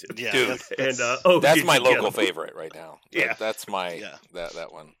objective. Yeah, Dude. And That's did my you get local 'em? favorite right now. Yeah. That's my Yeah.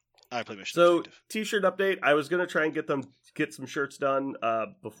 that one. I play Mission So Objective. T-shirt update. I was gonna try and get some shirts done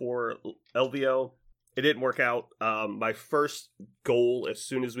before LVO. It didn't work out. My first goal as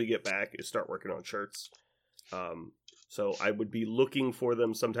soon as we get back is start working on shirts. So I would be looking for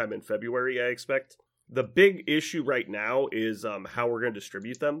them sometime in February, I expect. The big issue right now is how we're going to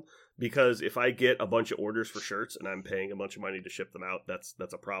distribute them, because if I get a bunch of orders for shirts and I'm paying a bunch of money to ship them out, that's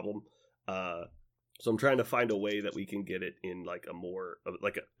a problem. So I'm trying to find a way that we can get it in like a more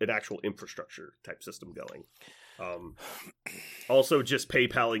an actual infrastructure type system going. Also, just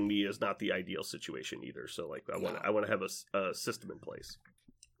PayPaling me is not the ideal situation either. So like I want to have a system in place.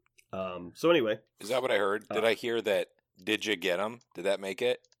 So anyway, Is that what I heard? Did I hear that? Did you get them? Did that make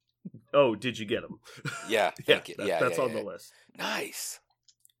it? oh, did you get them? Yeah. Thank you. Yeah. that's yeah, on yeah. the list. Nice.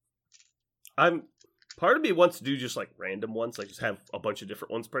 Part of me wants to do just like random ones, like just have a bunch of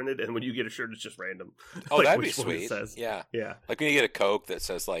different ones printed, and when you get a shirt, it's just random. Oh, Like, that'd be which one it sweet. says. Yeah. Yeah. Like when you get a Coke that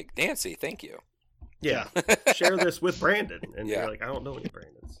says like Nancy, thank you. Yeah. Share this with Brandon. And Yeah. you're like, I don't know any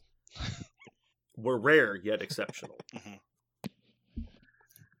Brandons. We're rare yet exceptional. Mhm.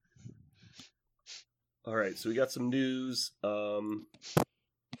 All right, so we got some news. Does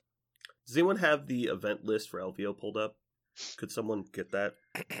anyone have the event list for LVO pulled up? Could someone get that?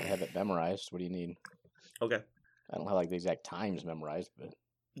 I have it memorized. What do you need? Okay. I don't have like the exact times memorized, but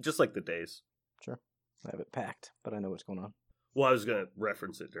Just like the days. sure. I have it packed, but I know what's going on. Well, I was going to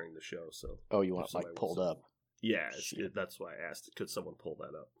reference it during the show, so. Oh, you want If it like somebody pulled wants up? Yeah, that's why I asked. Could someone pull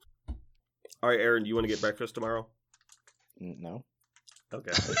that up? All right, Aaron, do you want to get breakfast tomorrow? No.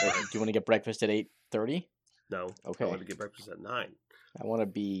 Okay. Do you want to get breakfast at 8:30? No. Okay. I want to get breakfast at 9. I want to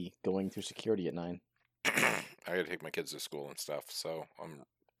be going through security at 9. I gotta take my kids to school and stuff, so I'm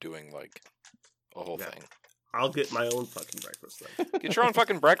doing like a whole Yeah. thing. I'll get my own fucking breakfast then. Get your own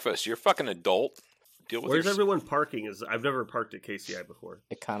fucking breakfast. You're a fucking adult. Deal with Where's your... everyone parking? I've never parked at KCI before.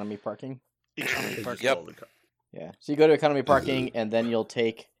 Economy parking. Economy They park. just Yep. call it the Yeah. So you go to economy parking, and then you'll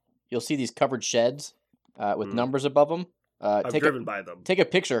see these covered sheds with Mhm. numbers above them. I've driven by them. Take a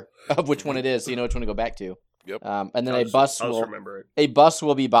picture of which one it is, so you know which one to go back to. Yep. And then I'll a bus I'll just will remember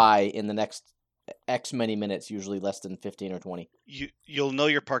it. be by in the next X many minutes, usually less than 15 or 20. You'll know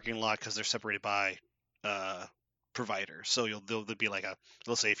your parking lot because they're separated by provider. So they'll be like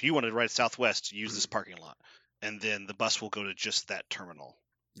they'll say if you want to ride Southwest, use this parking lot, and then the bus will go to just that terminal.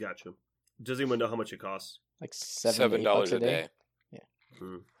 Gotcha. Does anyone know how much it costs? Like $7 $7 a day.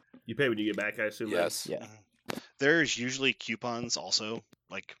 You pay when you get back, I assume. then? Yes. Yeah. There's usually coupons also.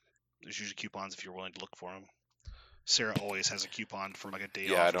 Like there's usually coupons if you're willing to look for them. Sarah always has a coupon for like a day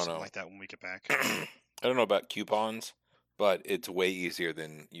Yeah, off I or don't something know. like that when we get back. I don't know about coupons, but it's way easier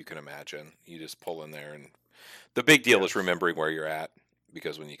than you can imagine. You just pull in there, and the big deal is remembering where you're at,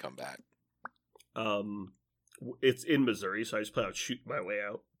 because when you come back. It's in Missouri, so I just plan on shooting my way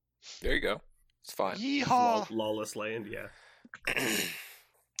out. There you go. It's fine. Yeehaw! Lawless land, yeah. Okay,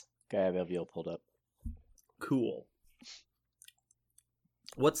 I have LVO pulled up. Cool.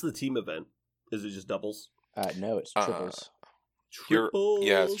 What's the team event? Is it just doubles? No, it's triples. Triples?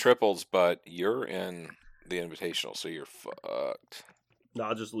 Yeah, it's triples, but you're in the invitational, so you're fucked. No,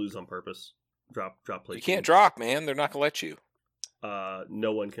 I'll just lose on purpose. Drop play. You can't drop, man. They're not gonna let you.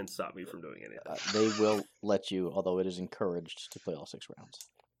 No one can stop me from doing anything. They will let you, although it is encouraged to play all 6 rounds.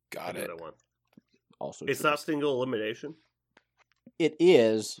 Got it. I want. Also, It's not single elimination. It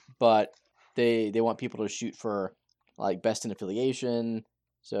is, but they want people to shoot for like best in affiliation.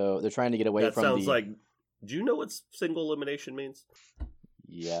 So they're trying to get away That from sounds the. like. Do you know what single elimination means?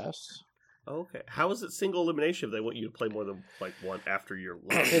 Yes. Okay. How is it single elimination if they want you to play more than like one after your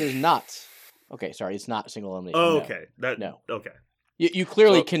loss? It is not. Okay, sorry, it's not single elimination. Oh, no. okay. No. Okay. You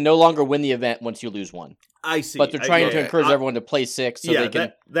clearly So- can no longer win the event once you lose one. I see. But they're trying to yeah. encourage everyone to play 6 so yeah, they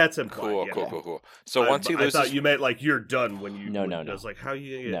can. that's implied. Cool, yeah. cool. So once he I loses, thought you meant like you're done when you. No. I was like, how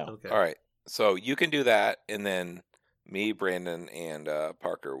you gonna get? No. Okay. all right. So you can do that, and then me, Brandon, and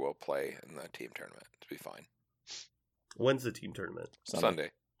Parker will play in the team tournament. To be fine. When's the team tournament? Sunday.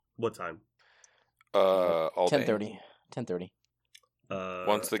 What time? All day. 10:30. 10:30.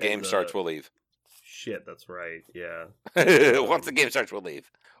 Once the game starts, we'll leave. Shit, that's right. Yeah. Once the game starts, we'll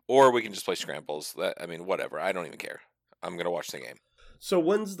leave. Or we can just play scrambles. Whatever. I don't even care. I'm gonna watch the game. So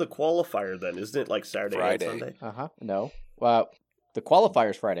when's the qualifier then? Isn't it like Saturday Friday. and Sunday? No. Well, the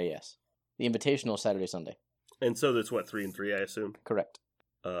qualifier's Friday, yes. The invitational is Saturday, Sunday. And so that's what 3 and 3, I assume. Correct.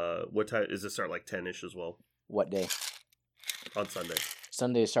 What time does it start? Like 10ish as well What day? on Sunday.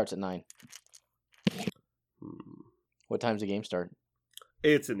 Sunday starts at 9. Hmm. What time's the game start?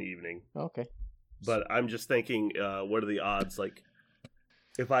 It's in the evening, Okay. but I'm just thinking, what are the odds? Like,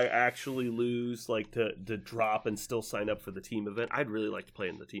 if I actually lose, like to drop and still sign up for the team event, I'd really like to play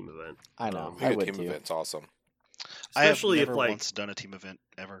in the team event. I know. I I think a would team too. event's awesome. Especially I if have never like, once done a team event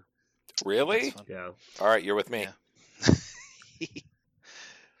ever. Really? That's fun. yeah, All right, you're with me. Yeah.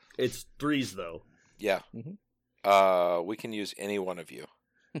 it's 3s though. Yeah. Mhm. We can use any one of you.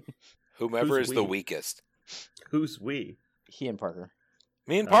 Whomever Who's is the we? weakest. Who's we? He and Parker.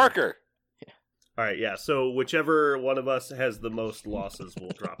 Me and Oh. Parker. All right, yeah. So whichever one of us has the most losses will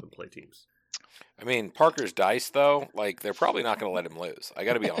drop and play teams. I mean, Parker's dice though, like they're probably not going to let him lose. I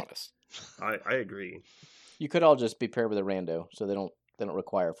got to be honest. I agree. You could all just be paired with a rando, so they don't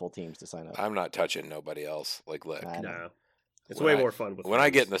require full teams to sign up. I'm not touching nobody else. Like, look, I know. No, it's When way I- more fun with when I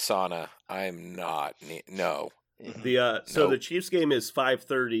get in friends. the sauna, I'm not. No, The so Nope. the Chiefs game is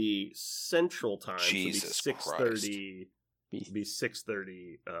 5:30 Central Time. Jesus so it'd be 6:30. Be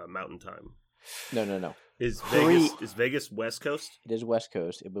 6:30 Mountain Time. No. Is Three- Vegas West Coast? It is West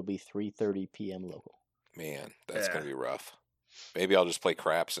Coast. It will be 3:30 p.m. local. man, that's Yeah. going to be rough. Maybe I'll just play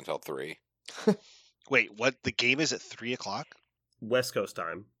craps until 3. Wait, what? The game is at 3:00? West Coast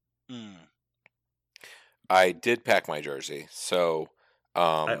time. I did pack my jersey, so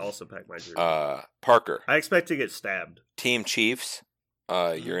I also packed my jersey. Parker, I expect to get stabbed. Team Chiefs.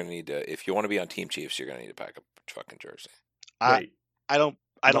 You're gonna need to, if you want to be on Team Chiefs, you're gonna need to pack a fucking jersey. Wait, I don't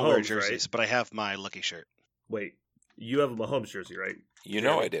wear Mahomes, jerseys, but I have my lucky shirt. wait. You have a Mahomes jersey, right? You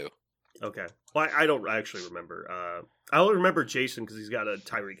know Yeah. I do. Okay. Well, I don't actually remember. I only remember Jason because he's got a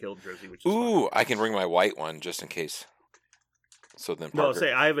Tyreek Hill jersey, which is fun. Ooh, I can bring my white one just in case. So then No, Parker.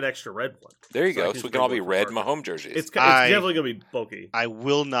 say I have an extra red one. there you so I go. can So we just can all bring be one red for Parker. Mahomes jerseys. It's I- definitely gonna be bulky. I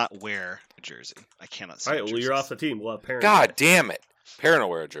will not wear a jersey. I cannot. All right, well, you're off the team. We'll have parents. God damn it. Parent will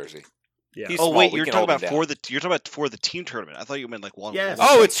wear a jersey. Yeah. He's Oh small, wait, we you're can talking hold him about for the team tournament. I thought you meant like one. Yes.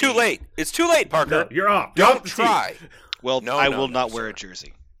 Oh, it's too late. It's too late, Parker. No, you're off. You're Don't off the team. try. Well, No, I no, will no, not wear sir. a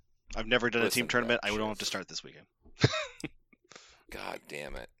jersey. I've never done a Listen team to tournament. that I don't have shit. to start this weekend. God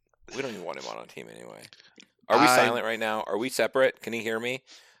damn it. We don't even want him on a team anyway. Are we I- silent right now? Are we separate? Can he hear me?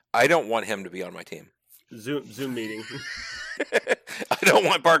 I don't want him to be on my team. Zoom meeting. I don't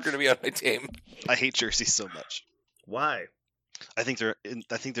want Parker to be on my team. I hate jerseys so much. Why? I think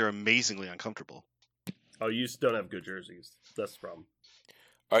they're amazingly uncomfortable. Oh, you just don't have good jerseys. That's the problem.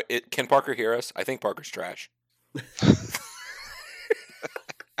 Can Parker hear us? I think Parker's trash.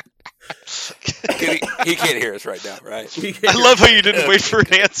 He can't hear us right now, right? I love how you didn't wait for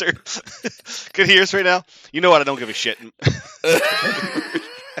an answer. Could he hear us right now? You know what? I don't give a shit.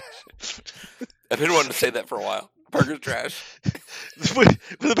 I've been wanting to say that for a while. Parker's trash. But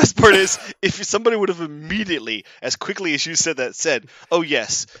the best part is, if somebody would have immediately, as quickly as you said, "Oh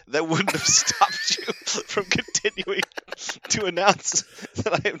yes," that wouldn't have stopped you from continuing to announce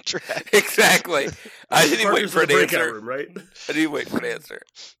that I am trash. Exactly. I didn't even wait Parker's for in an the breakout answer. room, right? I didn't even wait for an answer.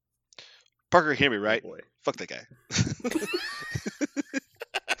 Parker, hear me, right? Oh, boy. Fuck that guy.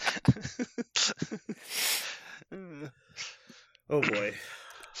 Oh boy.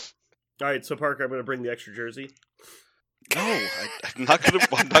 All right, so Parker, I'm going to bring the extra jersey. No,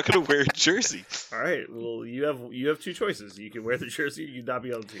 I'm not gonna wear a jersey. All right. Well, you have two choices. You can wear the jersey, or you not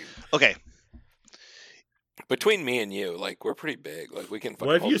be on the team. Okay. Between me and you, like, we're pretty big. Like, we can.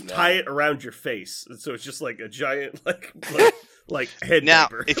 What if you hold them tie down. it around your face, so it's just like a giant like head Now,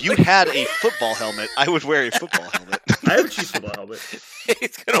 diaper? if you had a football helmet, I would wear a football helmet. I have a Chiefs football helmet.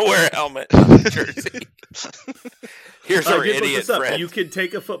 He's gonna wear a helmet, not a jersey. Here's I our did look idiot this up. friend. You can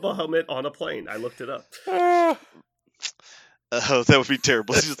take a football helmet on a plane. I looked it up. Oh, that would be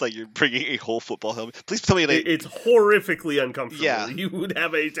terrible. It's just like you're bringing a whole football helmet. Please tell me It's horrifically uncomfortable. Yeah. You would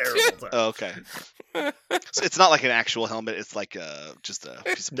have a terrible time. Oh, okay. So it's not like an actual helmet. It's like just a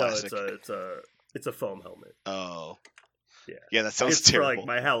piece of No, plastic. it's a foam helmet. Oh. Yeah. Yeah, that sounds It's for terrible. like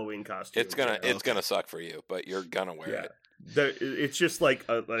my Halloween costume. It's gonna Okay. it's gonna suck for you, but you're gonna wear Yeah. it. It's just like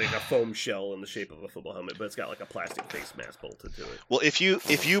a foam shell in the shape of a football helmet, but it's got like a plastic face mask bolted to it. Well, if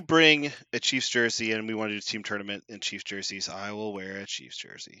you bring a Chiefs jersey and we want to do a team tournament in Chiefs jerseys, I will wear a Chiefs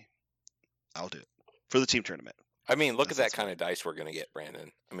jersey. I'll do it for the team tournament. I mean, look That at that sounds kind of dice we're gonna get,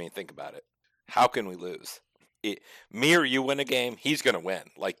 Brandon. I mean, think about it. How can we lose? Me or you win a game, he's gonna win.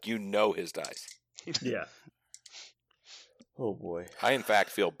 Like, you know his dice. Yeah. Oh boy. I, in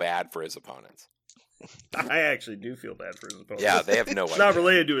fact, feel bad for his opponents. I actually do feel bad for his opponent. Yeah, they have no It's idea. not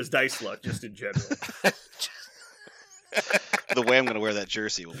related to his dice luck, just in general. The way I'm going to wear that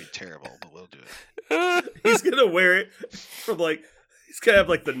jersey will be terrible, but we'll do it. He's gonna wear it from like he's gonna have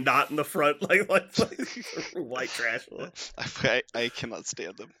like the knot in the front, like white trash. I cannot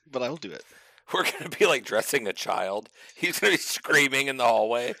stand them, but I will do it. We're gonna be like dressing a child. He's gonna be screaming in the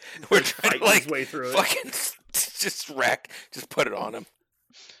hallway. We're trying to Fighting his like way through it. fucking just put it on him.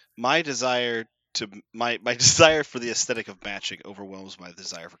 My desire for the aesthetic of matching overwhelms my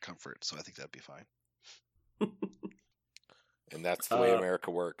desire for comfort, so I think that'd be fine. And that's the way America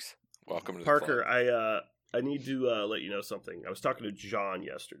works. Welcome to the Parker, club. I need to let you know something. I was talking to John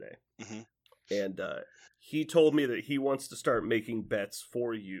yesterday, Mhm. and he told me that he wants to start making bets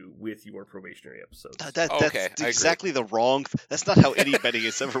for you with your probationary episodes. Okay, I That's agree. exactly the wrong. That's not how any betting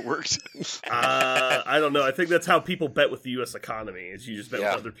has ever worked. I don't know. I think that's how people bet with the U.S. economy. Is you just bet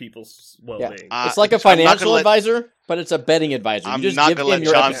Yeah. with other people's well-being. It's like a I'm not financial gonna let- advisor, but it's a betting advisor. You I'm just not give going to him let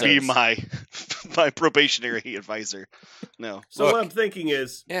your John episodes. be my probationary advisor. No. So Look. what I'm thinking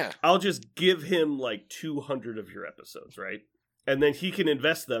is, Yeah. I'll just give him like 200 of your episodes, right? And then he can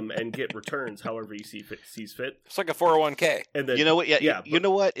invest them and get returns however he sees fit. It's like a 401k. And then You know what? Yeah, yeah. you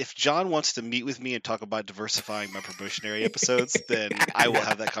know what? If John wants to meet with me and talk about diversifying my probationary episodes, then I will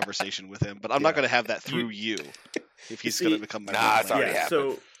have that conversation with him. But I'm not Yeah. going to have that through you. If he's See, going to become my nah, it's boyfriend. already yeah,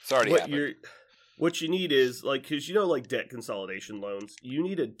 happened. so It's already what happened. what you need is like because you know like debt consolidation loans, you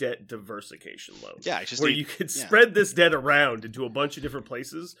need a debt diversification loan. Yeah, I just Where need, you could yeah. spread this debt around into a bunch of different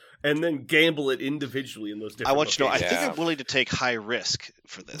places and then gamble it individually in those different I want you to know, I locations. think Yeah. I'm willing to take high risk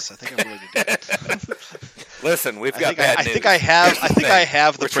for this. I think I'm willing to do it. Listen, we've I got think bad I news. think I have. Here's I the think thing. I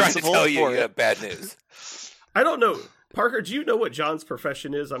have the We're trying to principle tell you for you it. have bad news. I don't know. Parker, do you know what John's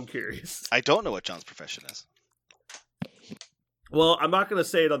profession is? I'm curious. I don't know what John's profession is. Well, I'm not going to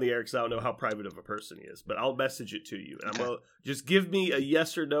say it on the air because I don't know how private of a person he is, but I'll message it to you. And Okay. I'm gonna just give me a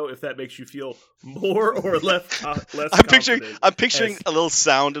yes or no if that makes you feel more or less less I'm picturing confident. I'm picturing as- a little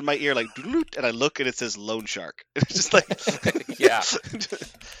sound in my ear like doot, and I look and it says loan shark. It's just like Yeah.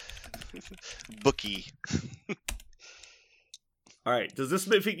 bookie. All right. Does this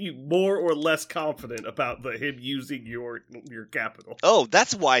make you more or less confident about him using your capital? Oh,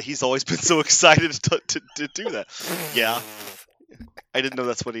 that's why he's always been so excited to do that. Yeah. I didn't know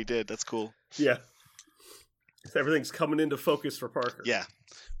that's what he did. That's cool. Yeah. Everything's coming into focus for Parker. Yeah.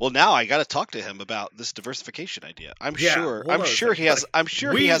 Well, now I got to talk to him about this diversification idea. I'm Yeah, sure. hold I'm on a sure he second. has. I'm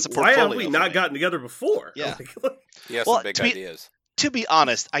sure he has a Why portfolio. have we for not me. gotten together before? Yeah. He has Well, some big to be- ideas. To be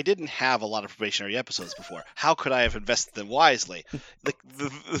honest, I didn't have a lot of probationary episodes before. How could I have invested them wisely? Like,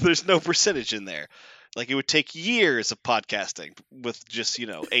 there's no percentage in there. Like, it would take years of podcasting with just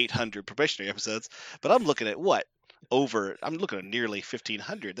 800 probationary episodes. But I'm looking at what? I'm looking at nearly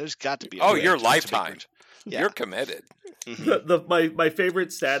 1,500. There's got to be. Oh, way your to make lifetime. it. Yeah. You're committed. Mhm. My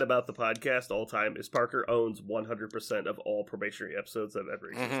favorite stat about the podcast all time is Parker owns 100% of all probationary episodes that have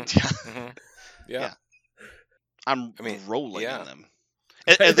ever existed. Mhm. Yeah. Mhm. Yeah. Yeah. I'm I mean, rolling yeah. in them.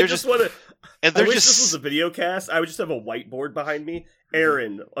 I And they're just just. want to. And I they're wish just. this was a video cast. I would just have a whiteboard behind me.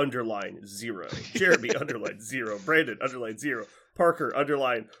 Aaron underline 0. Jeremy underline 0. Brandon underline 0. Parker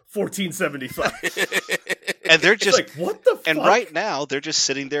underline 1475. And they're It's just. like what the fuck? And right now, they're just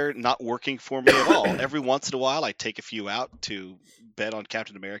sitting there not working for me at all. Every once in a while, I take a few out to bet on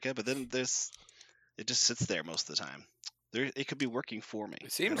Captain America, but then it just sits there most of the time. It could be working for me.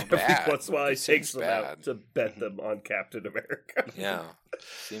 It seems I don't know. bad. That's why he It takes seems them bad. out to bet them on Captain America. Yeah,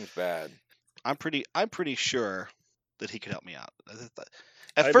 seems bad. I'm pretty sure that he could help me out.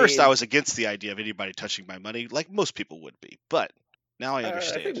 At I first, I mean- was against the idea of anybody touching my money, like most people would be. But now I I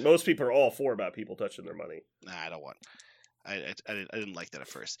understand. think most people are all for about people touching their money. Nah, I don't want. I didn't like that at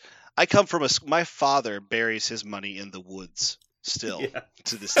first. I come from my father buries his money in the woods still Yeah.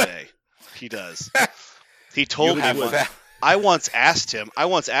 to this day. He does. He You told me have once. fa- I once asked him,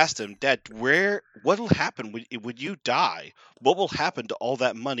 Dad, what will happen when you die? What will happen to all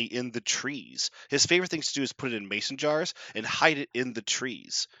that money in the trees? His favorite thing to do is put it in mason jars and hide it in the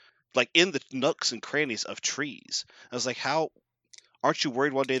trees, like in the nooks and crannies of trees. I was like, how? Aren't you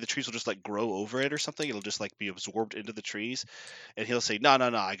worried one day the trees will just like grow over it or something? It'll just like be absorbed into the trees. And he'll say, no,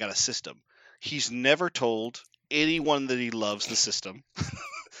 I got a system. He's never told anyone that he loves the system.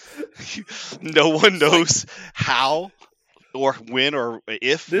 No one knows how or when or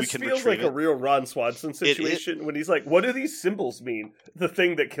if we This can feels retrieve like a it. real Ron Swanson situation when he's like, "What do these symbols mean?" The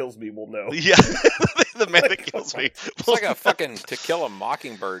thing that kills me will know. Yeah, the man that kills me. It's like a fucking To Kill a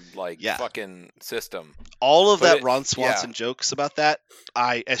Mockingbird Yeah. fucking system. All of But that it- Ron Swanson yeah. jokes about that.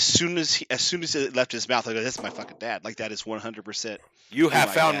 As soon as it left his mouth, I go, "That's my fucking dad." Like that is 100%. You have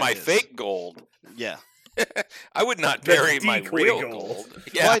my found dad my is. fake gold. Yeah. I would not The bury my decoy real gold. gold.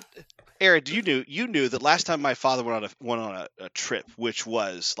 Yeah. What? Aaron, you knew that last time my father went on a trip, which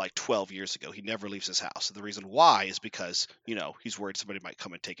was like 12 years ago, he never leaves his house. And the reason why is because, he's worried somebody might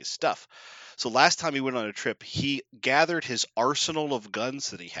come and take his stuff. So last time he went on a trip, he gathered his arsenal of guns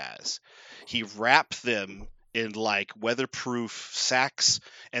that he has. He wrapped them in like weatherproof sacks,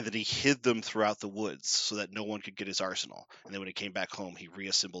 and then he hid them throughout the woods so that no one could get his arsenal. And then when he came back home, he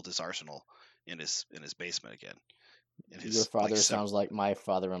reassembled his arsenal in his basement again. Your father sounds like my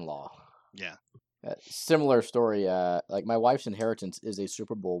father-in-law. Yeah. Similar story. Like my wife's inheritance is a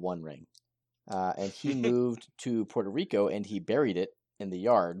Super Bowl I ring, and he moved to Puerto Rico and he buried it in the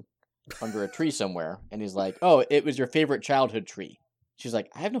yard under a tree somewhere. And he's like, "Oh, it was your favorite childhood tree." She's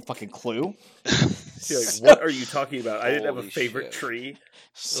like, "I have no fucking clue." She's like, "What are you talking about? I didn't have a Holy favorite shit. tree."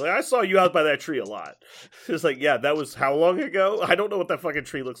 Like, I saw you out by that tree a lot. It's like, yeah, that was how long ago? I don't know what that fucking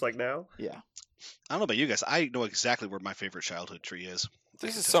tree looks like now. Yeah. I don't know about you guys. I know exactly where my favorite childhood tree is.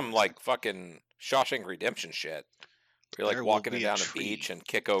 This is some like fucking Shawshank Redemption shit. You're like There will walking be a down a tree. beach and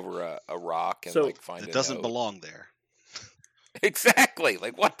kick over a rock and So, like find It a doesn't note. belong there. Exactly.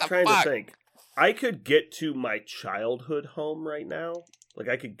 Like what the Trying fuck? to think. I could get to my childhood home right now. Like,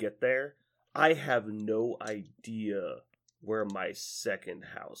 I could get there. I have no idea where my second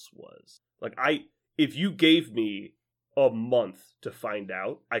house was. Like, if you gave me a month to find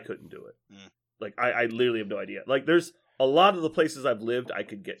out, I couldn't do it. Mm. Like, I literally have no idea. Like, there's a lot of the places I've lived I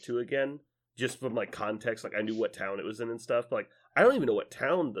could get to again, just from, like, context. Like, I knew what town it was in and stuff. But, like, I don't even know what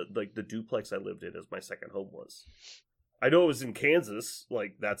town the duplex I lived in as my second home was. I know it was in Kansas.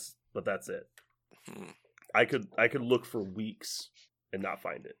 Like, that's it. Hmm. I could look for weeks and not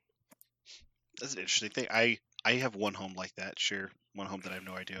find it. That's an interesting thing. I have one home like that. Sure, one home that I have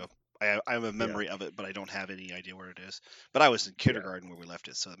no idea. I have a memory of it, but I don't have any idea where it is. But I was in kindergarten when we left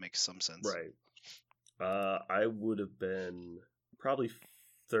it, so that makes some sense. Right. I would have been probably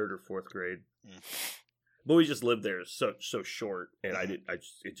third or fourth grade, but we just lived there so short, and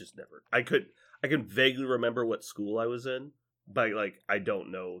it just never. I can vaguely remember what school I was in, but like I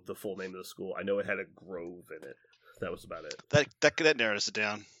don't know the full name of the school. I know it had a grove in it. That was about it. That narrows it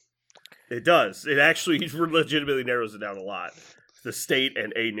down. It does. It actually legitimately narrows it down a lot. The state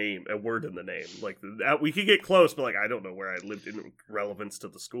and a name, a word in the name. Like we could get close, but like I don't know where I lived in relevance to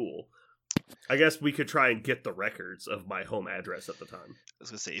the school. I guess we could try and get the records of my home address at the time. I was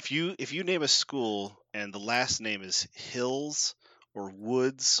gonna say if you name a school and the last name is Hills or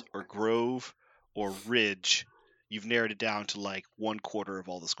Woods or Grove or Ridge, you've narrowed it down to like 1/4 of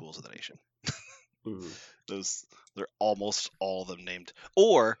all the schools in the nation. Mm-hmm. They're almost all of them named,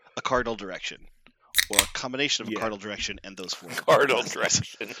 or a cardinal direction, or a combination of a Yeah. cardinal direction and those four. Cardinal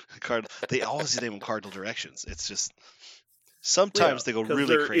direction. They always name them cardinal directions. It's just sometimes they go 'cause really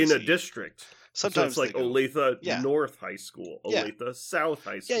they're crazy. in a district. Sometimes so it's like they go, Olathe Yeah. North High School, Yeah. Olathe South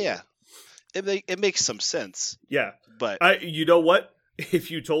High School. yeah. It makes some sense, Yeah. but You know what?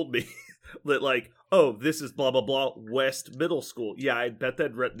 If you told me that, like, oh, this is blah blah blah West Middle School, yeah, I bet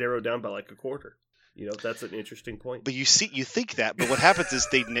that'd narrow down by like a quarter. You know, that's an interesting point. you think that, but what happens is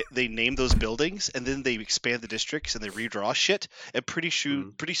they name those buildings and then they expand the districts and they redraw shit, and pretty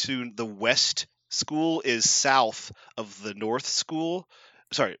soon the West School is south of the North School.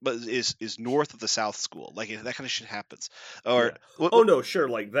 Sorry, but is north of the South School. Like that kind of shit happens. Or Yeah. Oh no, sure,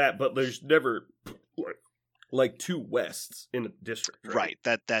 like that, but there's never like 2 Wests in a district, right?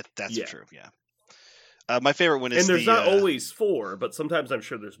 That's Yeah. true. Yeah. My favorite one is And there's not always 4, but sometimes I'm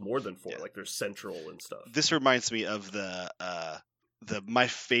sure there's more than 4. Yeah. Like there's Central and stuff. This reminds me of my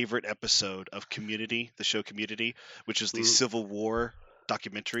favorite episode of Community, the show Community, which is the Civil War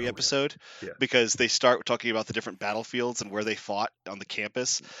documentary episode, because they start talking about the different battlefields and where they fought on the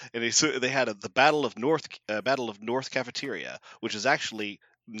campus, and they had the Battle of North Cafeteria, which is actually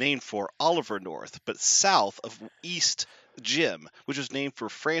named for Oliver North, but south of East Jim, which was named for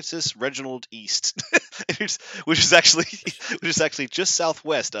Francis Reginald East, which is actually just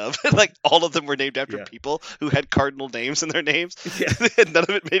southwest of. Like all of them were named after people who had cardinal names in their names, and none of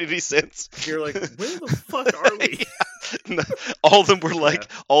it made any sense. You're like, where the fuck are we? All of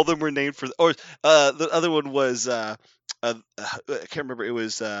them were named for, or the other one was I can't remember. It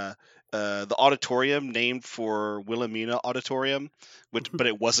was the auditorium named for Wilhelmina Auditorium, but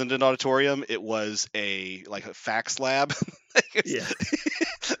it wasn't an auditorium. It was a fax lab. Yeah.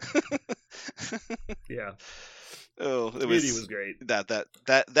 Yeah. Oh, Community was great.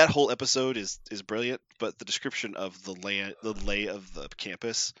 That whole episode is brilliant, but the description of the lay of the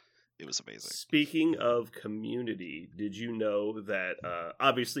campus, it was amazing. Speaking of Community, did you know that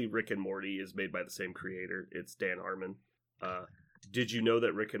obviously Rick and Morty is made by the same creator? It's Dan Harmon. Did you know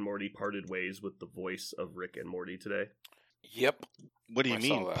that Rick and Morty parted ways with the voice of Rick and Morty today? Yep. What do you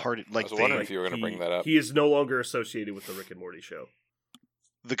mean parted? Like I was wondering if you were going to bring that up. He is no longer associated with the Rick and Morty show.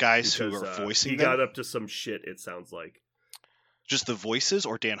 The guys who are voicing he them? got up to some shit, it sounds like. Just the voices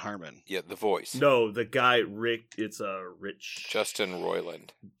or Dan Harmon? Yeah, the voice. No, the guy Rick. It's Rich. Justin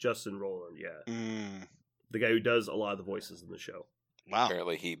Roiland. Justin Roiland, yeah. Mm. The guy who does a lot of the voices in the show. Wow.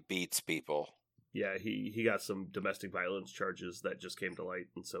 Apparently he beats people. Yeah, he got some domestic violence charges that just came to light,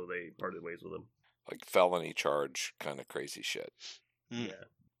 and so they parted ways with him. Like felony charge, kind of crazy shit. Mm. Yeah.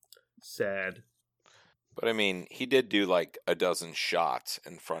 Sad. But I mean, he did do like a dozen shots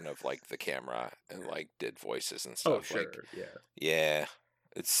in front of like the camera and like did voices and stuff. Oh, sure. Like, yeah.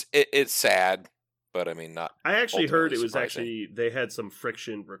 It's sad, but I mean, not. I actually heard it was surprising. actually they had some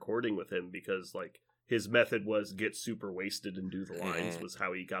friction recording with him because like his method was get super wasted and do the lines was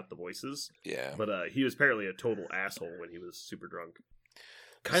how he got the voices. Yeah. But he was apparently a total asshole when he was super drunk.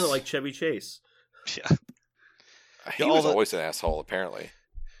 Kind of like Chevy Chase. Yeah. He was always an asshole, apparently.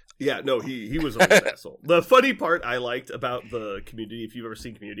 Yeah, no, he was always an asshole. The funny part I liked about the Community, if you've ever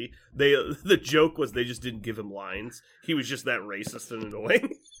seen Community, the joke was they just didn't give him lines. He was just that racist and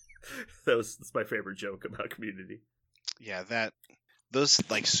annoying. That's my favorite joke about Community. Yeah, those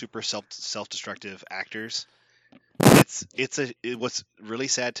like super self-destructive actors. What's really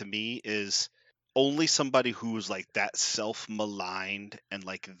sad to me is only somebody who's like that self-maligned and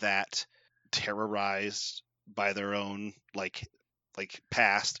like that terrorized by their own like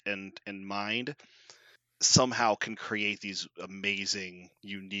past and mind somehow can create these amazing,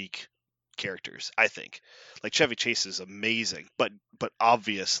 unique characters. I think like Chevy Chase is amazing, but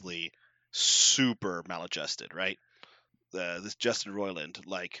obviously super maladjusted, right? This Justin Roiland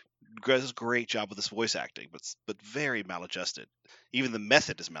does a great job with this voice acting, but very maladjusted. Even the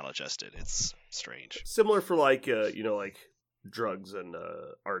method is maladjusted. It's strange. Similar for like drugs and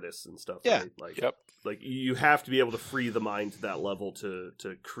artists and stuff. Yeah. Right? Yep. Like you have to be able to free the mind to that level to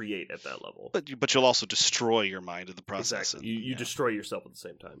create at that level. But you'll also destroy your mind in the process. Exactly. You destroy yourself at the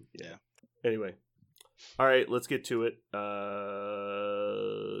same time. Yeah. Anyway. All right, let's get to it.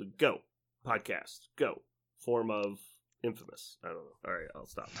 Go. Podcast. Go. Form of Infamous. I don't know. All right, I'll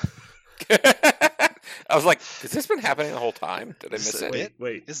stop. I was like, has this been happening the whole time? Did I miss This is it?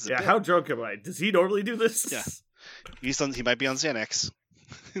 Wait. This is a Yeah, bit. how drunk am I? Does he normally do this? Yeah. He might be on Xanax.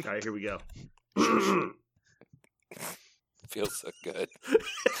 All right, here we go. Feels so good.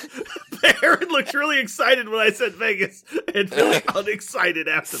 Aaron looked really excited when I said Vegas and really unexcited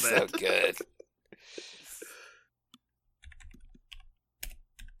after So that. good.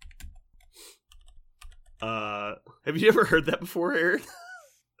 Have you ever heard that before, Aaron?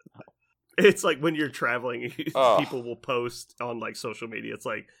 It's like when you're traveling, people will post on like social media. It's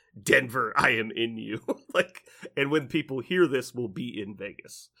like Denver, I am in you. And when people hear this, we'll be in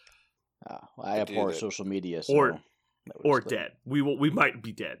Vegas I abhor social media. So or that would explain. dead. We might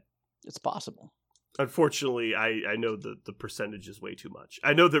be dead. It's possible. Unfortunately, I know the percentage is way too much.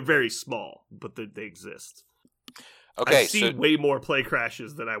 I know they're very small, but they exist. Okay, I've seen way more plane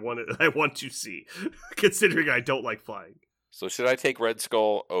crashes than I want to see, considering I don't like flying. so should I take Red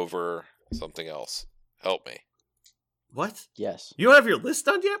Skull over something else? Help me. What? Yes. You don't have your list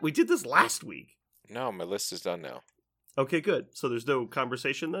done yet? We did this last week. No, my list is done now. Okay, good. So there's no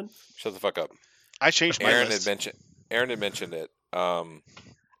conversation then? Shut the fuck up. I changed my Aaron list. had mentioned it.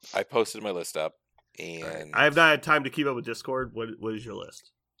 I posted my list up. And I have not had time to keep up with Discord. What is your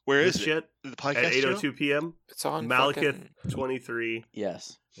list? Where This is it? shit The at podcast 8:02 p.m. it's on Malekith fucking- 23.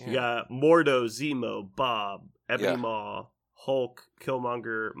 Yes. You got Mordo, Zemo, Bob, Ebony Yeah. Maw, Hulk,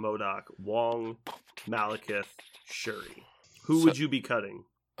 Killmonger, MODOK, Wong, Malekith, Shuri. Who So- would you be cutting?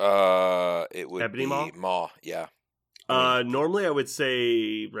 It would Ebony be Maw? Maw. Yeah. Normally I would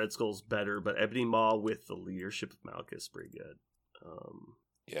say Red Skull's better, but Ebony Maw with the leadership of Malekith is pretty good.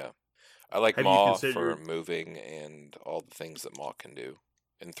 Yeah. I like Have you Maw for considered- moving and all the things that Maw can do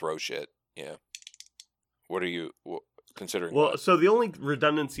and throw shit. Yeah. What are you considering? Well, what? so the only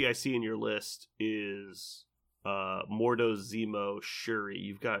redundancy I see in your list is Mordo, Zemo, Shuri.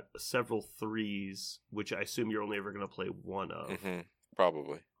 You've got several threes, which I assume you're only ever going to play one of.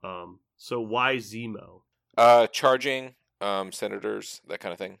 Probably. So why Zemo? Charging, senators, that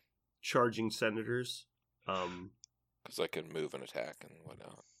kind of thing. Charging senators. Because I can move and attack and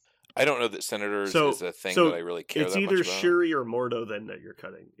whatnot. I don't know that senators So- is a thing so that I really care It's that either much about. Shuri or Mordo then that you're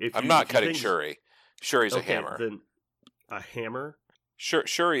cutting. I'm not if you cutting think- Shuri. Shuri's a Okay, hammer. Then a hammer?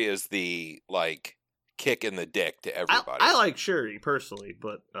 Shuri is the like kick in the dick to I everybody. like Shuri personally,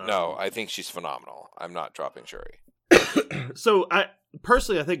 but No, I think she's phenomenal. I'm not dropping Shuri. So I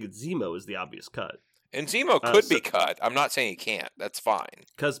think Zemo is the obvious cut And Zemo could so- be cut. I'm not saying he can't. That's fine.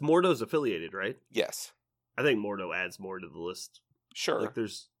 because Mordo's affiliated, right? Yes. I think Mordo adds more to the list. Sure. Like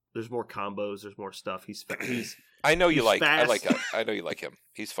there's more combos, there's more stuff. He's I know you he's like fast. I know you like him.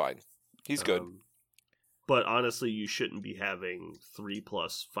 He's fine. He's good. But honestly, you shouldn't be having 3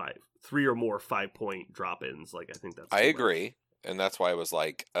 or more 5-point drop-ins. Like I think that's. I too much. agree. And that's why I was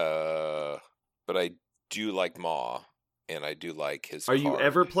like, but I do like Maw and I do like his Are you card.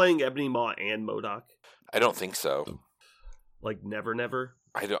 ever playing Ebony Maw and MODOK? I don't think so. Like never.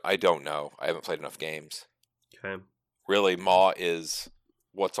 I don't know. I haven't played enough games. Okay. Really, Maw is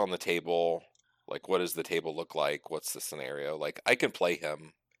what's on the table. Like, what does the table look like? What's the scenario? Like, I can play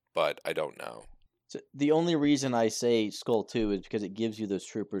him, but I don't know. So the only reason I say Skull 2 is because it gives you those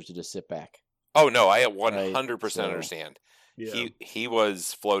troopers to just sit back. Oh no, I Right, 100% so- understand. Yeah. He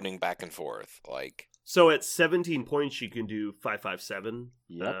was floating back and forth. Like, So at 17 points, you can do 5.57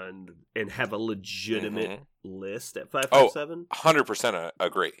 Yep. and have a legitimate Mhm. list at 5.57. 100%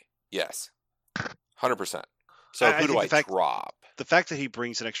 agree. Yes, 100%. So I who do think I the fact- drop? The fact that he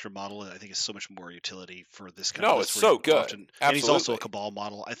brings an extra model, I think, is so much more utility for this kind No, of list. it's where so you good. and he's also a Absolutely. Cabal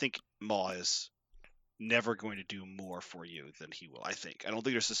model. I think Maw is never going to do more for you than he will. I don't think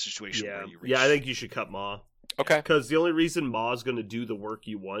there's a situation Yeah, where you reach. yeah. I think you should cut Maw Okay. because the only reason Maw is going to do the work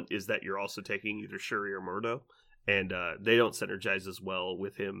you want is that you're also taking either Shuri or Mordo, and they don't synergize as well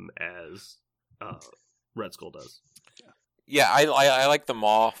with him as Red Skull does. Yeah, I like the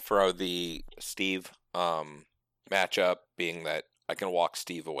Maw for the Steve matchup, being that I can walk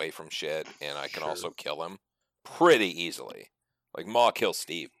Steve away from shit, and I can Sure. also kill him pretty easily. Like, Maw kills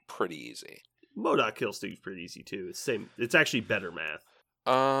Steve pretty easy. MODOK kills Steve pretty easy too. It's same. It's actually better math.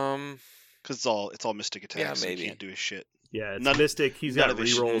 because it's all mystic attacks. So maybe. he can't do his shit. Yeah, it's None- Mystic. He's None got of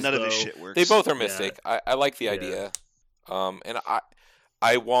his rerolls. none of his though. shit works. They both are Yeah. Mystic. I like the Yeah. idea. And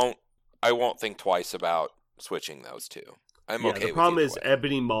I won't think twice about switching those two. I'm okay. The with problem either is way.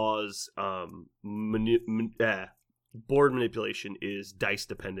 Ebony Maw's board manipulation is dice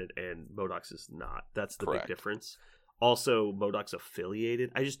dependent, and MODOK's is not. That's the Correct. big difference. Also, MODOK's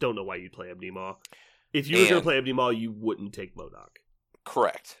affiliated. I just don't know why you'd play Ebony Maw. If you were going And- to play Ebony Maw, you wouldn't take MODOK.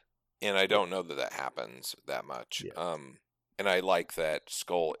 Correct. And I don't know that happens that much. Yeah. And I like that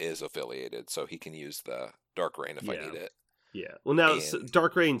Skull is affiliated, so he can use the Dark Rain if I Yeah. need it. Yeah. Well, now And-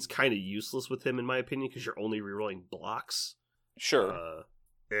 Dark Rain's kind of useless with him, in my opinion, because you're only rerolling blocks. Sure.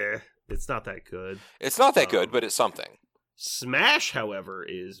 It's not that good. It's not that good, um, but it's something. Smash, however,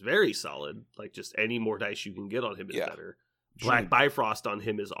 is very solid. Like, just any more dice you can get on him is Yeah. better. Black Bifrost on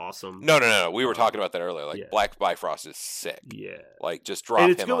him is awesome. No. We were talking about that earlier. Like, yeah. Black Bifrost is sick. Yeah. Like, just drop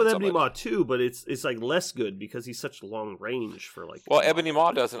And it's him good on with Ebony somebody. Maw too, but it's like less good because he's such long range for like. Well, Maw. Ebony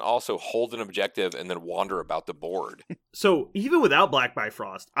Maw doesn't also hold an objective and then wander about the board. So even without Black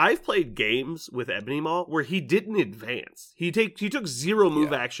Bifrost, I've played games with Ebony Maw where he didn't advance. He took 0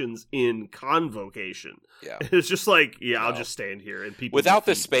 move Yeah. actions in Convocation. Yeah. It's just like, I'll No. just stand here and people. Without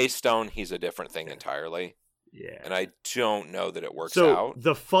the defeat me. Space Stone, he's a different thing entirely. Yeah. And I don't know that it works So out.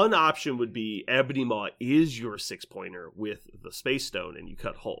 the fun option would be Ebony Maw is your 6-pointer with the Space Stone, and you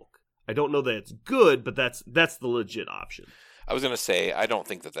cut Hulk. I don't know that it's good, but that's the legit option. I was going to say, I don't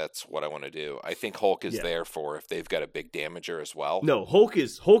think that that's what I want to do. I think Hulk is Yeah. there for if they've got a big damager as well. No, Hulk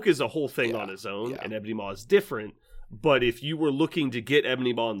is a whole thing Yeah, on his own, yeah. and Ebony Maw is different. But if you were looking to get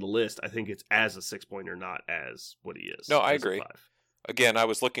Ebony Maw on the list, I think it's as a 6-pointer, not as what he is. No, I as a agree. 5. Again, I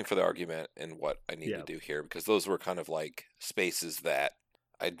was looking for the argument in what I need Yeah. to do here because those were kind of like spaces that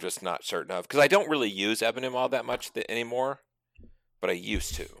I'm just not certain of. Because I don't really use Ebony Maw that much anymore, but I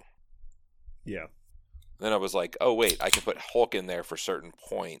used to. Yeah. Then I was like, oh, wait, I can put Hulk in there for certain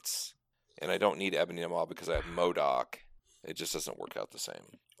points, and I don't need Ebony Maw because I have MODOK. It just doesn't work out the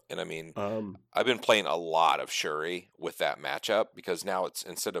same. And I mean, I've been playing a lot of Shuri with that matchup because now it's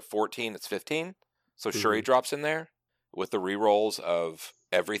instead of 14, it's 15. So Shuri drops in there with the rerolls of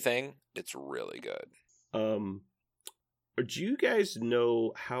everything. It's really good. Do you guys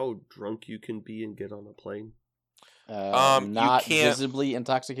know how drunk you can be and get on a plane? Not you can't, visibly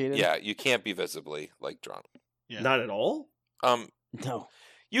intoxicated. Yeah, you can't be visibly like drunk. Yeah. Not at all? No.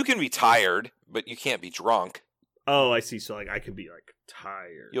 You can be tired, but you can't be drunk. Oh, I see. So like I could be like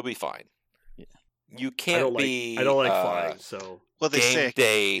tired. You'll be fine. Yeah. You can't be. I don't like flying, so Well, they say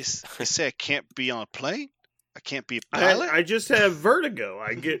day. they say I can't be on a plane. I can't be a pilot. I just have vertigo.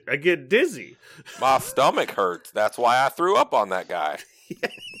 I get dizzy. My stomach hurts. That's why I threw up on that guy.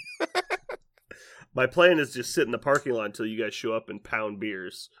 My plan is just sit in the parking lot until you guys show up and pound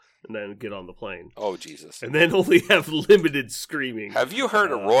beers, and then get on the plane, Oh Jesus! and then only have limited screaming. Have you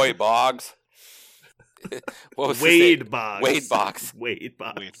heard of Roy Boggs? What was his Wade name? Boggs. Wade Boggs. Wade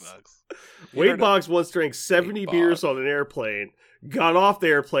Boggs. Wade Boggs. You heard Wade of- Boggs once drank 70 Wade beers Boggs. on an airplane, got off the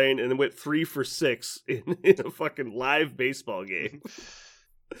airplane, and then went 3 for 6 in a fucking live baseball game.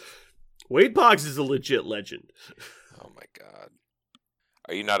 Wade Boggs is a legit legend. Oh my God!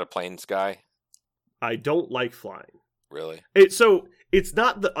 Are you not a planes guy? I don't like flying. Really? So it's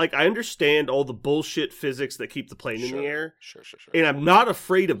not the like I understand all the bullshit physics that keep the plane in the air, Sure. and I'm not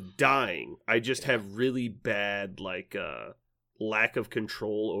afraid of dying. I just have really bad like lack of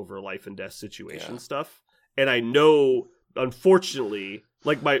control over life and death situation stuff. And I know, unfortunately,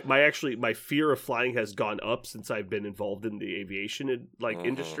 like my fear of flying has gone up since I've been involved in the aviation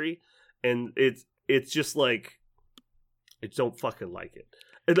industry, and it's just like I don't fucking like it.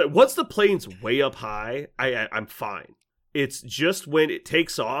 And like, once the plane's way up high, I'm fine. It's just when it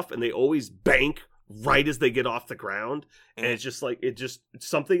takes off and they always bank right as they get off the ground, and it's just like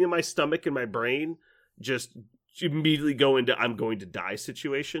something in my stomach and my brain just immediately go into I'm going to die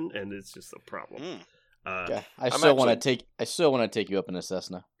situation, and it's just a problem. Okay. I still want to take you up in a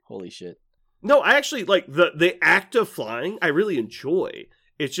Cessna. Holy shit. No, I actually like the act of flying. I really enjoy.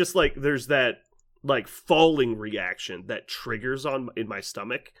 It's just like there's that like falling reaction that triggers in my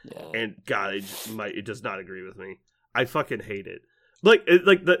stomach, and God, it does not agree with me. I fucking hate it. Like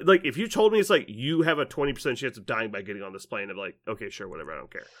if you told me it's like you have a 20% chance of dying by getting on this plane, I'm like, okay, sure, whatever, I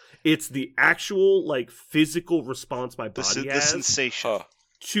don't care. It's the actual like physical response my body The has sensation.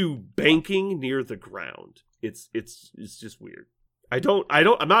 to banking near the ground. It's just weird.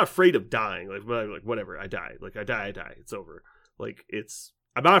 I'm not afraid of dying. Like whatever, I die. Like I die. It's over. Like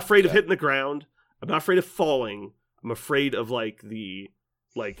I'm not afraid of hitting the ground. I'm not afraid of falling. I'm afraid of like the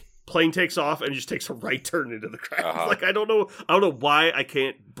plane takes off and just takes a right turn into the ground. Like I don't know why I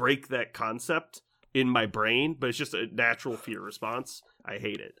can't break that concept in my brain, but it's just a natural fear response. I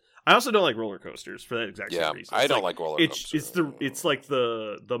hate it. I also don't like roller coasters for that exact same reason. I don't like roller coasters. It's like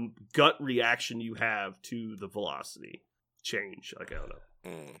the gut reaction you have to the velocity change. Like I don't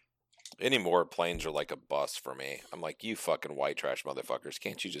know. Anymore, planes are like a bus for me. I'm like, you fucking white trash motherfuckers.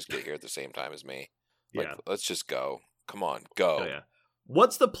 Can't you just get here at the same time as me? Like, let's just go. Come on, go. Oh, yeah.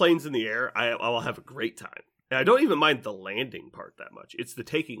 Once the plane's in the air, I will have a great time. And I don't even mind the landing part that much. It's the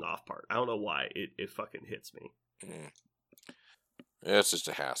taking off part. I don't know why it fucking hits me. Yeah, it's just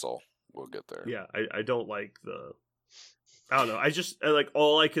a hassle. We'll get there. Yeah, I don't like I don't know. I just like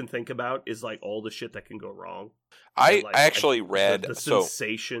all I can think about is like all the shit that can go wrong. I actually read the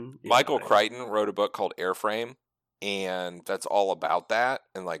sensation. Michael Crichton wrote a book called Airframe, and that's all about that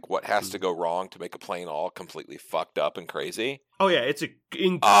and like what has to go wrong to make a plane all completely fucked up and crazy. Oh yeah, it's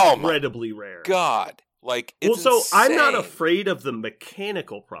incredibly rare. God, like it's so insane. I'm not afraid of the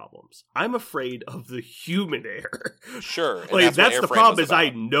mechanical problems. I'm afraid of the human error. Sure, like that's the problem. Is I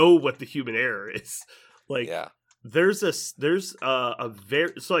know what the human error is. Like there's a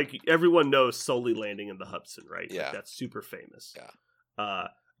very so like everyone knows Sully landing in the Hudson, right? Yeah, like, that's super famous. Yeah.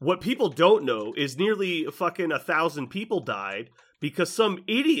 What people don't know is nearly fucking 1,000 people died because some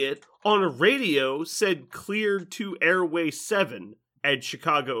idiot on a radio said cleared to Airway 7 at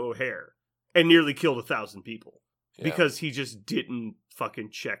Chicago O'Hare and nearly killed 1,000 people because he just didn't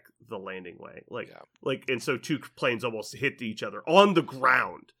fucking check the landing way. And so 2 planes almost hit each other on the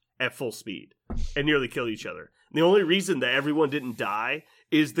ground at full speed and nearly killed each other. And the only reason that everyone didn't die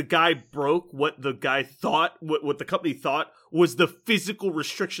is the guy broke what the guy thought, what the company thought was the physical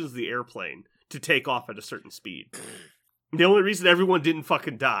restrictions of the airplane to take off at a certain speed. The only reason everyone didn't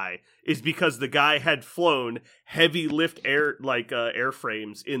fucking die is because the guy had flown heavy lift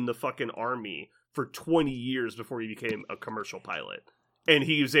airframes in the fucking army for 20 years before he became a commercial pilot. And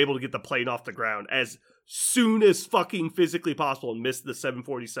he was able to get the plane off the ground as soon as fucking physically possible and missed the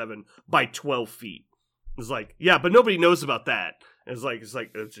 747 by 12 feet. It's like, yeah, but nobody knows about that. And it's like,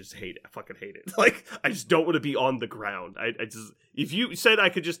 I just hate it. I fucking hate it. Like, I just don't want to be on the ground. I just, if you said I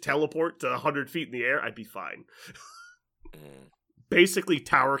could just teleport to 100 feet in the air, I'd be fine. Basically,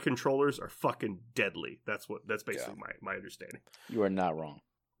 tower controllers are fucking deadly. That's basically my understanding. You are not wrong.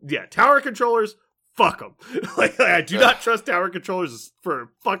 Yeah, tower controllers, fuck them. Like, I do not trust tower controllers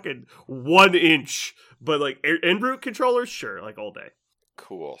for fucking 1 inch. But like en route controllers, sure, like all day.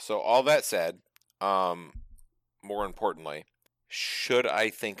 Cool. So all that said, more importantly, should I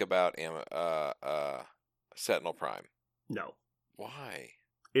think about Sentinel Prime? No. Why?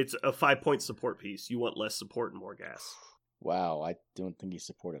 It's a 5-point support piece. You want less support and more gas. Wow, I don't think he's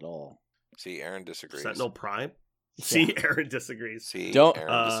support at all. See, Aaron disagrees. Sentinel Prime? Yeah. See, Aaron disagrees. See, Don't-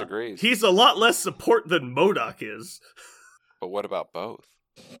 Aaron disagrees. He's a lot less support than MODOK is. But what about both?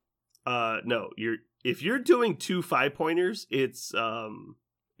 No, if you're doing 2 5-pointers, it's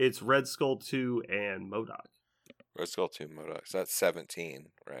Red Skull 2 and MODOK. Red Skull 2 MODOK. So that's 17,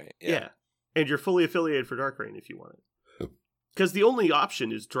 right? Yeah. And you're fully affiliated for Dark Reign if you want it. Because the only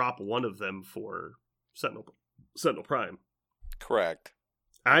option is drop one of them for Sentinel Prime. Correct.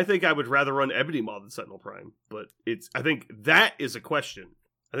 I think I would rather run Ebony Maw than Sentinel Prime, but I think that is a question.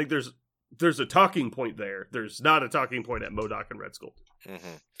 I think there's a talking point there. There's not a talking point at MODOK and Red Skull.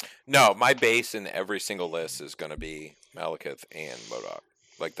 Mm-hmm. No, my base in every single list is going to be Malekith and MODOK.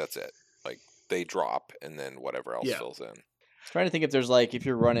 Like, that's it. Like, they drop, and then whatever else fills in. I'm trying to think if there's if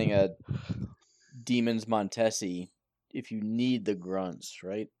you're running a Demons Montesi, if you need the grunts,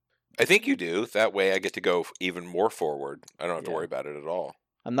 right? I think you do. That way I get to go even more forward. I don't have to Yeah. worry about it at all.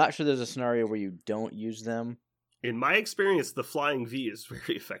 I'm not sure there's a scenario where you don't use them. In my experience, the Flying V is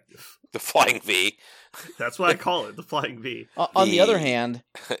very effective. The Flying V. That's what I call it, the Flying V. On the other hand,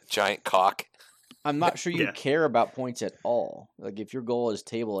 Giant cock. I'm not sure you Yeah. care about points at all. Like, if your goal is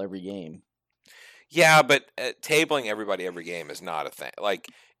table every game. Yeah, but tabling everybody every game is not a thing. Like,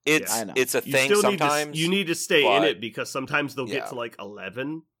 it's I know. it's a You thing still sometimes. you need to stay in but- it because sometimes they'll Yeah. get to like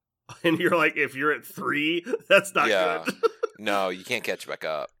 11, and you're like, if you're at 3, that's not Yeah. good. No, you can't catch back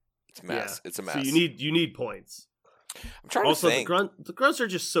up. It's a mess. Yeah. It's a mess. So you need points. I'm trying Also, to think. the grunts are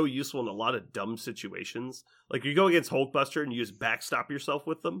just so useful in a lot of dumb situations. Like, you go against Hulkbuster and you just backstop yourself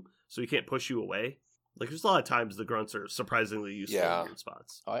with them, so he can't push you away. Like, there's a lot of times the grunts are surprisingly useful Yeah. in weird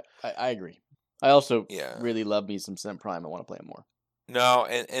spots. I agree. I also Yeah. really love me some Sent Prime. I want to play him more. No,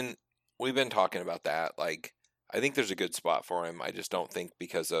 and we've been talking about that. Like, I think there's a good spot for him. I just don't think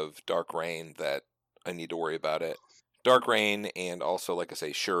because of Dark Reign that I need to worry about it. Dark Reign and also, like I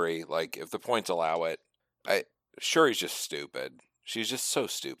say, Shuri. Like, if the points allow it, Shuri's just stupid. She's just so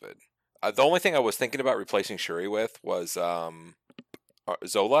stupid. The only thing I was thinking about replacing Shuri with was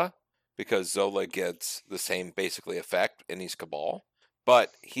Zola, because Zola gets the same basically effect and he's Cabal,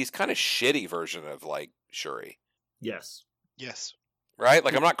 but he's kind of shitty version of like Shuri, Yes. Yes. right?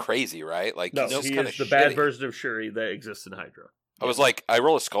 Like, I'm not crazy, right? Like, No, he's he kind is of the bad version of Shuri that exists in Hydra. I was like, I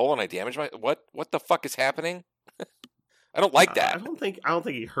roll a skull and I damage my what the fuck is happening? I don't like that. I don't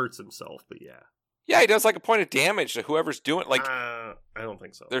think he hurts himself, but yeah. Yeah, he does like a point of damage to whoever's doing like I don't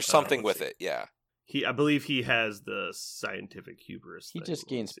think so. there's something with it. Yeah. I believe he has the scientific hubris. He thing. just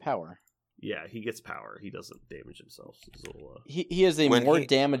gains Let's see. power. Yeah, he gets power. He doesn't damage himself. So, He is a When more he-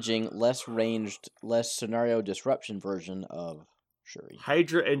 damaging, less ranged, less scenario disruption version of Shuri.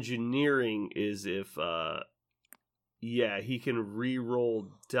 Hydra engineering is if he can re-roll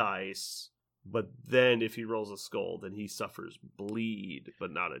dice, but then if he rolls a skull, then he suffers bleed,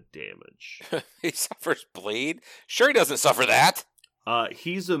 but not a damage. He suffers bleed. Sure, he doesn't suffer that.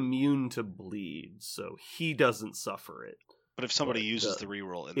 He's immune to bleed, so he doesn't suffer it. But if somebody But, uses the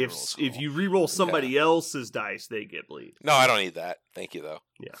reroll in the roll skull, If you re-roll somebody else's dice, they get bleed. No, I don't need that. Thank you though.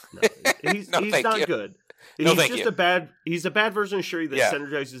 Yeah, no, he's No, thank not you. good. No, He's thank just you. He's a bad version of Shuri that Yeah.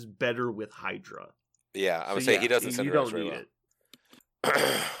 synergizes better with Hydra. Yeah, I would So, say yeah, he doesn't you synergize don't very need well.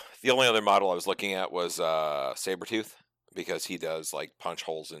 it. The only other model I was looking at was Sabretooth, because he does like punch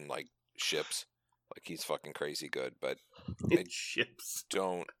holes in like ships. Like, he's fucking crazy good, but It ships.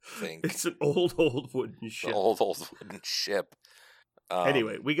 don't think It's an old wooden the ship. old wooden ship.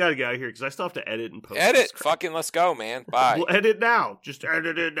 Anyway, we gotta get out of here because I still have to edit and post. edit. this crap. Fucking let's go, man. Bye. We'll edit now. Just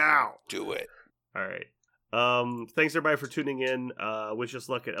edit it now. Do it. All right. Thanks everybody for tuning in. Wish us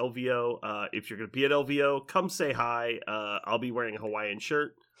luck at LVO. If you're gonna be at LVO, come say hi. I'll be wearing a Hawaiian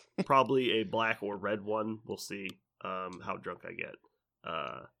shirt, probably a black or red one. We'll see. how drunk I get.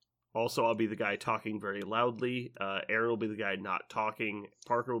 Also, I'll be the guy talking very loudly. Aaron will be the guy not talking.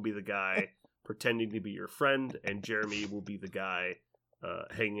 Parker will be the guy pretending to be your friend. And Jeremy will be the guy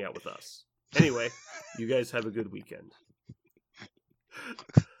hanging out with us. Anyway, you guys have a good weekend.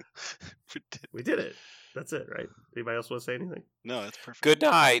 We did it. That's it, right? Anybody else want to say anything? No, that's perfect. Good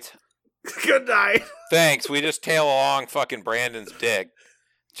night. Good night. Thanks. We just tail along fucking Brandon's dick.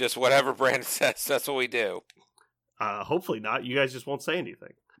 Just whatever Brandon says, that's what we do. Hopefully not. You guys just won't say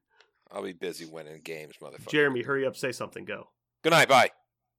anything. I'll be busy winning games, motherfucker. Jeremy, hurry up, say something, go. Good night, bye.